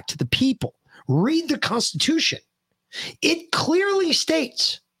given back to the people. Read the Constitution. It clearly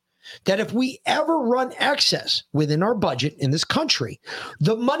states that if we ever run excess within our budget in this country,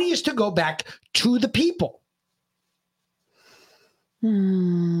 the money is to go back to the people.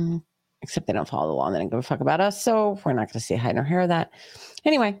 Except they don't follow the law and they don't give a fuck about us. So we're not going to see hide nor hair of that.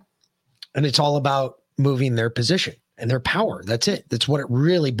 Anyway. And it's all about moving their position and their power. That's it. That's what it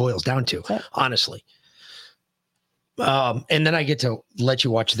really boils down to, honestly. And then I get to let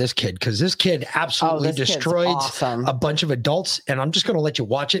you watch this kid because this kid absolutely destroys a bunch of adults. And I'm just going to let you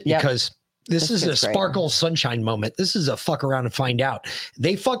watch it because this is a sparkle sunshine moment. This is a fuck around and find out.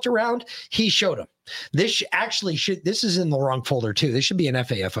 They fucked around. He showed them. This is in the wrong folder too. This should be an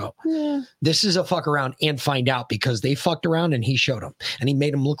FAFO. Yeah. This is a fuck around and find out because they fucked around and he showed them and he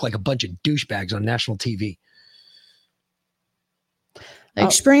made them look like a bunch of douchebags on national TV. I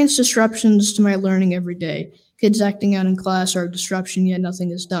experience disruptions to my learning every day. Kids acting out in class are a disruption, yet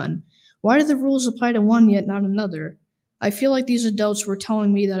nothing is done. Why do the rules apply to one, yet not another? I feel like these adults were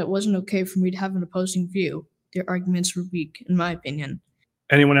telling me that it wasn't okay for me to have an opposing view. Their arguments were weak, in my opinion.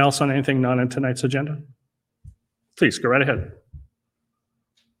 Anyone else on anything not on tonight's agenda? Please go right ahead.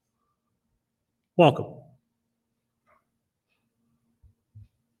 Welcome.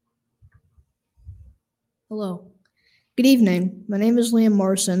 Hello. Good evening. My name is Liam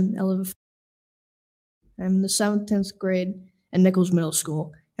Morrison. I'm in the 7th, 10th grade at Nichols Middle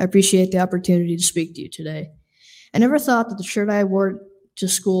School. I appreciate the opportunity to speak to you today. I never thought that the shirt I wore to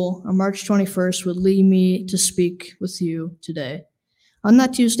school on March 21st would lead me to speak with you today. On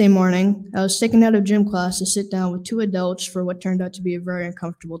that Tuesday morning, I was taken out of gym class to sit down with 2 adults for what turned out to be a very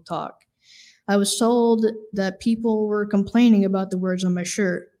uncomfortable talk. I was told that people were complaining about the words on my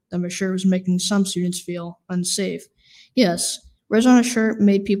shirt, that my shirt was making some students feel unsafe. Yes, words on a shirt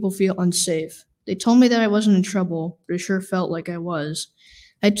made people feel unsafe. They told me that I wasn't in trouble, but it sure felt like I was.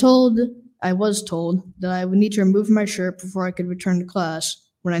 I was told that I would need to remove my shirt before I could return to class.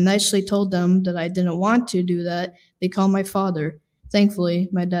 When I nicely told them that I didn't want to do that, they called my father. Thankfully,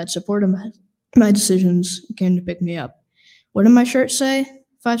 my dad supported my decisions and came to pick me up. What did my shirt say?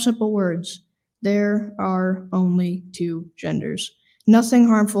 5 simple words. There are only 2 genders. Nothing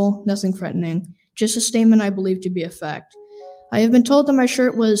harmful, nothing threatening, just a statement I believe to be a fact. I have been told that my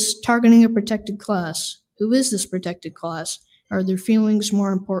shirt was targeting a protected class. Who is this protected class? Are their feelings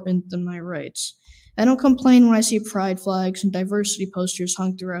more important than my rights? I don't complain when I see pride flags and diversity posters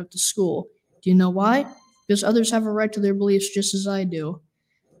hung throughout the school. Do you know why? Because others have a right to their beliefs just as I do.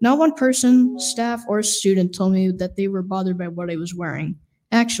 Not one person, staff, or student told me that they were bothered by what I was wearing.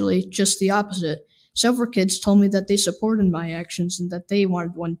 Actually, just the opposite. Several kids told me that they supported my actions and that they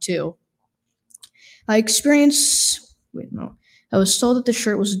wanted one too. I was told that the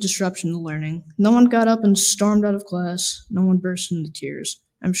shirt was a disruption to learning. No one got up and stormed out of class. No one burst into tears.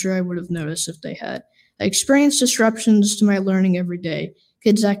 I'm sure I would have noticed if they had. I experience disruptions to my learning every day.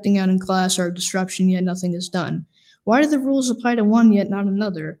 Kids acting out in class are a disruption, yet nothing is done. Why do the rules apply to one, yet not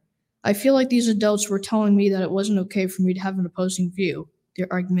another? I feel like these adults were telling me that it wasn't okay for me to have an opposing view. Their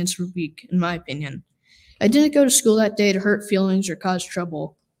arguments were weak, in my opinion. I didn't go to school that day to hurt feelings or cause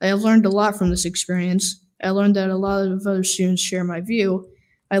trouble. I have learned a lot from this experience. I learned that a lot of other students share my view.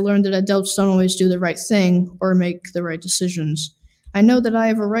 I learned that adults don't always do the right thing or make the right decisions. I know that I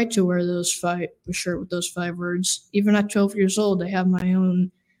have a right to wear a shirt with those 5 words. Even at 12 years old, I have my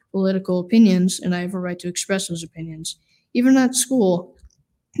own political opinions, and I have a right to express those opinions. Even at school,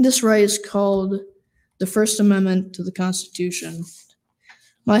 this right is called the First Amendment to the Constitution.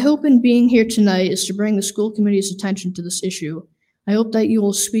 My hope in being here tonight is to bring the school committee's attention to this issue. I hope that you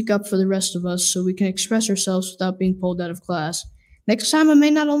will speak up for the rest of us so we can express ourselves without being pulled out of class. Next time, it may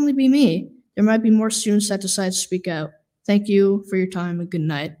not only be me. There might be more students that decide to speak out. Thank you for your time and good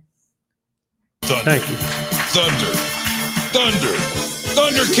night. Thunder. Thank you. Thunder.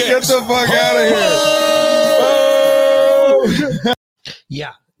 Thunder kicks. Get the fuck out of here.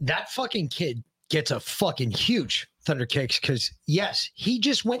 Yeah, that fucking kid gets a fucking huge thunder kicks because, yes, he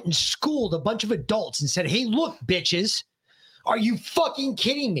just went and schooled a bunch of adults and said, hey, look, bitches, are you fucking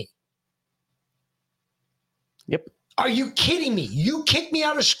kidding me? Yep. Are you kidding me? You kicked me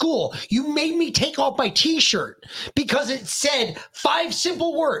out of school. You made me take off my t-shirt because it said 5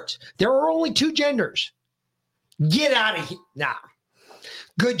 simple words. There are only 2 genders. Get out of here. Nah.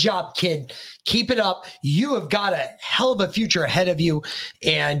 Good job, kid. Keep it up. You have got a hell of a future ahead of you.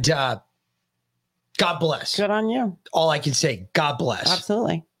 And God bless. Good on you. All I can say, God bless.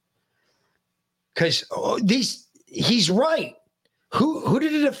 Absolutely. Because he's right. Who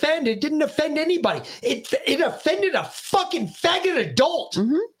did it offend? It didn't offend anybody. It offended a fucking faggot adult.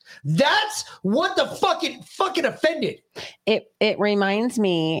 Mm-hmm. That's what the fucking offended. It reminds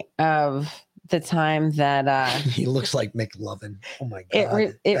me of the time that he looks like McLovin. Oh my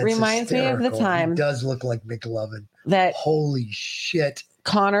god! It reminds me of the time. He does look like McLovin. That holy shit.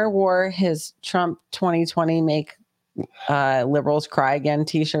 Connor wore his Trump 2020 make liberals cry again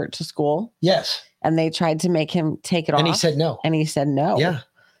t-shirt to school. Yes. And they tried to make him take it off. And he said no. And he said no. Yeah.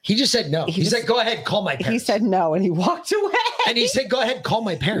 He just said no. He said, go ahead, call my parents. He said no and he walked away. And he said, go ahead, call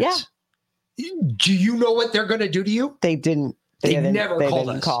my parents. Yeah. Do you know what they're going to do to you? They didn't. They never called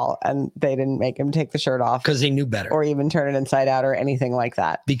us. Call, and they didn't make him take the shirt off. Because they knew better. Or even turn it inside out or anything like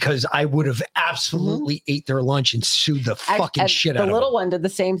that. Because I would have absolutely ate their lunch and sued the fucking shit out of them. The little one did the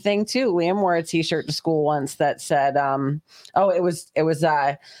same thing too. Liam wore a t-shirt to school once that said, it was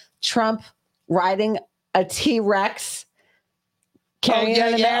Trump riding a T-Rex carrying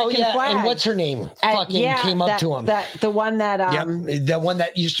an American flag. And what's her name? Came up to him. The one that the one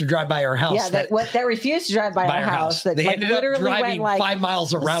that used to drive by our house. Yeah, that refused to drive by our house. That they ended up driving went 5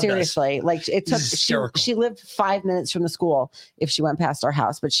 miles around seriously, us. Like it took. She lived 5 minutes from the school if she went past our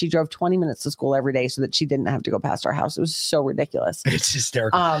house, but she drove 20 minutes to school every day so that she didn't have to go past our house. It was so ridiculous. It's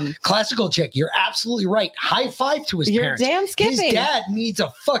hysterical. Classical chick. You're absolutely right. High five to his parents. You're damn skipping. His dad needs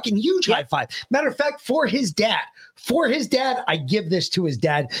a fucking huge high five. Matter of fact, for his dad, I give this to his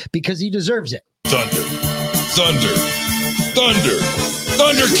dad because he deserves it. Thunder.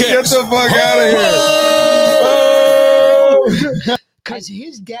 Thundercats. Get the fuck out of here. Because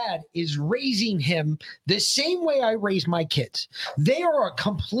his dad is raising him the same way I raise my kids. They are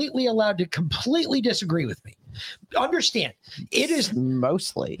completely allowed to completely disagree with me. Understand, it is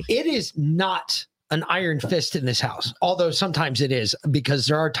not an iron fist in this house, although sometimes it is, because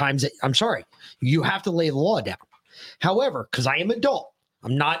there are times that, I'm sorry, you have to lay the law down. However, because I am adult,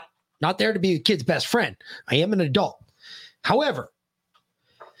 I'm not there to be a kid's best friend. I am an adult. However,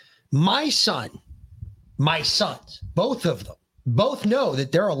 my sons, both of them, both know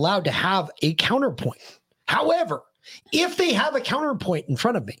that they're allowed to have a counterpoint. However, if they have a counterpoint in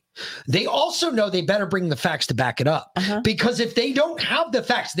front of me, they also know they better bring the facts to back it up. Because if they don't have the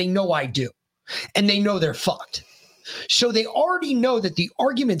facts, they know I do. And they know they're fucked. So they already know that the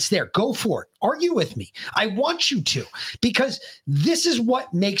argument's there. Go for it. Argue with me. I want you to, because this is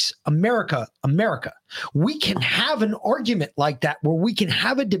what makes America, America. We can have an argument like that where we can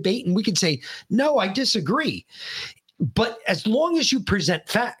have a debate and we can say, no, I disagree. But as long as you present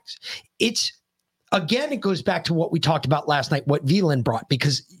facts, again, it goes back to what we talked about last night, what Veland brought,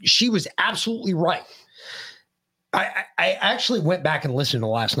 because she was absolutely right. I actually went back and listened to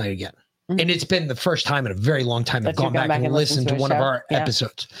last night again. And it's been the first time in a very long time I've gone back and listened to one of our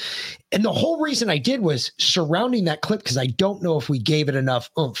episodes. And the whole reason I did was surrounding that clip, because I don't know if we gave it enough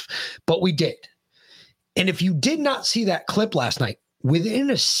oomph, but we did. And if you did not see that clip last night, within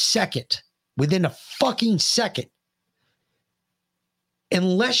a fucking second,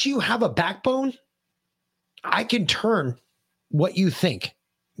 unless you have a backbone, I can turn what you think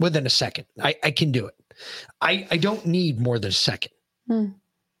within a second. I can do it. I don't need more than a second.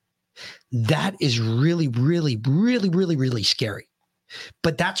 That is really, really, really, really, really scary.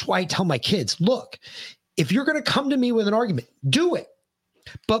 But that's why I tell my kids, look, if you're going to come to me with an argument, do it.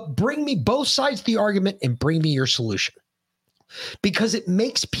 But bring me both sides of the argument and bring me your solution. Because it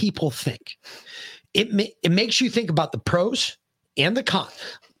makes people think. It makes you think about the pros and the cons.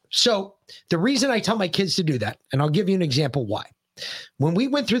 So the reason I tell my kids to do that, and I'll give you an example why. When we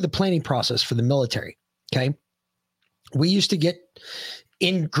went through the planning process for the military, okay, we used to get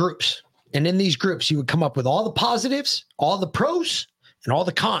in groups. And in these groups, you would come up with all the positives, all the pros, and all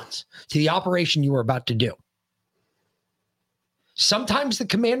the cons to the operation you were about to do. Sometimes the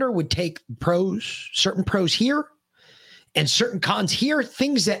commander would take certain pros here and certain cons here,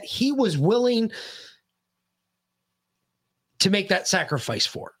 things that he was willing to make that sacrifice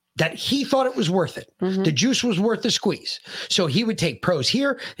for, that he thought it was worth it. The juice was worth the squeeze. So he would take pros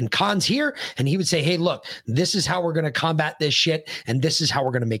here and cons here, and he would say, hey, look, this is how we're going to combat this shit, and this is how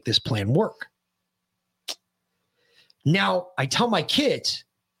we're going to make this plan work. Now, I tell my kids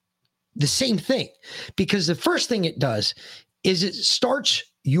the same thing, because the first thing it does is it starts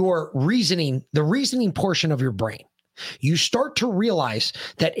your reasoning, the reasoning portion of your brain. You start to realize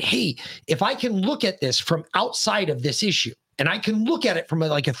that, hey, if I can look at this from outside of this issue, and I can look at it from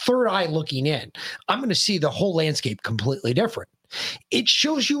like a third eye looking in, I'm going to see the whole landscape completely different. It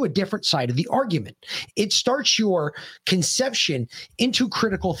shows you a different side of the argument. It starts your conception into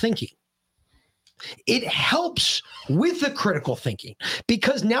critical thinking. It helps with the critical thinking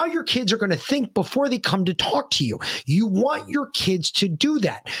because now your kids are going to think before they come to talk to you. You want your kids to do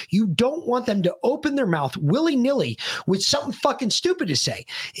that. You don't want them to open their mouth willy-nilly with something fucking stupid to say.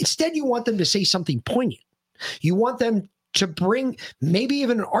 Instead, you want them to say something poignant. You want them to bring maybe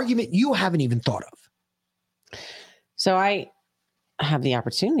even an argument you haven't even thought of. So I have the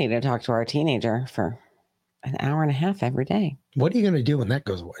opportunity to talk to our teenager for an hour and a half every day. What are you going to do when that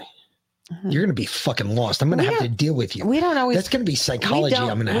goes away? You're going to be fucking lost. I'm going to have to deal with you. We don't always. That's going to be psychology.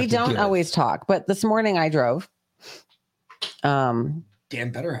 I'm going to have to deal with. We don't always talk, but this morning I drove. Dan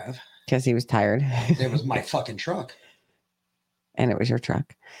better have. Because he was tired. It was my fucking truck. And it was your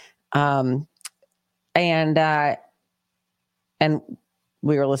truck. And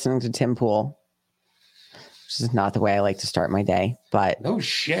we were listening to Tim Pool, which is not the way I like to start my day, but no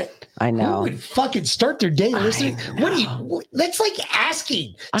shit. I know. Who would fucking start their day listening? What do you? That's like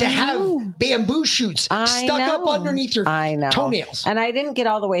asking to have bamboo shoots stuck up underneath your toenails. And I didn't get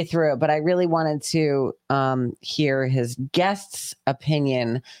all the way through it, but I really wanted to hear his guest's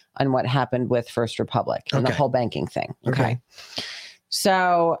opinion on what happened with First Republic and the whole banking thing. Okay.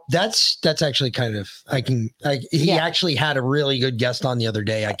 So that's actually kind of he actually had a really good guest on the other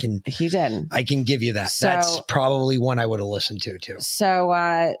day. I can give you that. So, that's probably one I would have listened to too. So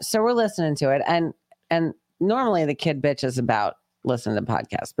we're listening to it, and normally the kid bitches about listening to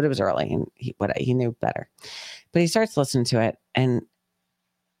podcasts, but it was early and he knew better. But he starts listening to it and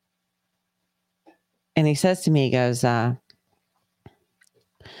he says to me, he goes, "Are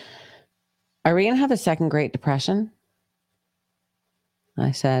we gonna have a second Great Depression?"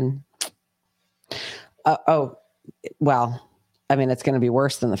 I said, well, I mean, it's going to be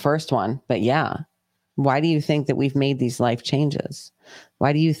worse than the first one, but yeah. Why do you think that we've made these life changes?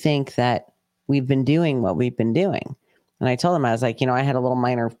 Why do you think that we've been doing what we've been doing? And I told him, I was like, I had a little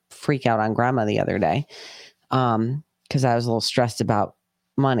minor freak out on grandma the other day because I was a little stressed about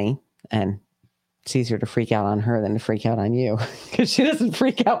money, and it's easier to freak out on her than to freak out on you because she doesn't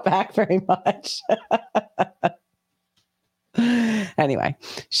freak out back very much. Anyway,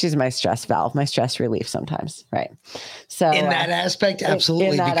 she's my stress valve, my stress relief sometimes. Right. So in that aspect,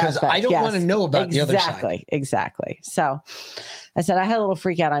 absolutely, because I don't want to know about the other side. Exactly. So I said, I had a little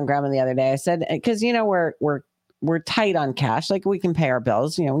freak out on grandma the other day. I said, because, we're tight on cash. Like we can pay our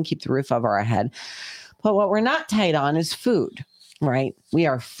bills, we can keep the roof over our head. But what we're not tight on is food, right? We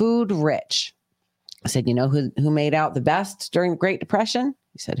are food rich. I said, who made out the best during the Great Depression?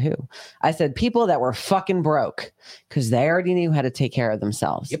 He said, who? I said, people that were fucking broke because they already knew how to take care of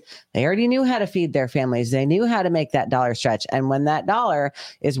themselves. Yep. They already knew how to feed their families. They knew how to make that dollar stretch. And when that dollar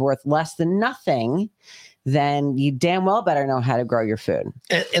is worth less than nothing, then you damn well better know how to grow your food.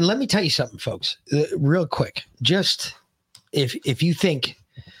 And let me tell you something, folks, real quick. Just if you think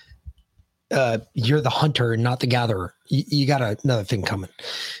you're the hunter and not the gatherer, you got another thing coming.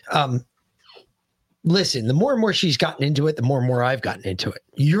 Listen, the more and more she's gotten into it, the more and more I've gotten into it.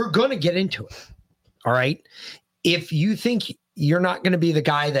 You're going to get into it. All right. If you think you're not going to be the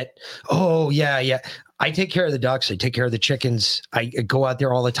guy that, I take care of the ducks. I take care of the chickens. I go out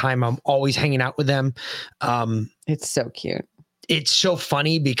there all the time. I'm always hanging out with them. It's so cute. It's so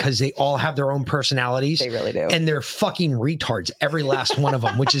funny because they all have their own personalities. They really do. And they're fucking retards, every last one of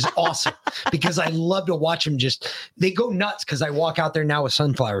them, which is awesome because I love to watch them they go nuts because I walk out there now with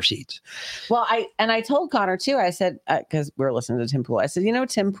sunflower seeds. Well, I told Connor too, I said, because we were listening to Tim Pool, I said,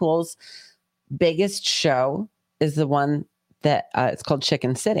 Tim Pool's biggest show is the one that it's called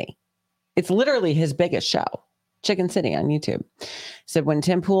Chicken City. It's literally his biggest show. Chicken City on YouTube. So when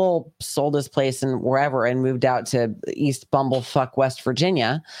Tim Pool sold his place and wherever and moved out to East Bumblefuck, West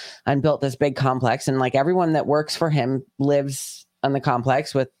Virginia, and built this big complex, and like everyone that works for him lives on the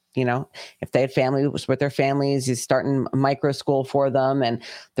complex with, if they had families with their families, he's starting a micro school for them and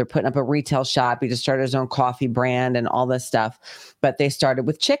they're putting up a retail shop. He just started his own coffee brand and all this stuff. But they started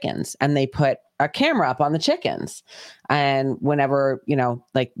with chickens and they put a camera up on the chickens. And whenever,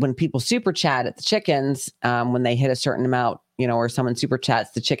 like when people super chat at the chickens, when they hit a certain amount, or someone super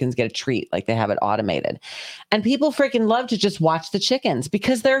chats, the chickens get a treat, like they have it automated. And people freaking love to just watch the chickens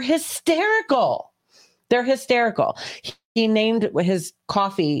because they're hysterical. They're hysterical. He named his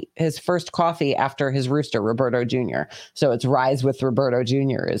first coffee after his rooster, Roberto Jr. So it's Rise with Roberto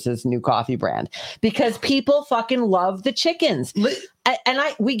Jr. is his new coffee brand because people fucking love the chickens. And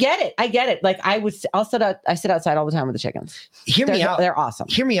we get it. I get it. Like I sit outside all the time with the chickens. Hear me out. They're awesome.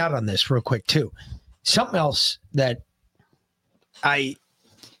 Hear me out on this real quick too. Something else that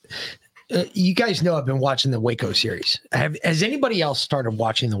you guys know I've been watching the Waco series. Has anybody else started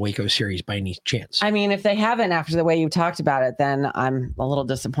watching the Waco series by any chance? I mean, if they haven't after the way you talked about it, then I'm a little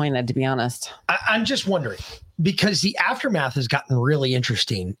disappointed, to be honest. I'm just wondering because the aftermath has gotten really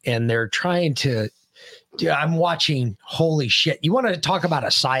interesting and they're trying to, I'm watching, holy shit. You want to talk about a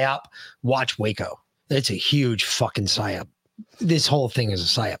psyop? Watch Waco. It's a huge fucking psyop. This whole thing is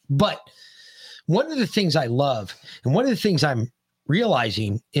a psyop. But one of the things I love and one of the things I'm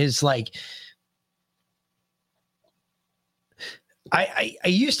realizing is like I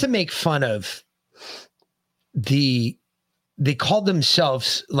used to make fun of they called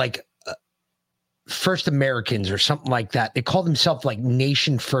themselves like First Americans or something like that. They called themselves like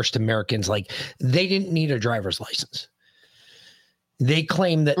Nation First Americans. Like they didn't need a driver's license. They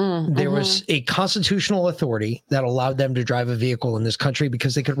claimed that there was a constitutional authority that allowed them to drive a vehicle in this country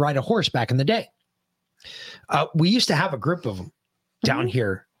because they could ride a horse back in the day. We used to have a group of them down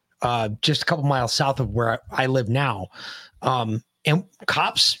here, just a couple miles south of where I live now. And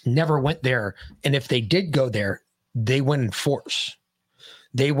cops never went there. And if they did go there, they went in force.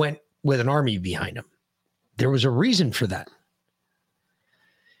 They went with an army behind them. There was a reason for that.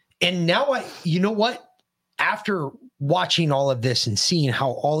 And now you know what? After watching all of this and seeing how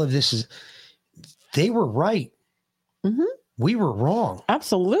all of this is, they were right. We were wrong.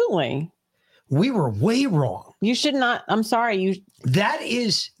 Absolutely. We were way wrong. You should not. I'm sorry. That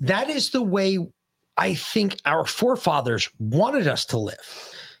is the way I think our forefathers wanted us to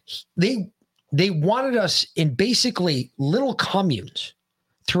live. They wanted us in basically little communes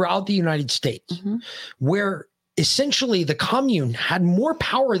throughout the United States, where essentially the commune had more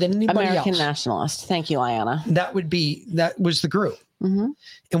power than anybody American else. nationalist. Thank you, Liana. That was the group. And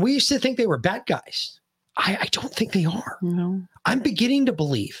we used to think they were bad guys. I don't think they are. No. I'm beginning to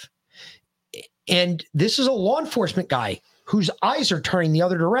believe. And this is a law enforcement guy whose eyes are turning the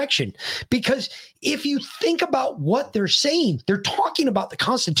other direction. Because if you think about what they're saying, they're talking about the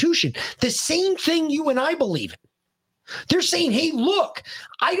Constitution, the same thing you and I believe in. They're saying, hey, look,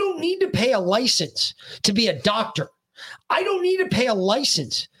 I don't need to pay a license to be a doctor. I don't need to pay a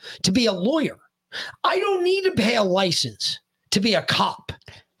license to be a lawyer. I don't need to pay a license to be a cop.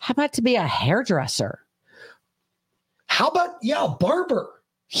 How about to be a hairdresser? How about, a barber?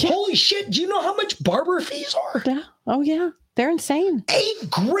 Yeah. Holy shit. Do you know how much barber fees are? Yeah. Oh, yeah. They're insane.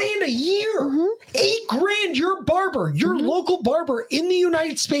 $8,000 a year. $8,000. You're a barber. Your local barber in the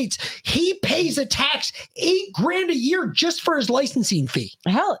United States. He pays a tax $8,000 a year just for his licensing fee.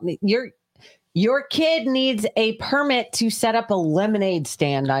 Hell, your kid needs a permit to set up a lemonade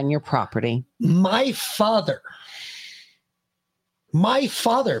stand on your property. My father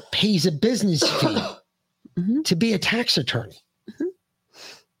pays a business fee to be a tax attorney.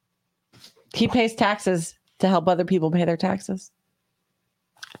 He pays taxes to help other people pay their taxes.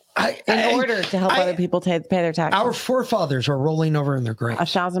 In order to help other people pay their taxes. Our forefathers are rolling over in their graves.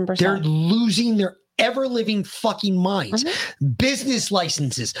 1,000%. They're losing their ever-living fucking minds. Business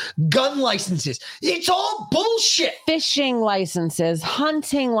licenses, gun licenses. It's all bullshit. Fishing licenses,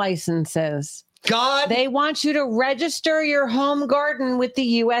 hunting licenses. They want you to register your home garden with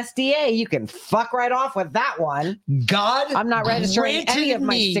the USDA. You can fuck right off with that one. I'm not registering any of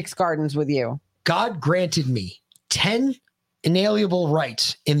my 6 gardens with you. God granted me 10 inalienable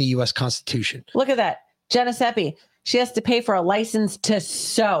rights in the U.S. Constitution. Look at that. Jenna Seppi, she has to pay for a license to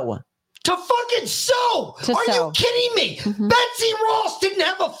sew. To fucking sew! You kidding me? Betsy Ross didn't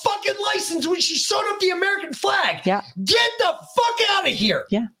have a fucking license when she sewed up the American flag. Yeah. Get the fuck out of here.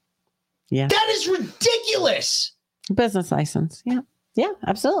 Yeah. Yeah. That is ridiculous. Business license. Yeah. Yeah,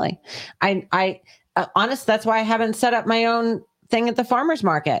 absolutely. I honest, that's why I haven't set up my own thing at the farmer's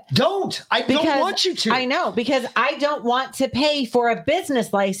market. I don't want you to. I know, because I don't want to pay for a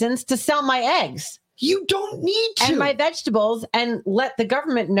business license to sell my eggs. You don't need to. And my vegetables, and let the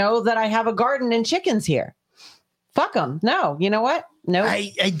government know that I have a garden and chickens here. Fuck them. No, you know what? No.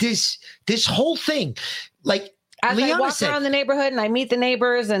 This whole thing, like, as Liana I walk around the neighborhood and I meet the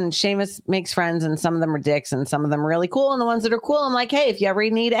neighbors, and Seamus makes friends, and some of them are dicks and some of them are really cool. And the ones that are cool, I'm like, hey, if you ever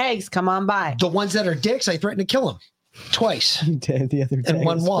need eggs, come on by. The ones that are dicks, I threatened to kill them twice. You did the other day. In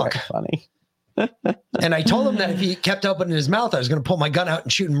one walk. Funny. And I told him that if he kept opening his mouth, I was going to pull my gun out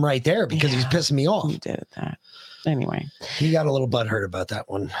and shoot him right there because he's pissing me off. You did that. Anyway, he got a little butthurt about that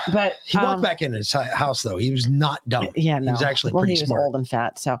one. But he walked back in his house, though. He was not dumb. Yeah, no. He was actually well, pretty he was smart. old and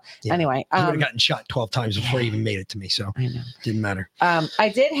fat. So anyway, he would have gotten shot 12 times before he even made it to me. So didn't matter.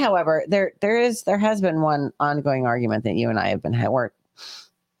 I did, however, there has been one ongoing argument that you and I have been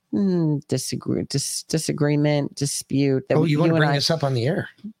disagreement, dispute. That you want to bring this up on the air?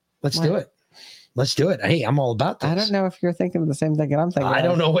 Let's do it. Let's do it. Hey, I'm all about this. I don't know if you're thinking of the same thing that I'm thinking. I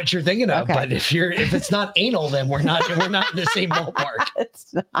don't know what you're thinking of, Okay. but if it's not anal, then we're not in the same ballpark.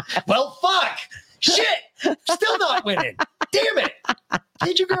 It's not. Well, fuck. Shit. Still not winning. Damn it.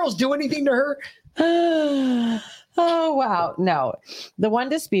 Did you girls do anything to her? Oh, wow. No. The one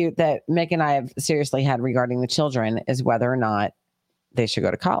dispute that Mick and I have seriously had regarding the children is whether or not they should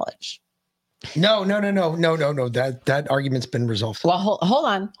go to college. No. That argument's been resolved. Well,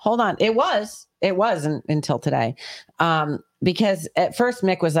 hold on. It was until today. Because at first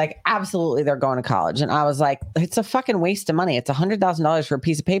Mick was like, absolutely, they're going to college. And I was like, it's a fucking waste of money. It's $100,000 for a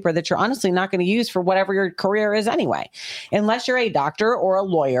piece of paper that you're honestly not going to use for whatever your career is anyway. Unless you're a doctor or a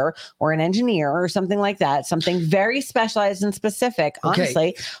lawyer or an engineer or something like that, something very specialized and specific. Okay.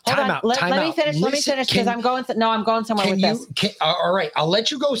 Honestly, hold Time on. out, Let time me out. finish. Let me Listen, finish because I'm going somewhere with this. All right. I'll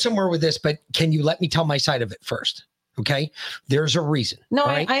let you go somewhere with this, but can you let me tell my side of it first? Okay. There's a reason. No, all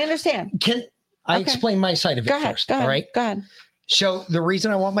right? I understand. Can I explain my side of it first? Go ahead. All right. Go ahead. So the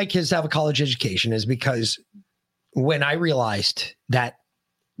reason I want my kids to have a college education is because when I realized that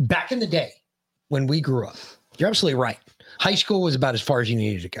back in the day when we grew up, you're absolutely right. High school was about as far as you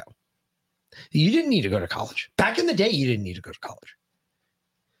needed to go. You didn't need to go to college. Back in the day, you didn't need to go to college.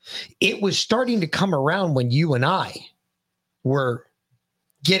 It was starting to come around when you and I were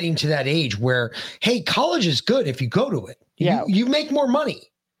getting to that age where, hey, college is good if you go to it. Yeah. You make more money.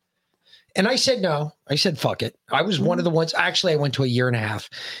 And I said, no, I said, fuck it. I was one of the ones, actually, I went to a year and a half.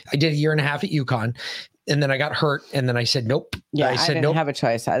 I did a year and a half at UConn and then I got hurt. And then I said, nope. Yeah, I said, didn't nope. have a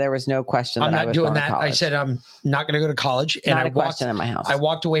choice. There was no question. I'm that I not was doing going to that. I college. said, I'm not going to go to college. And Not I a question in my house. I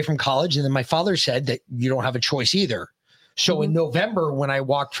walked away from college. And then my father said that you don't have a choice either. So in November, when I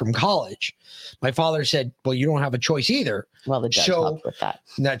walked from college, my father said, well, you don't have a choice either. Well, the judge helped with that.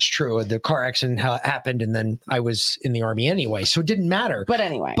 That's true. The car accident happened and then I was in the Army anyway. So it didn't matter. But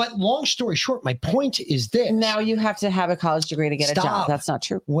anyway. But long story short, my point is this. Now you have to have a college degree to get a job. Stop. That's not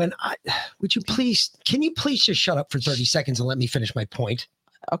true. Can you please just shut up for 30 seconds and let me finish my point?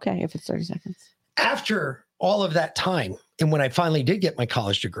 Okay, if it's 30 seconds. After all of that time, and when I finally did get my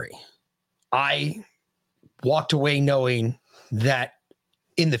college degree, I walked away knowing that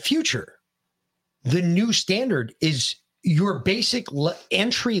in the future, the new standard is your basic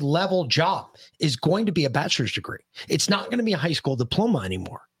entry level job is going to be a bachelor's degree. It's not going to be a high school diploma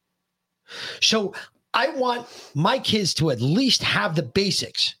anymore. So I want my kids to at least have the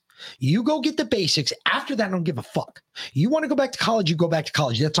basics. You go get the basics. After that, I don't give a fuck. You want to go back to college, you go back to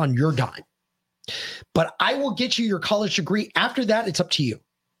college. That's on your dime. But I will get you your college degree. After that, it's up to you.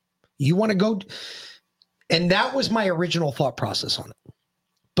 You want to go. And that was my original thought process on it.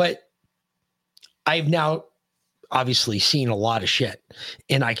 But I've now obviously seen a lot of shit.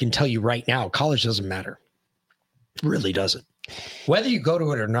 And I can tell you right now, college doesn't matter. It really doesn't. Whether you go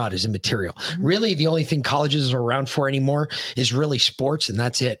to it or not is immaterial. Really, the only thing colleges are around for anymore is really sports, and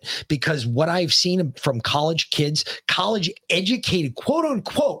that's it. Because what I've seen from college kids, college educated, quote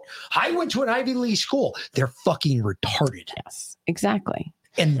unquote, I went to an Ivy League school. They're fucking retarded. Yes, exactly.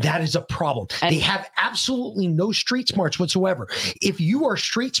 And that is a problem. They have absolutely no street smarts whatsoever. If you are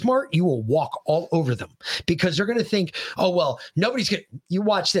street smart, you will walk all over them because they're going to think, oh, well, nobody's going to, you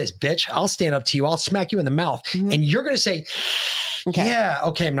watch this, bitch. I'll stand up to you. I'll smack you in the mouth. And you're going to say, yeah,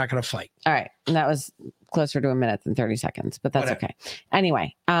 okay, I'm not going to fight. All right. And that was closer to a minute than 30 seconds, but that's okay.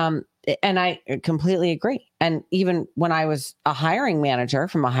 Anyway, and I completely agree. And even when I was a hiring manager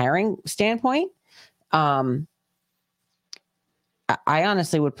from a hiring standpoint, I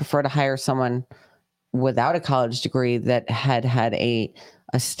honestly would prefer to hire someone without a college degree that had a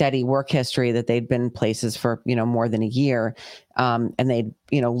steady work history, that they'd been places for, more than a year, and they'd,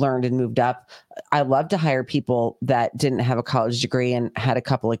 learned and moved up. I love to hire people that didn't have a college degree and had a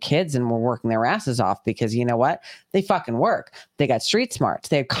couple of kids and were working their asses off because you know what? They fucking work. They got street smarts.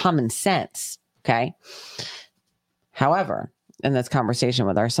 They have common sense. Okay. However, in this conversation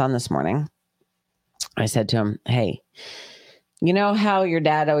with our son this morning, I said to him, hey, you know how your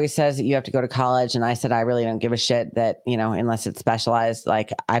dad always says that you have to go to college? And I said, I really don't give a shit that, unless it's specialized,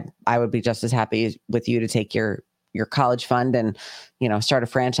 like I would be just as happy with you to take your college fund and, start a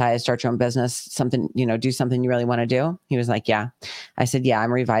franchise, start your own business, something, do something you really want to do. He was like, yeah. I said, yeah,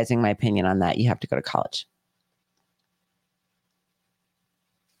 I'm revising my opinion on that. You have to go to college.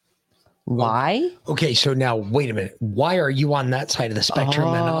 Why? Okay, so now wait a minute. Why are you on that side of the spectrum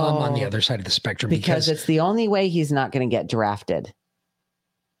and I'm on the other side of the spectrum? Because it's the only way he's not going to get drafted.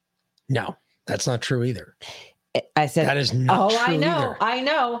 No, that's not true either. I said that is not true I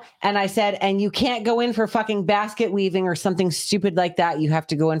know. And I said, and you can't go in for fucking basket weaving or something stupid like that. You have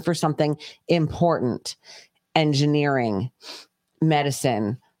to go in for something important. Engineering,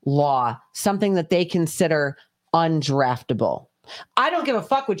 medicine, law, something that they consider undraftable. I don't give a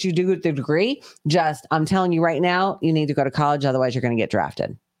fuck what you do with the degree. Just, I'm telling you right now, you need to go to college. Otherwise, you're going to get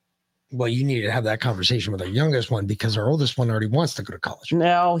drafted. Well, you need to have that conversation with our youngest one because our oldest one already wants to go to college.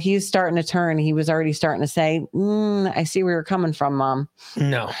 No, he's starting to turn. He was already starting to say, I see where you're coming from, Mom.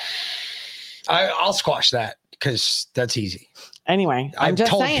 No, I'll squash that because that's easy. Anyway, I've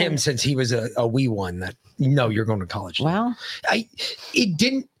told him since he was a wee one that, no, you're going to college. Well,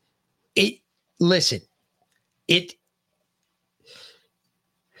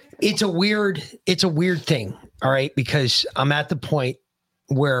 it's a weird thing. All right. Because I'm at the point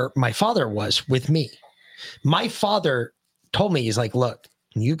where my father was with me. My father told me, he's like, look,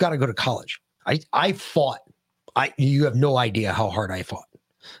 you got to go to college. I fought. You have no idea how hard I fought.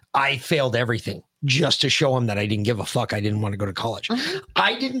 I failed everything just to show him that I didn't give a fuck. I didn't want to go to college. Mm-hmm.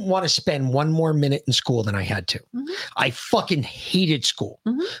 I didn't want to spend one more minute in school than I had to. Mm-hmm. I fucking hated school.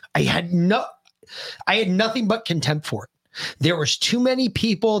 Mm-hmm. I had nothing but contempt for it. There was too many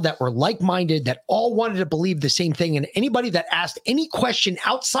people that were like-minded that all wanted to believe the same thing. And anybody that asked any question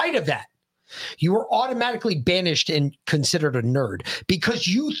outside of that, you were automatically banished and considered a nerd because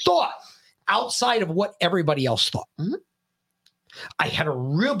you thought outside of what everybody else thought. Mm-hmm. I had a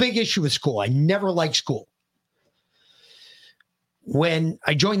real big issue with school. I never liked school. When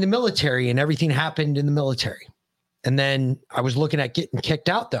I joined the military and everything happened in the military, and then I was looking at getting kicked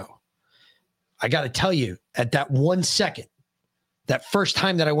out though, I got to tell you, at that 1 second, that first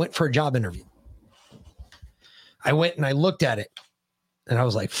time that I went for a job interview, I went and I looked at it and I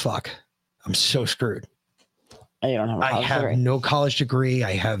was like, fuck, I'm so screwed. I have no college degree.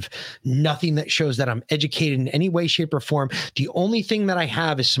 I have nothing that shows that I'm educated in any way, shape, or form. The only thing that I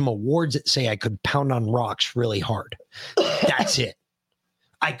have is some awards that say I could pound on rocks really hard. That's it.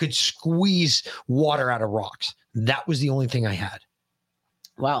 I could squeeze water out of rocks. That was the only thing I had.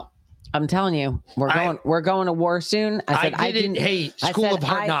 Well, I'm telling you, we're going to war soon. I said, School of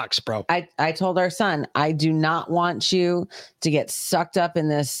Hard Knocks, bro. I told our son, I do not want you to get sucked up in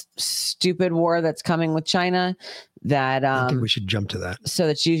this stupid war that's coming with China. That I think we should jump to that. So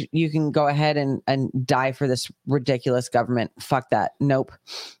that you can go ahead and die for this ridiculous government. Fuck that. Nope.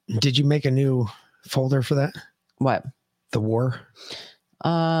 Did you make a new folder for that? What? The war?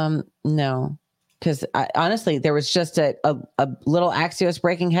 No. Because honestly, there was just a little Axios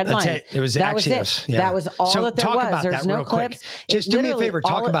breaking headline. That's it. It was that Axios. Was it. Yeah. That was all that there was. There's no clips. Just do me a favor.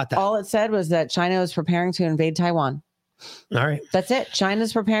 Talk about that. All it said was that China is preparing to invade Taiwan. All right. That's it.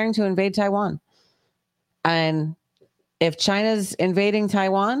 China's preparing to invade Taiwan. And if China's invading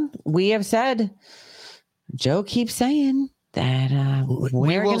Taiwan, we have said, Joe keeps saying that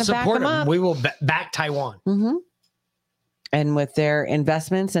we're going to back them up. We will back Taiwan. Mm-hmm. And with their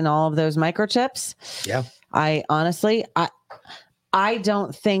investments in all of those microchips, yeah, I honestly, I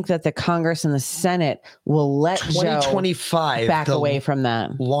don't think that the Congress and the Senate will let 2025 Joe back away from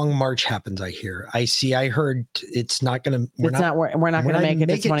that. Long march happens. I hear. I heard it's not going to. We're not going to make it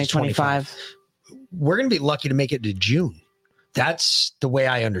to 2025. We're going to be lucky to make it to June. That's the way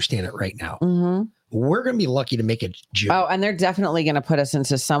I understand it right now. Mm-hmm. We're going to be lucky to make it June. Oh, and they're definitely going to put us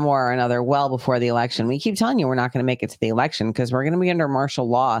into some war or another well before the election. We keep telling you we're not going to make it to the election because we're going to be under martial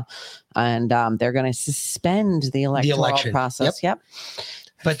law, and they're going to suspend the electoral process. Yep.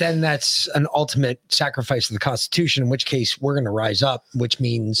 But then that's an ultimate sacrifice of the Constitution, in which case we're going to rise up, which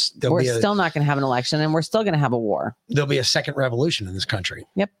means we're still not going to have an election, and we're still going to have a war. There'll be a second revolution in this country.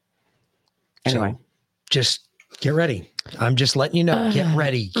 Yep. Anyway, so just get ready. I'm just letting you know, get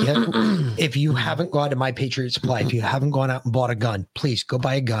ready. If you haven't gone to My Patriot Supply, if you haven't gone out and bought a gun, please go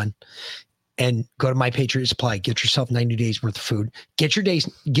buy a gun and go to My Patriot Supply. Get yourself 90 days worth of food. Get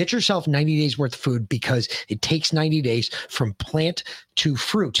yourself 90 days worth of food because it takes 90 days from plant to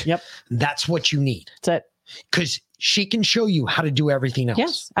fruit. Yep. That's what you need. That's it. Because she can show you how to do everything else.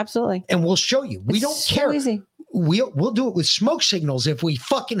 Yes, absolutely. And we'll show you. We don't care. Easy. We'll do it with smoke signals if we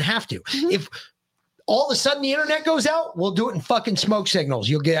fucking have to. Mm-hmm. If all of a sudden the internet goes out, we'll do it in fucking smoke signals.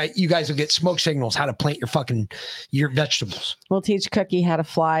 You guys will get smoke signals how to plant your vegetables. We'll teach Cookie how to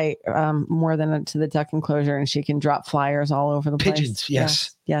fly more than to the duck enclosure, and she can drop flyers all over the place. Pigeons,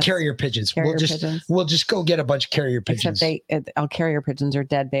 yes. Carrier pigeons. We'll just go get a bunch of carrier pigeons. Except carrier pigeons are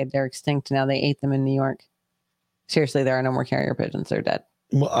dead, babe. They're extinct now. They ate them in New York. Seriously, there are no more carrier pigeons. They're dead.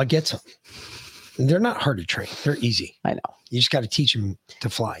 Well, I'll get some. They're not hard to train. They're easy. I know. You just got to teach them to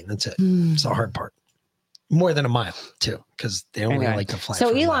fly. That's it. It's the hard part. More than a mile, too, because they only like to fly.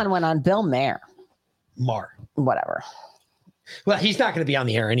 So Elon went on Bill Maher. Whatever. Well, he's not going to be on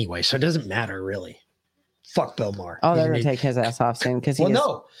the air anyway, so it doesn't matter, really. Fuck Bill Maher. Oh, they're going to take his ass off soon because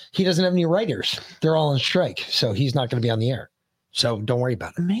no, he doesn't have any writers. They're all on strike, so he's not going to be on the air. So don't worry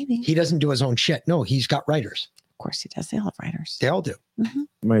about it. Maybe. He doesn't do his own shit. No, he's got writers. Of course he does. They all have writers. They all do.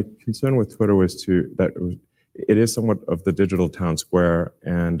 My concern with Twitter was it is somewhat of the digital town square,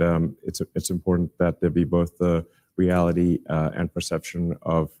 and it's important that there be both the reality and perception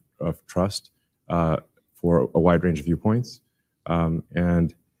of trust for a wide range of viewpoints.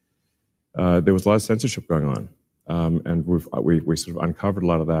 And there was a lot of censorship going on, and we sort of uncovered a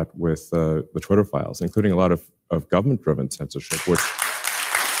lot of that with the Twitter files, including a lot of government-driven censorship, which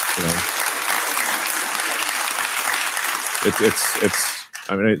it's.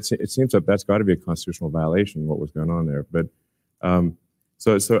 I mean, it seems that that's got to be a constitutional violation. What was going on there, but and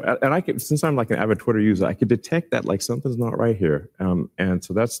I could, since I'm like an avid Twitter user, I could detect that like something's not right here, and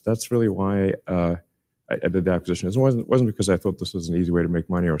so that's really why I did the acquisition. It wasn't because I thought this was an easy way to make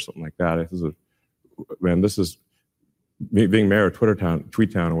money or something like that. This is me being mayor of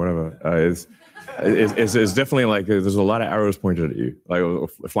Tweet Town or whatever is definitely like there's a lot of arrows pointed at you, like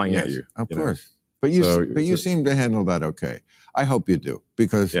flying at you. Of course. But you seem to handle that okay. I hope you do,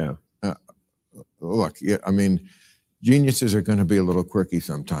 because look, I mean, geniuses are going to be a little quirky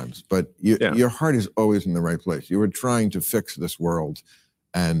sometimes, but your heart is always in the right place. You were trying to fix this world,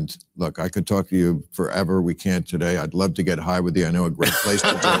 and look, I could talk to you forever. We can't today. I'd love to get high with you. I know a great place to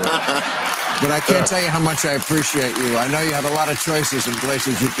do it, but I can't tell you how much I appreciate you. I know you have a lot of choices and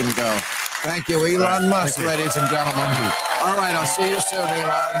places you can go. Thank you, Elon Musk, ladies and gentlemen. All right, I'll see you soon,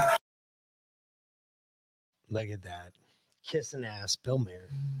 Elon. Look at that. Kissing ass, Bill Maher.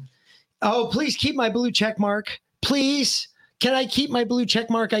 Oh, please keep my blue check mark. Please. Can I keep my blue check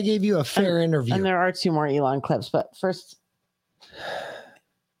mark? I gave you a fair interview. And there are 2 more Elon clips, but first,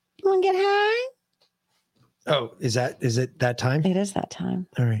 you want to get high? Oh, is it that time? It is that time.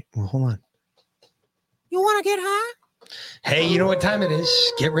 All right. Well, hold on. You want to get high? Hey, you know what time it is?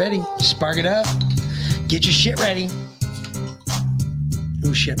 Get ready. Spark it up. Get your shit ready.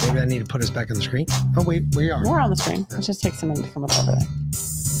 Oh, shit. Maybe I need to put us back on the screen. Oh, wait. We are. We're on the screen. It just takes a minute to come up over there.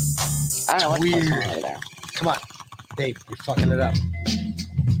 I don't know what's going on over there. Come on. Dave, you're fucking it up.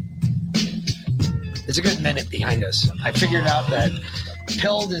 It's a good minute behind us. I figured out that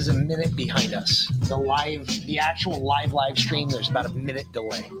Pilled is a minute behind us. The actual live stream, there's about a minute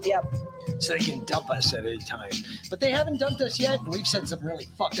delay. Yep. So they can dump us at any time. But they haven't dumped us yet, and we've said some really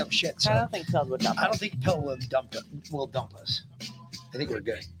fucked up shit. So I don't think Pilled would dump us. I don't think Pilled will dump us. I think we're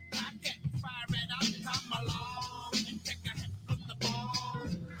good.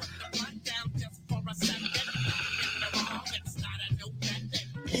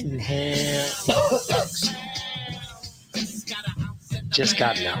 Inhale. Just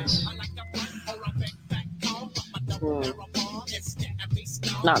got announced.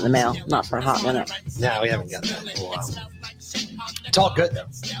 Not in the mail. Not for a hot minute. No, we haven't got that in a while. It's all good, though.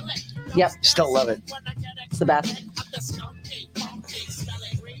 Yep. Still love it. It's the best.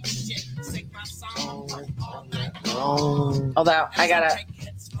 Although I got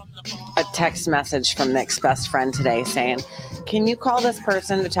a text message from Nick's best friend today saying, can you call this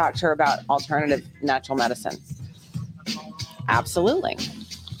person to talk to her about alternative natural medicine? Absolutely.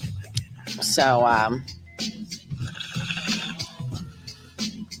 So I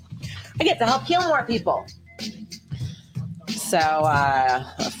get to help heal more people. So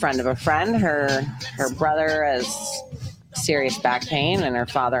a friend of a friend, her brother has serious back pain and her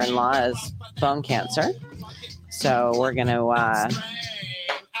father-in-law has bone cancer. So we're going to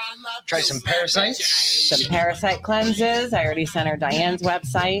try some parasites. Some parasite cleanses. I already sent her Diane's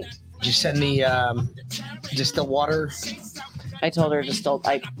website. Did you send me distilled water? I told her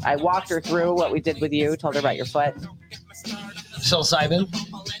I walked her through what we did with you, told her about your foot. Psilocybin?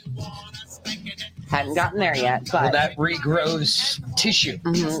 Hadn't gotten there yet, but well, that regrows tissue.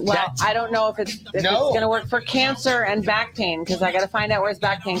 Mm-hmm. Well, I don't know if it's going to work for cancer and back pain, because I got to find out where his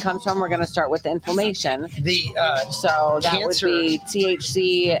back pain comes from. We're going to start with the inflammation. So that cancer, would be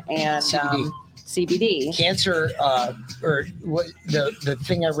THC and CBD. Cancer, or what the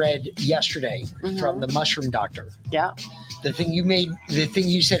thing I read yesterday from the mushroom doctor. Yeah. The thing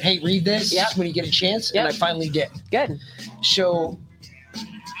you said, hey, read this when you get a chance, and I finally did. Good. So,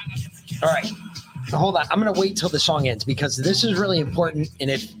 all right. Hold on. I'm going to wait till the song ends because this is really important. And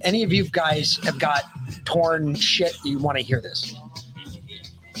if any of you guys have got torn shit, you want to hear this.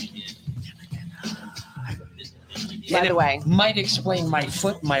 By the way, might explain my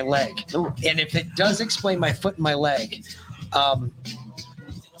foot and my leg. And if it does explain my foot and my leg,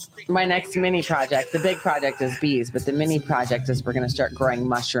 my next mini project, the big project is bees, but the mini project is we're going to start growing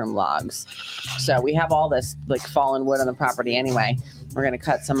mushroom logs. So we have all this like fallen wood on the property anyway. We're going to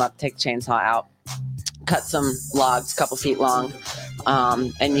cut some up, take the chainsaw out, cut some logs, a couple feet long.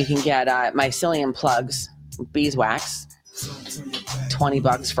 And you can get mycelium plugs, beeswax,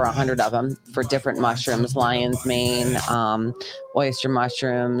 $20 for 100 of them for different mushrooms, lion's mane, oyster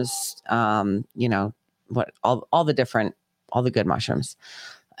mushrooms, all the good mushrooms.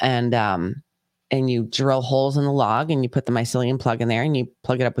 And you drill holes in the log and you put the mycelium plug in there and you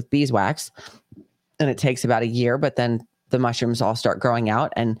plug it up with beeswax, and it takes about a year, but then the mushrooms all start growing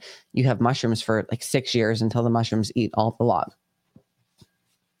out and you have mushrooms for like 6 years until the mushrooms eat all the log.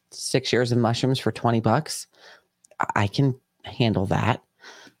 6 years of mushrooms for $20. I can handle that.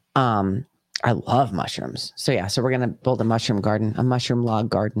 I love mushrooms. So we're going to build a mushroom garden, a mushroom log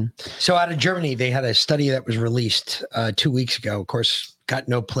garden. So out of Germany, they had a study that was released 2 weeks ago. Of course, got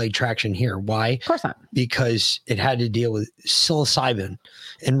no play traction here. Why? Of course not. Because it had to deal with psilocybin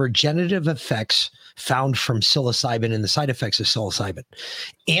and regenerative effects found from psilocybin and the side effects of psilocybin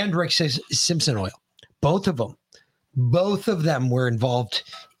and Rick Simpson oil. Both of them were involved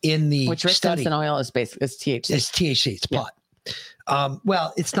in the Which Rick study. Simpson oil is basically THC. It's THC. It's pot.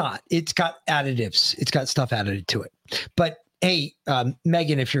 Well, it's not. It's got additives. It's got stuff added to it. But hey,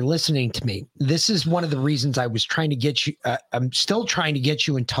 Megan, if you're listening to me, this is one of the reasons I was trying to get you. I'm still trying to get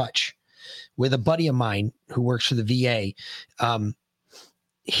you in touch with a buddy of mine who works for the VA.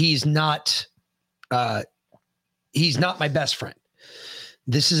 He's not my best friend.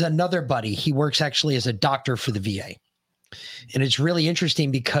 This is another buddy. He works actually as a doctor for the VA. And it's really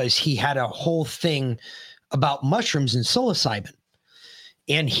interesting because he had a whole thing about mushrooms and psilocybin.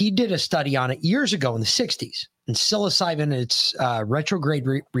 And he did a study on it years ago in the 60s. And psilocybin, its retrograde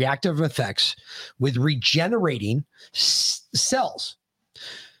reactive effects with regenerating cells.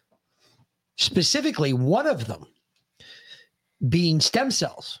 Specifically, one of them being stem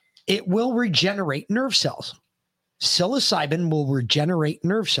cells. It will regenerate nerve cells. Psilocybin will regenerate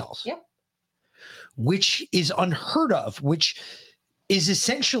nerve cells. Yep. Which is unheard of, which is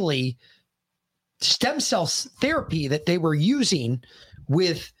essentially stem cell therapy that they were using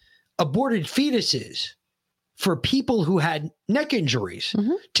with aborted fetuses for people who had neck injuries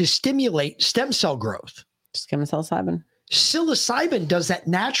to stimulate stem cell growth. Just give them psilocybin. Psilocybin does that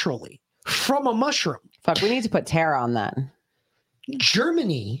naturally from a mushroom. Fuck, we need to put Tara on that.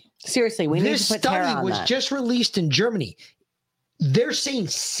 Germany. Seriously, we need to put Tara on that. This study was just released in Germany. They're saying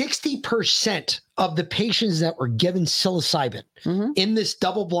 60% of the patients that were given psilocybin in this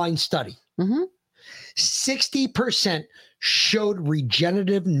double-blind study, 60% showed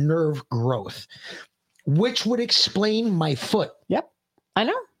regenerative nerve growth, which would explain my foot. Yep, I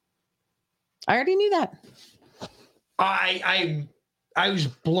know. I already knew that. I was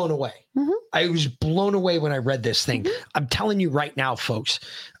blown away. I was blown away when I read this thing. I'm telling you right now, folks.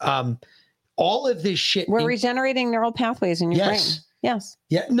 All of this shit. We're regenerating neural pathways in your brain. Yes.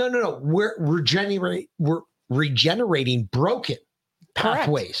 Yeah. No. We're regenerating broken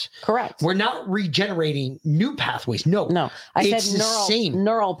pathways. Correct. We're not regenerating new pathways. No. I said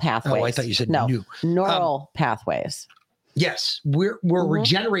neural pathways. Oh, I thought you said new. Neural pathways. Yes. We're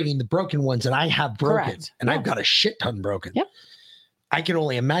regenerating the broken ones that I have broken. Correct. And I've got a shit ton broken. Yep. I can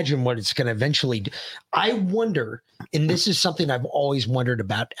only imagine what it's going to eventually do. I wonder, and this is something I've always wondered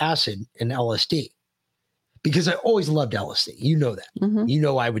about acid and LSD, because I always loved LSD. You know that. You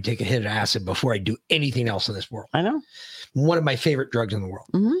know I would take a hit of acid before I do anything else in this world. I know. One of my favorite drugs in the world.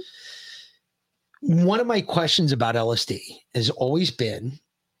 One of my questions about LSD has always been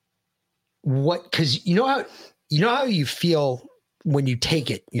because you know how you feel when you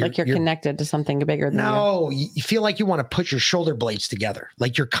take it. You're connected to something bigger than you. No, you feel like you want to put your shoulder blades together.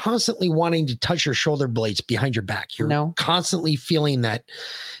 Like you're constantly wanting to touch your shoulder blades behind your back. You're constantly feeling that.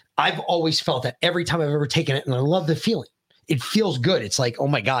 I've always felt that every time I've ever taken it, and I love the feeling. It feels good. It's like, oh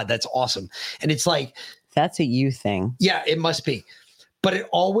my God, that's awesome. And it's like, that's a you thing. Yeah, it must be. But it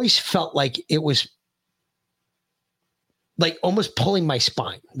always felt like it was like almost pulling my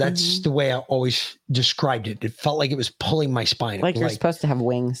spine. That's the way I always described it. It felt like it was pulling my spine. Like you're supposed to have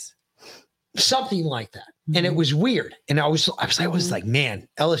wings. Something like that. And it was weird. And I was like, man,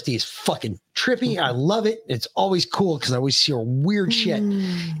 LSD is fucking trippy. I love it. It's always cool because I always see weird shit.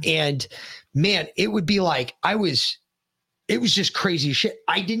 And man, it would be like it was just crazy shit.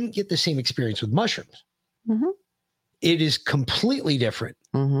 I didn't get the same experience with mushrooms. It is completely different.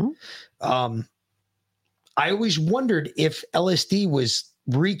 I always wondered if LSD was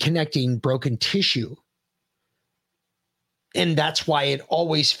reconnecting broken tissue And that's why it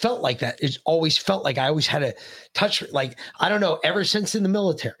always felt like that. It always felt like I always had to touch, like, I don't know, ever since in the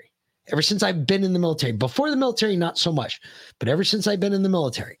military, ever since I've been in the military, before the military, not so much, but ever since I've been in the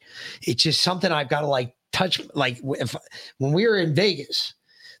military, it's just something I've got to like touch. Like when we were in Vegas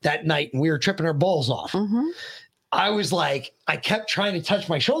that night and we were tripping our balls off, I was like, I kept trying to touch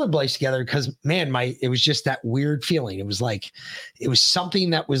my shoulder blades together because, man, it was just that weird feeling. It was like, it was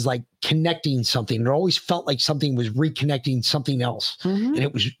something that was like connecting something. It always felt like something was reconnecting something else. And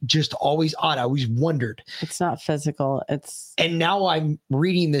it was just always odd. I always wondered. It's not physical. And now I'm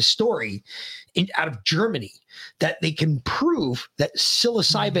reading this story out of Germany that they can prove that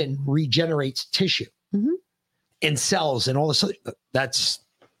psilocybin regenerates tissue and cells and all this. That's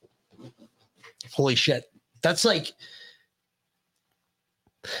holy shit. That's like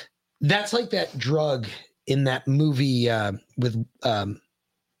that drug in that movie with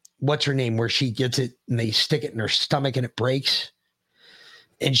what's her name, where she gets it and they stick it in her stomach and it breaks.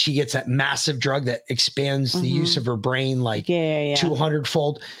 And she gets that massive drug that expands the use of her brain like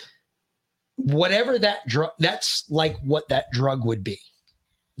 200-fold. Whatever that drug, that's like what that drug would be.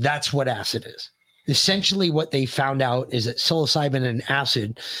 That's what acid is. Essentially what they found out is that psilocybin and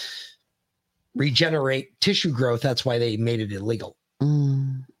acid regenerate tissue growth. That's why they made it illegal.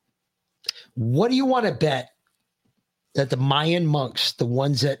 What do you want to bet that the Mayan monks, the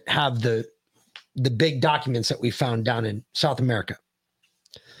ones that have the big documents that we found down in South America,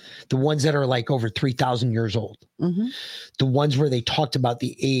 the ones that are like over 3,000 years old, the ones where they talked about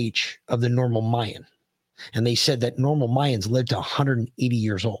the age of the normal Mayan, and they said that normal Mayans lived to 180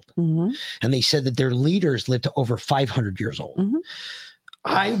 years old, and they said that their leaders lived to over 500 years old.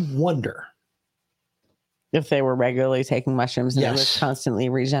 I wonder if they were regularly taking mushrooms and it was constantly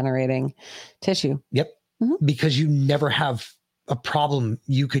regenerating tissue. Yep. Because you never have a problem.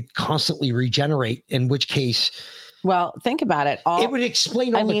 You could constantly regenerate, in which case, well, think about it. It would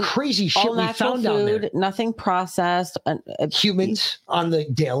explain all the crazy shit we found down there. Nothing processed. Humans on the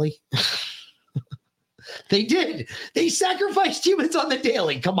daily. They did. They sacrificed humans on the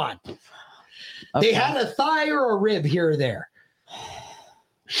daily. Come on. Okay. They had a thigh or a rib here or there.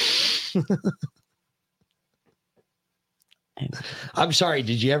 I'm sorry.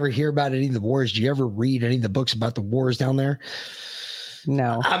 Did you ever hear about any of the wars? Did you ever read any of the books about the wars down there?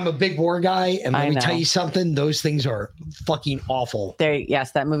 No. I'm a big war guy, and let me tell you something. Those things are fucking awful.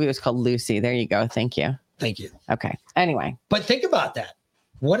 Yes, that movie was called Lucy. There you go. Thank you. Thank you. Okay. Anyway. But think about that.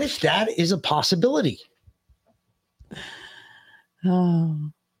 What if that is a possibility?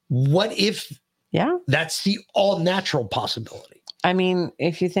 Oh. What if that's the all-natural possibility? I mean,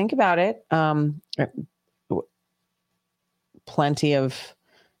 if you think about it, plenty of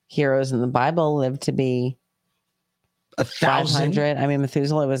heroes in the Bible lived to be 1,000. 500. I mean,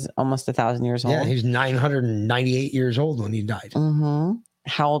 Methuselah was almost 1,000 years old. Yeah, he was 998 years old when he died.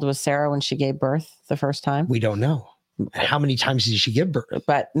 How old was Sarah when she gave birth the first time? We don't know. How many times did she give birth?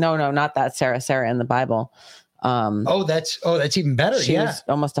 But no, not that Sarah. Sarah in the Bible. That's even better. She was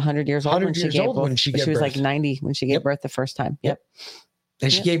almost 100 years old when she gave birth. She was like 90 when she gave birth the first time. Yep.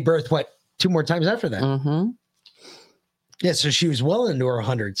 And she gave birth, 2 more times after that? Yeah, so she was well into her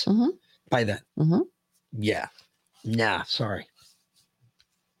hundreds by then. Yeah. Nah, sorry.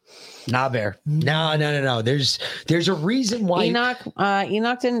 Nah, Bear. No. There's a reason why Enoch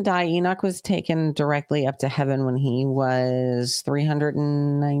didn't die. Enoch was taken directly up to heaven when he was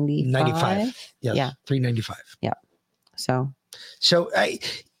 395. Yes, yeah, 395. Yeah. So I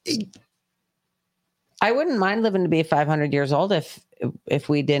wouldn't mind living to be 500 years old if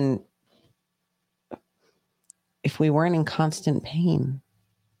we weren't in constant pain,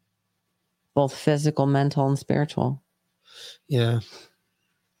 both physical, mental, and spiritual. Yeah.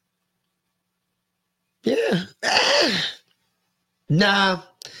 Yeah. No.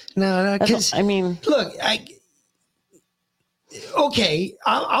 Because I mean, look, I'm okay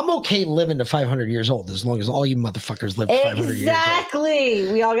living to 500 years old as long as all you motherfuckers live to 500 years old.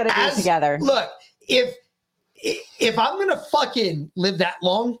 Exactly. We all got to do it together. Look, if I'm gonna fucking live that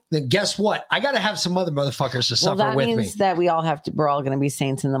long, then guess what? I got to have some other motherfuckers to suffer with me. That means that we're all going to be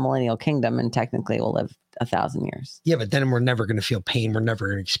saints in the millennial kingdom, and technically we'll live 1,000 years. Yeah, but then we're never going to feel pain. We're never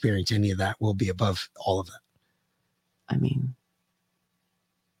going to experience any of that. We'll be above all of that. I mean,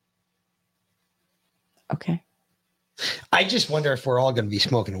 okay. I just wonder if we're all going to be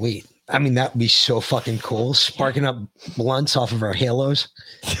smoking weed. I mean, that would be so fucking cool. Sparking up blunts off of our halos.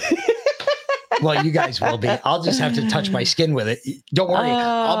 Well, you guys will be. I'll just have to touch my skin with it. Don't worry.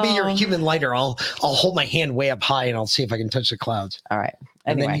 I'll be your human lighter. I'll hold my hand way up high and I'll see if I can touch the clouds. All right.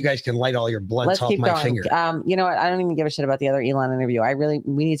 And then Anyway. you guys can light all your blunts Let's off keep my going. finger. You know what? I don't even give a shit about the other Elon interview.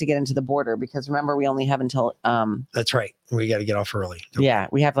 We need to get into the border because remember, we only have until. That's right. We got to get off early. Yeah,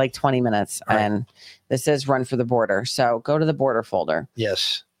 we have like 20 minutes, and this is Run for the Border. So go to the border folder.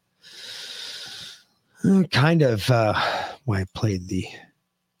 Yes. Kind of. Why I played the.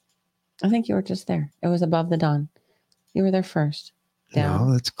 I think you were just there. It was above the dawn. You were there first. Down.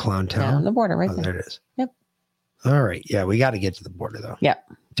 No, that's Clown Town. Down the border, right there. There it is. Yep. All right. Yeah, we got to get to the border though. Yep.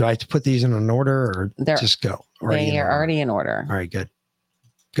 Do I have to put these in an order or They're- just go? They are already in order. All right, good.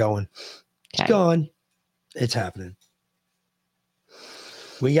 Going. Okay. It's going. It's happening.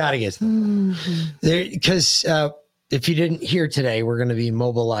 We got to get to there because if you didn't hear today, we're going to be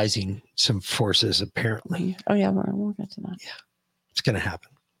mobilizing some forces apparently. Oh yeah, we'll get to that. Yeah, it's going to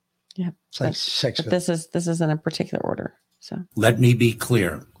happen. Yeah. It's like sex. But this is in a particular order. So Let me be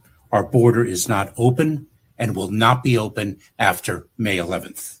clear. Our border is not open and will not be open after May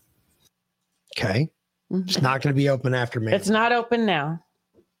 11th. Okay. It's not going to be open after May. it's not open now.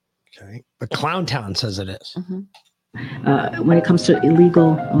 Okay. But Clown Town says it is. When it comes to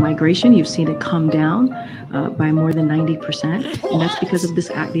illegal migration, you've seen it come down by more than 90%. And that's because of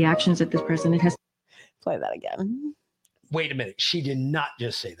the actions that this president has. Play that again. Wait a minute. She did not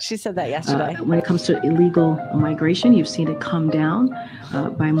just say that. She said that yesterday. When it comes to illegal migration, you've seen it come down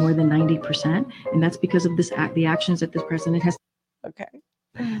by more than 90%. And that's because of the actions that this president has. Okay.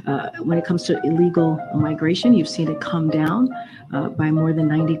 When it comes to illegal migration, you've seen it come down by more than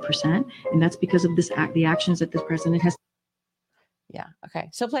 90%. And that's because of the actions that this president has. Yeah. Okay.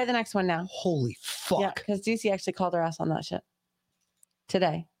 So play the next one now. Holy fuck. Yeah, because DC actually called her ass on that shit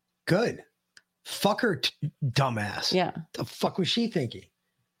today. Good. Fuck her, dumbass. Yeah. The fuck was she thinking?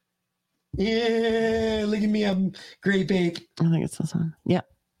 Yeah, look at me. I'm great, babe. I think it's this one. Yeah.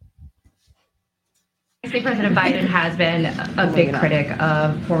 Obviously, President Biden has been a big critic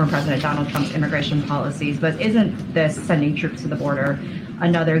of former President Donald Trump's immigration policies, but isn't this sending troops to the border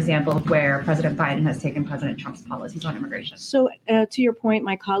another example of where President Biden has taken President Trump's policies on immigration? So to your point,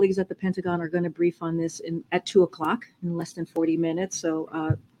 my colleagues at the Pentagon are going to brief on this at 2:00 in less than 40 minutes.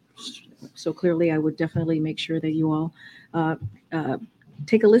 So clearly, I would definitely make sure that you all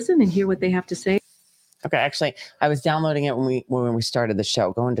take a listen and hear what they have to say. Okay. Actually, I was downloading it when we started the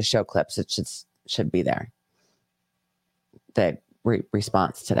show. Go into show clips. It should be there. The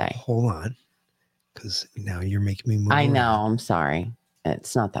response today. Hold on, because now you're making me move. I around. know. I'm sorry.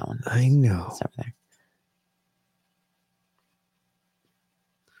 It's not that one. I know. It's over there.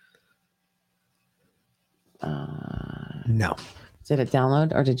 No. Did it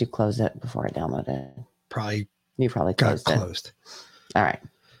download or did you close it before I downloaded it? Probably. You probably got closed it. closed. All right.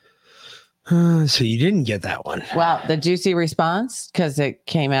 So you didn't get that one. Well, the juicy response, because it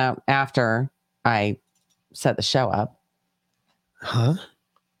came out after I set the show up. Huh?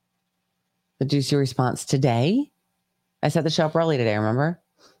 The juicy response today. I set the show up early today, remember?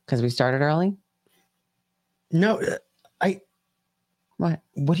 Because we started early. No, What?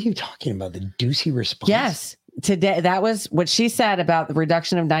 What are you talking about? The juicy response? Yes. Today, that was what she said about the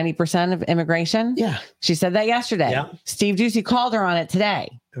reduction of 90% of immigration. Yeah. She said that yesterday. Yeah. Steve Ducey called her on it today.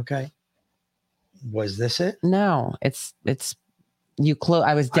 Okay. Was this it? No, it's you close.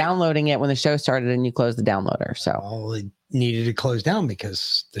 I was downloading it when the show started and you closed the downloader. So Well, it needed to close down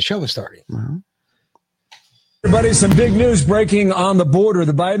because the show was starting. Everybody, some big news breaking on the border.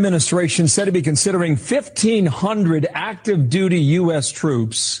 The Biden administration said to be considering 1,500 active duty U.S.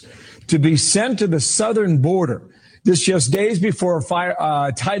 troops to be sent to the southern border. This just days before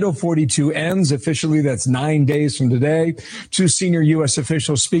Title 42 ends. Officially, that's 9 days from today. Two senior U.S.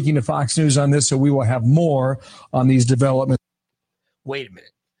 officials speaking to Fox News on this, so we will have more on these developments. Wait a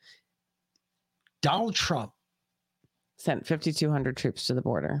minute. Donald Trump sent 5,200 troops to the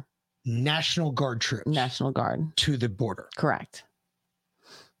border. National Guard troops. National Guard. To the border. Correct.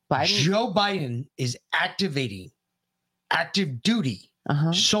 Joe Biden is activating active duty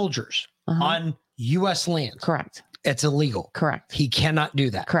soldiers on U.S. land. Correct. It's illegal. Correct. He cannot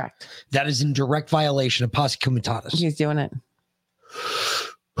do that. Correct. That is in direct violation of Posse Comitatus. He's doing it.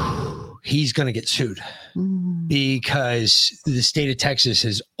 He's going to get sued because the state of Texas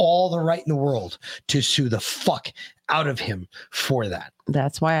has all the right in the world to sue the fuck out of him for that.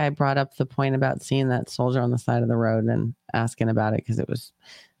 That's why I brought up the point about seeing that soldier on the side of the road and asking about it because it was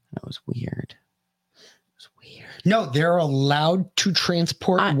weird. No, they're allowed to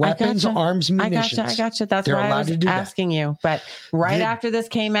transport weapons, arms, munitions. I gotcha. That's They're why I allowed was to do that. asking you. But after this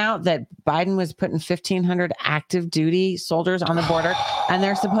came out that Biden was putting 1,500 active duty soldiers on the border, and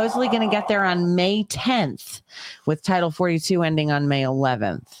they're supposedly going to get there on May 10th with Title 42 ending on May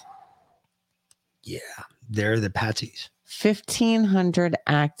 11th. Yeah, they're the patsies. 1,500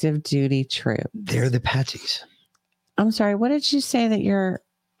 active duty troops. They're the patsies. I'm sorry. What did you say that your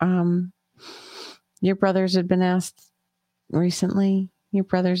brothers had been asked recently? Your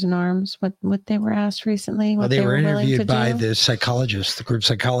brothers in arms, what they were asked recently? What they were willing interviewed to by do? the psychologist, the group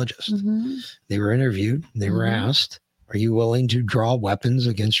psychologist. Mhm. They were interviewed. They were asked, "Are you willing to draw weapons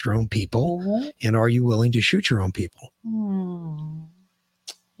against your own people? And are you willing to shoot your own people?"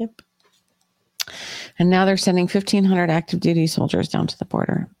 Yep. And now they're sending 1,500 active duty soldiers down to the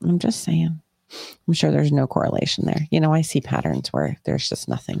border. I'm just saying. I'm sure there's no correlation there. You know, I see patterns where there's just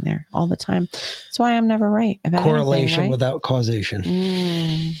nothing there all the time. That's why I'm never right about Correlation anything, right? without causation.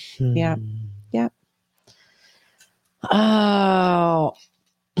 Yeah. Yeah. Oh,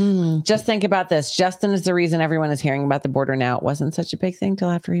 just think about this. Justin is the reason everyone is hearing about the border now. It wasn't such a big thing till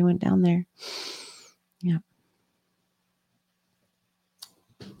after he went down there. Yeah.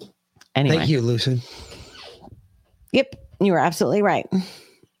 Anyway. Thank you, Lucy. Yep. You were absolutely right.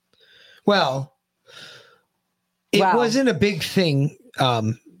 Well, it wasn't a big thing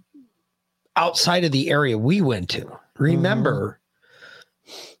outside of the area we went to. Remember,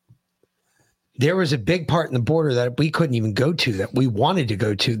 there was a big part in the border that we couldn't even go to, that we wanted to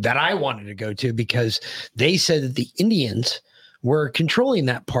go to, that I wanted to go to, because they said that the Indians were controlling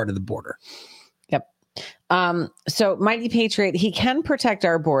that part of the border. Yep. So Mighty Patriot, he can protect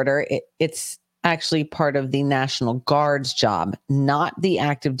our border. It's actually part of the National Guard's job, not the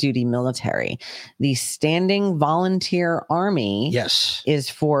active duty military. The standing volunteer army is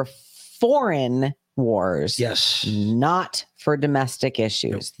for foreign wars, not for domestic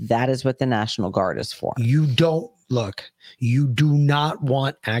issues. That is what the National Guard is for. You do not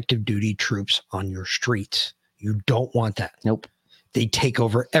want active duty troops on your streets. You don't want that. Nope. They take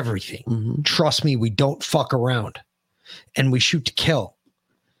over everything. Trust me, we don't fuck around, and we shoot to kill.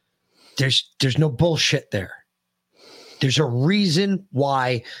 There's no bullshit there. There's a reason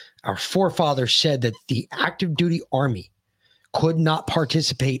why our forefathers said that the active duty army could not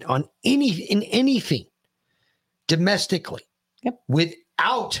participate in anything domestically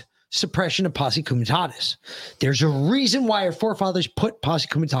without suppression of posse comitatus. There's a reason why our forefathers put posse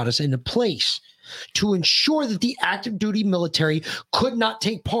comitatus into place, to ensure that the active duty military could not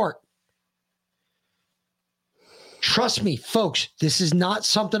take part. Trust me, folks, this is not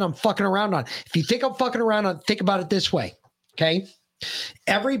something I'm fucking around on. If you think I'm fucking around on, think about it this way, okay?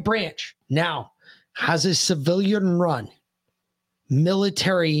 Every branch now has a civilian-run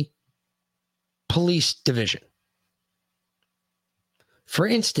military police division. For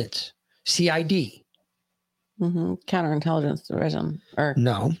instance, CID. Counterintelligence Division.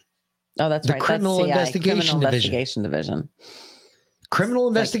 No. Oh, that's The right. Criminal That's CI, Investigation Criminal Division. Investigation Division. Criminal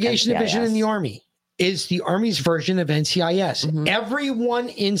Investigation Division in the NCIS. Army is the Army's version of NCIS. Everyone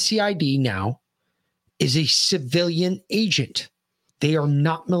in CID now is a civilian agent. They are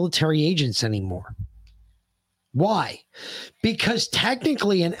not military agents anymore. Why? Because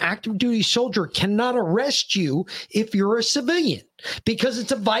technically an active duty soldier cannot arrest you if you're a civilian, because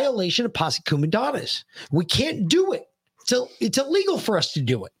it's a violation of posse comitatus. We can't do it. It's illegal for us to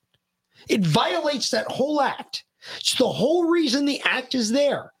do it. It violates that whole act. It's the whole reason the act is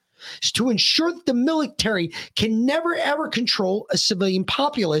there, is to ensure that the military can never, ever control a civilian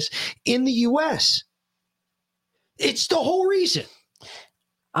populace in the U.S. It's the whole reason.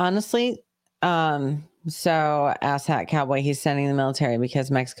 Honestly, so Asshat Cowboy, he's sending the military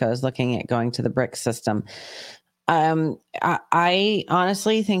because Mexico is looking at going to the BRICS system. I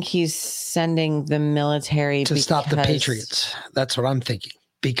honestly think he's sending the military to stop the Patriots. That's what I'm thinking.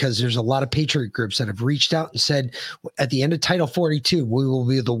 Because there's a lot of patriot groups that have reached out and said, at the end of Title 42, we will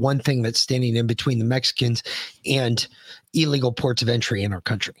be the one thing that's standing in between the Mexicans and illegal ports of entry in our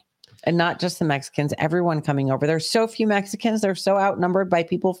country. And not just the Mexicans, everyone coming over. There's so few Mexicans. They're so outnumbered by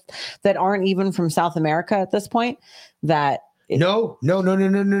people that aren't even from South America at this point that. No,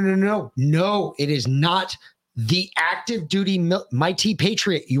 it is not the active duty Mighty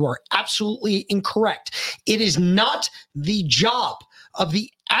Patriot. You are absolutely incorrect. It is not the job of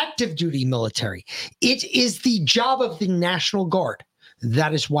the active duty military. It is the job of the National Guard.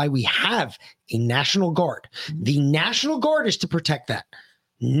 That is why we have a National Guard. The National Guard is to protect that,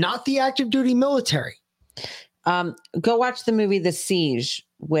 not the active duty military. Go watch the movie The Siege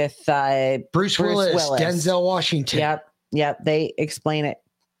with Bruce Willis, Denzel Washington. Yep. They explain it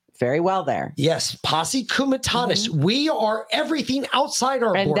very well there. Yes, posse comitatus. We are everything outside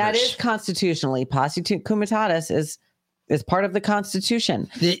our borders. And that is constitutionally. Posse comitatus is is part of the Constitution.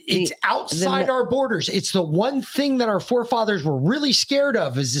 It's outside our borders. It's the one thing that our forefathers were really scared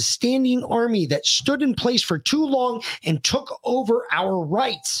of, is the standing army that stood in place for too long and took over our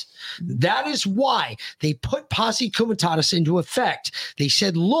rights. That is why they put Posse Comitatus into effect. They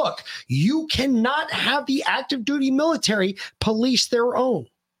said, look, you cannot have the active duty military police their own.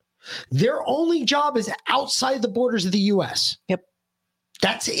 Their only job is outside the borders of the U.S. Yep.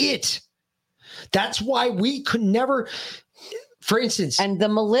 That's it. That's why we could never, for instance. And the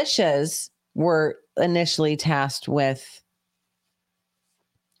militias were initially tasked with,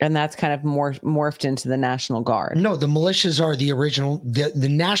 and that's kind of morphed into the National Guard. No, the militias are the original. The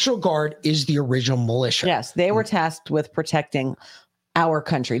National Guard is the original militia. Yes, they were tasked with protecting our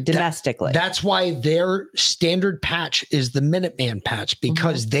country domestically. That's why their standard patch is the Minuteman patch,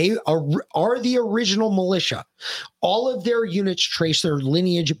 because they are the original militia. All of their units trace their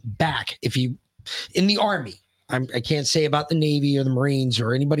lineage back. If you in the Army, I can't say about the Navy or the Marines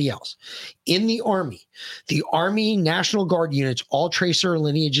or anybody else. In the Army National Guard units all trace their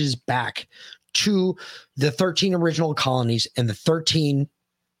lineages back to the 13 original colonies and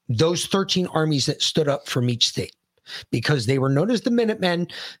those 13 armies that stood up from each state. Because they were known as the Minutemen,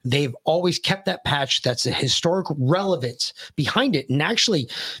 they've always kept that patch. That's a historic relevance behind it. And actually,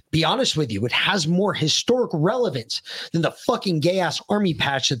 be honest with you, it has more historic relevance than the fucking gay-ass army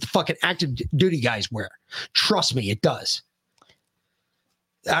patch that the fucking active duty guys wear. Trust me, it does.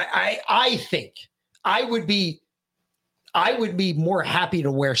 I think I would be more happy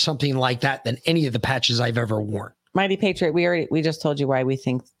to wear something like that than any of the patches I've ever worn. Mighty Patriot, we just told you why we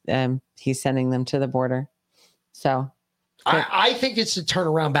think he's sending them to the border. So I think it's to turn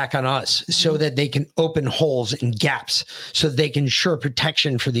around back on us so that they can open holes and gaps so they can ensure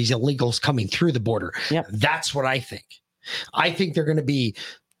protection for these illegals coming through the border. Yep. That's what I think. I think they're going to be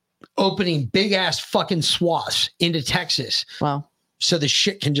opening big ass fucking swaths into Texas. Well, so the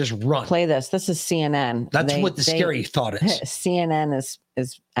shit can just run. Play this. This is CNN. That's what the scary thought is. CNN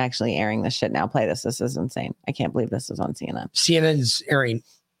is actually airing this shit now. Play this. This is insane. I can't believe this is on CNN. CNN's airing.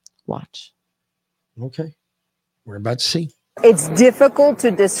 Watch. Okay. We're about to see. It's difficult to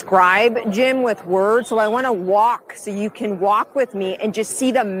describe, Jim, with words. So I want to walk so you can walk with me and just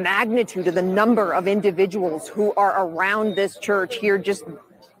see the magnitude of the number of individuals who are around this church here, just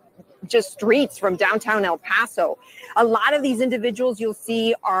streets from downtown El Paso. A lot of these individuals you'll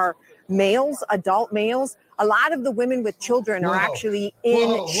see are males, adult males. A lot of the women with children are actually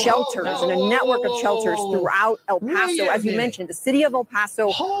in shelters and a network of shelters throughout El Paso. As you mentioned, the city of El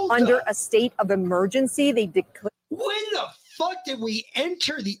Paso under a state of emergency. They declared. When the fuck did we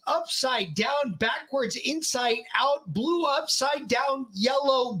enter the upside down, backwards, inside out, blue, upside down,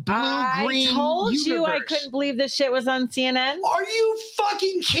 yellow, blue, green? I told you I universe? couldn't believe this shit was on CNN. Are you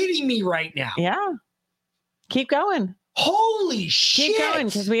fucking kidding me right now? Yeah. Keep going. Holy shit. Keep going,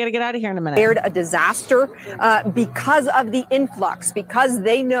 because we got to get out of here in a minute. Declared a disaster because of the influx, because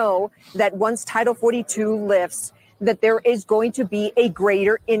they know that once Title 42 lifts, that there is going to be a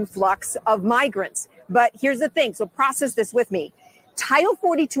greater influx of migrants. But here's the thing. So process this with me. Title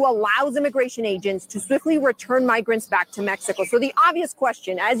 42 allows immigration agents to swiftly return migrants back to Mexico. So the obvious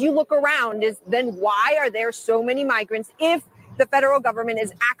question, as you look around, is then why are there so many migrants if the federal government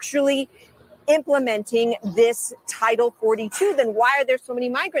is actually implementing this Title 42? Then why are there so many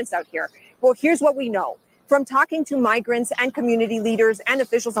migrants out here? Well, here's what we know. From talking to migrants and community leaders and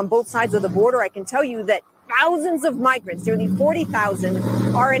officials on both sides of the border, I can tell you that thousands of migrants, nearly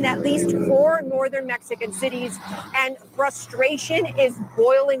 40,000, are in at least 4 northern Mexican cities, and frustration is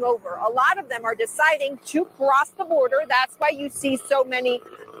boiling over. A lot of them are deciding to cross the border. That's why you see so many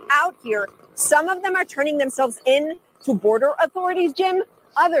out here. Some of them are turning themselves in to border authorities, Jim.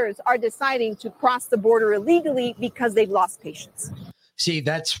 Others are deciding to cross the border illegally because they've lost patience. See,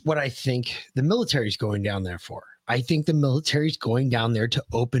 that's what I think the military is going down there for. I think the military is going down there to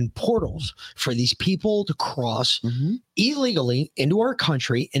open portals for these people to cross illegally into our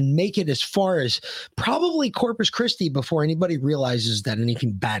country and make it as far as probably Corpus Christi before anybody realizes that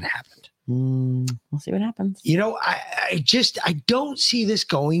anything bad happened. We'll see what happens. You know, I don't see this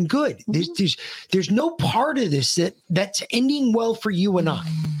going good. There's no part of this that's ending well for you and I.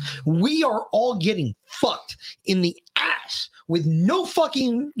 We are all getting fucked in the ass with no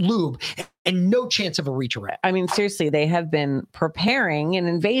fucking lube and no chance of a reach around. I mean, seriously, they have been preparing an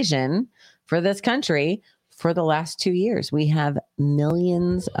invasion for this country for the last 2 years. We have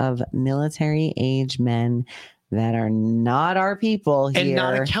millions of military age men that are not our people here. And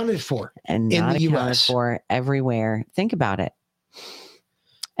not accounted for and in not the accounted US. for everywhere. Think about it.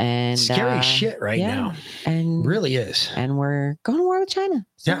 And scary shit now. And really is. And we're going to war with China.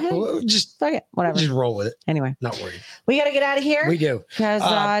 So, hey, well, just fuck it. Whatever. Just roll with it. Anyway. Not worried. We got to get out of here. We do. Because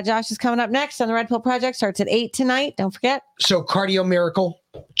Josh is coming up next on the Red Pill Project. Starts at 8 tonight. Don't forget. So Cardio Miracle.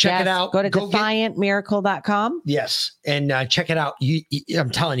 Check it out. Go to defiantmiracle.com. Yes. And check it out. I'm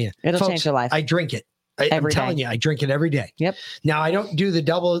telling you. It'll folks, change your life. I drink it. I'm telling you, I drink it every day. Yep. Now, I don't do the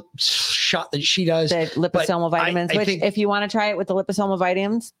double shot that she does. The liposomal vitamins, which if you want to try it with the liposomal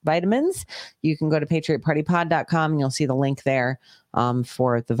vitamins, you can go to patriotpartypod.com and you'll see the link there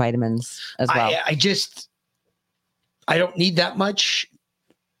for the vitamins as well. I don't need that much.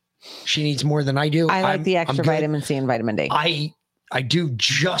 She needs more than I do. I like the extra vitamin C and vitamin D. I do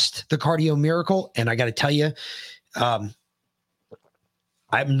just the Cardio Miracle. And I got to tell you, I'm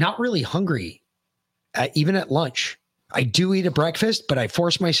not really hungry. Even at lunch, I do eat a breakfast, but I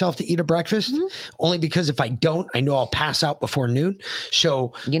force myself to eat a breakfast only because if I don't, I know I'll pass out before noon.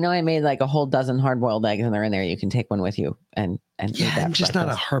 So, I made like a whole dozen hard-boiled eggs and they're in there. You can take one with you and eat that. I'm just not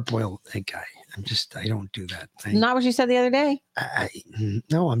a hard-boiled egg guy. I don't do that. Not what you said the other day.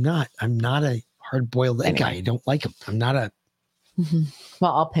 No, I'm not. I'm not a hard-boiled egg guy. I don't like them. I'm not a.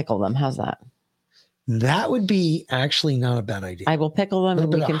 Well, I'll pickle them. How's that? That would be actually not a bad idea. I will pickle them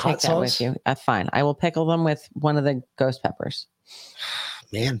and you can take that with you. Fine. I will pickle them with one of the ghost peppers.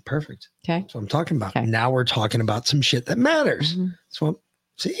 Man, perfect. Okay. That's what I'm talking about. Okay. Now we're talking about some shit that matters. So,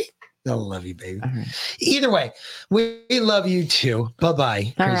 see? I love you, baby. Right. Either way, we love you too.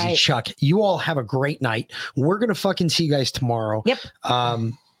 Bye-bye, Crazy Chuck. You all have a great night. We're going to fucking see you guys tomorrow. Yep.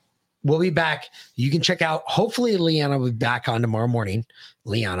 We'll be back. You can check out, hopefully Leanna will be back on tomorrow morning.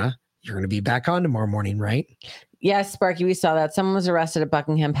 Leanna, you're going to be back on tomorrow morning, right? Yes, Sparky, we saw that. Someone was arrested at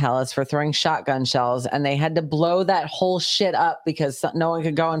Buckingham Palace for throwing shotgun shells, and they had to blow that whole shit up because no one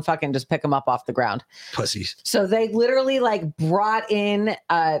could go and fucking just pick them up off the ground. Pussies. So they literally brought in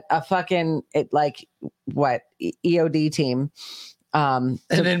a fucking EOD team. And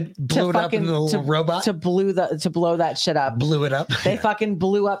then blew it up in the little robot to blow that shit up. Blew it up. They fucking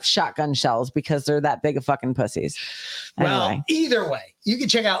blew up shotgun shells because they're that big of fucking pussies. Anyway. Well, either way, you can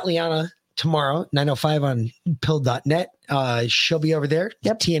check out Liana tomorrow, 9:05 on pill.net. She'll be over there.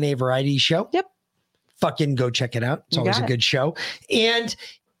 Yep. TNA Variety Show. Yep. Fucking go check it out. It's always a good show. And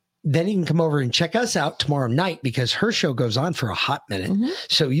then you can come over and check us out tomorrow night because her show goes on for a hot minute.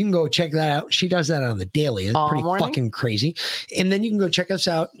 So you can go check that out. She does that on the daily. It's pretty fucking crazy. And then you can go check us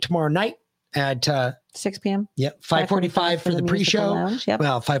out tomorrow night at 6 p.m. Yep. 5:45 for the pre-show. Yep.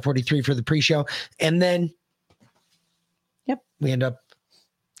 Well, 5:43 for the pre-show. And then we end up.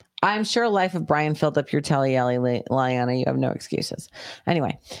 I'm sure Life of Brian filled up your telly, Liana. You have no excuses.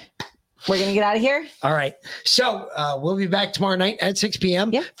 Anyway. We're going to get out of here. All right. So we'll be back tomorrow night at 6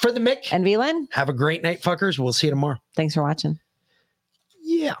 p.m. For the Mick and VLen. Have a great night, fuckers. We'll see you tomorrow. Thanks for watching.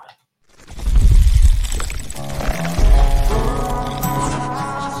 Yeah.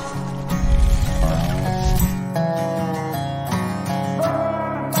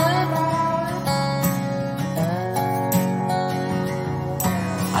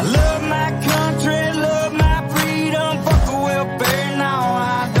 I love my country, love my freedom, fuck the welfare, now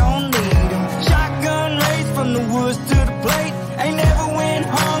I don't need them. Shotgun race from the woods to the plate, ain't never went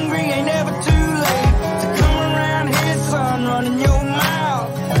hungry, ain't never too late. So come around here, son, running your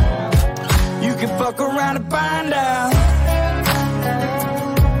mouth. You can fuck around and find out.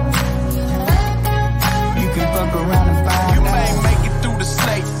 You can fuck around and find out. You may make it through the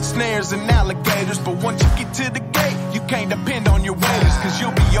snakes, snares, and alligators, but once you get to the gate, you can't depend on your waiters, cause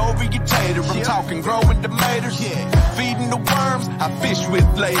you'll be overeated. I'm talking growing tomatoes, feeding the worms I fish with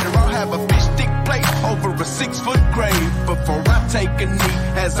later. I'll have a fish stick plate over a 6-foot grave before I take a knee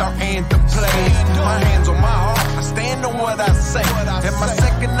as our anthem plays. My hands on my heart, I stand on what I say, and my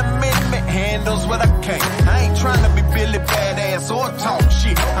Second Amendment handles what I can't. I ain't trying to be Billy Badass or talk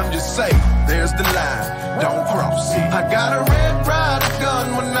shit, I'm just saying, there's the line, don't cross it. I got a Red Ryder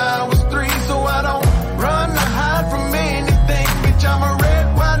gun when I was 3, so I don't run or hide from anything, bitch. I'm a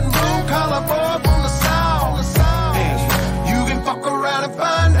red, white, and blue collar boy from the south. Yeah. You can fuck around and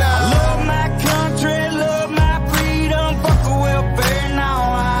find out. I love my country, love my freedom, fuck the welfare,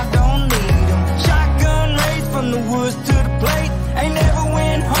 now I don't need them. Shotgun race from the woods to the plate, ain't never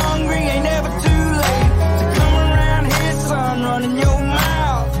went hungry, ain't never too late. So come around here, son, running your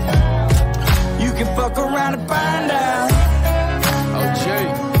mouth. You can fuck around and find out.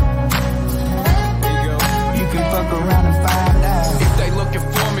 Around and find out. If they looking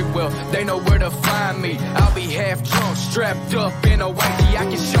for me, well, they know where to find me. I'll be half drunk, strapped up in a whitey. I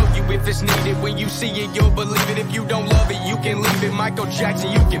can show you if it's needed. When you see it, you'll believe it. If you don't love it, you can leave it. Michael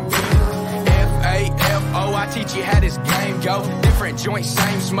Jackson, you can beat it. F-A-F Oh, I teach you how this game go. Different joints,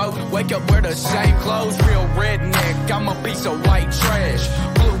 same smoke. Wake up, wear the same clothes. Real redneck, I'm a piece of white trash.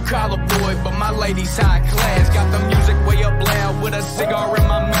 Blue collar boy, but my lady's high class. Got the music way up loud with a cigar in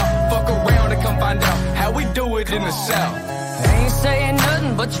my mouth. Fuck around and come find out how we do it in the South. Ain't saying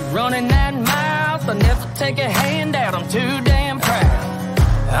nothing, but you running that mouth. I never take a handout, I'm too damn proud.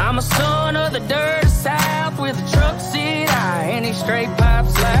 I'm a son of the dirty South with a truck seat high and these straight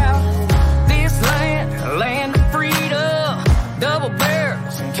pipes loud. This land, land of freedom, double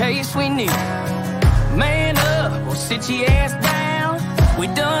barrels in case we need it. Man up, or sit your ass down. We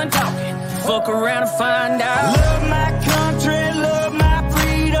done talking, fuck around and find out. Love my country, love my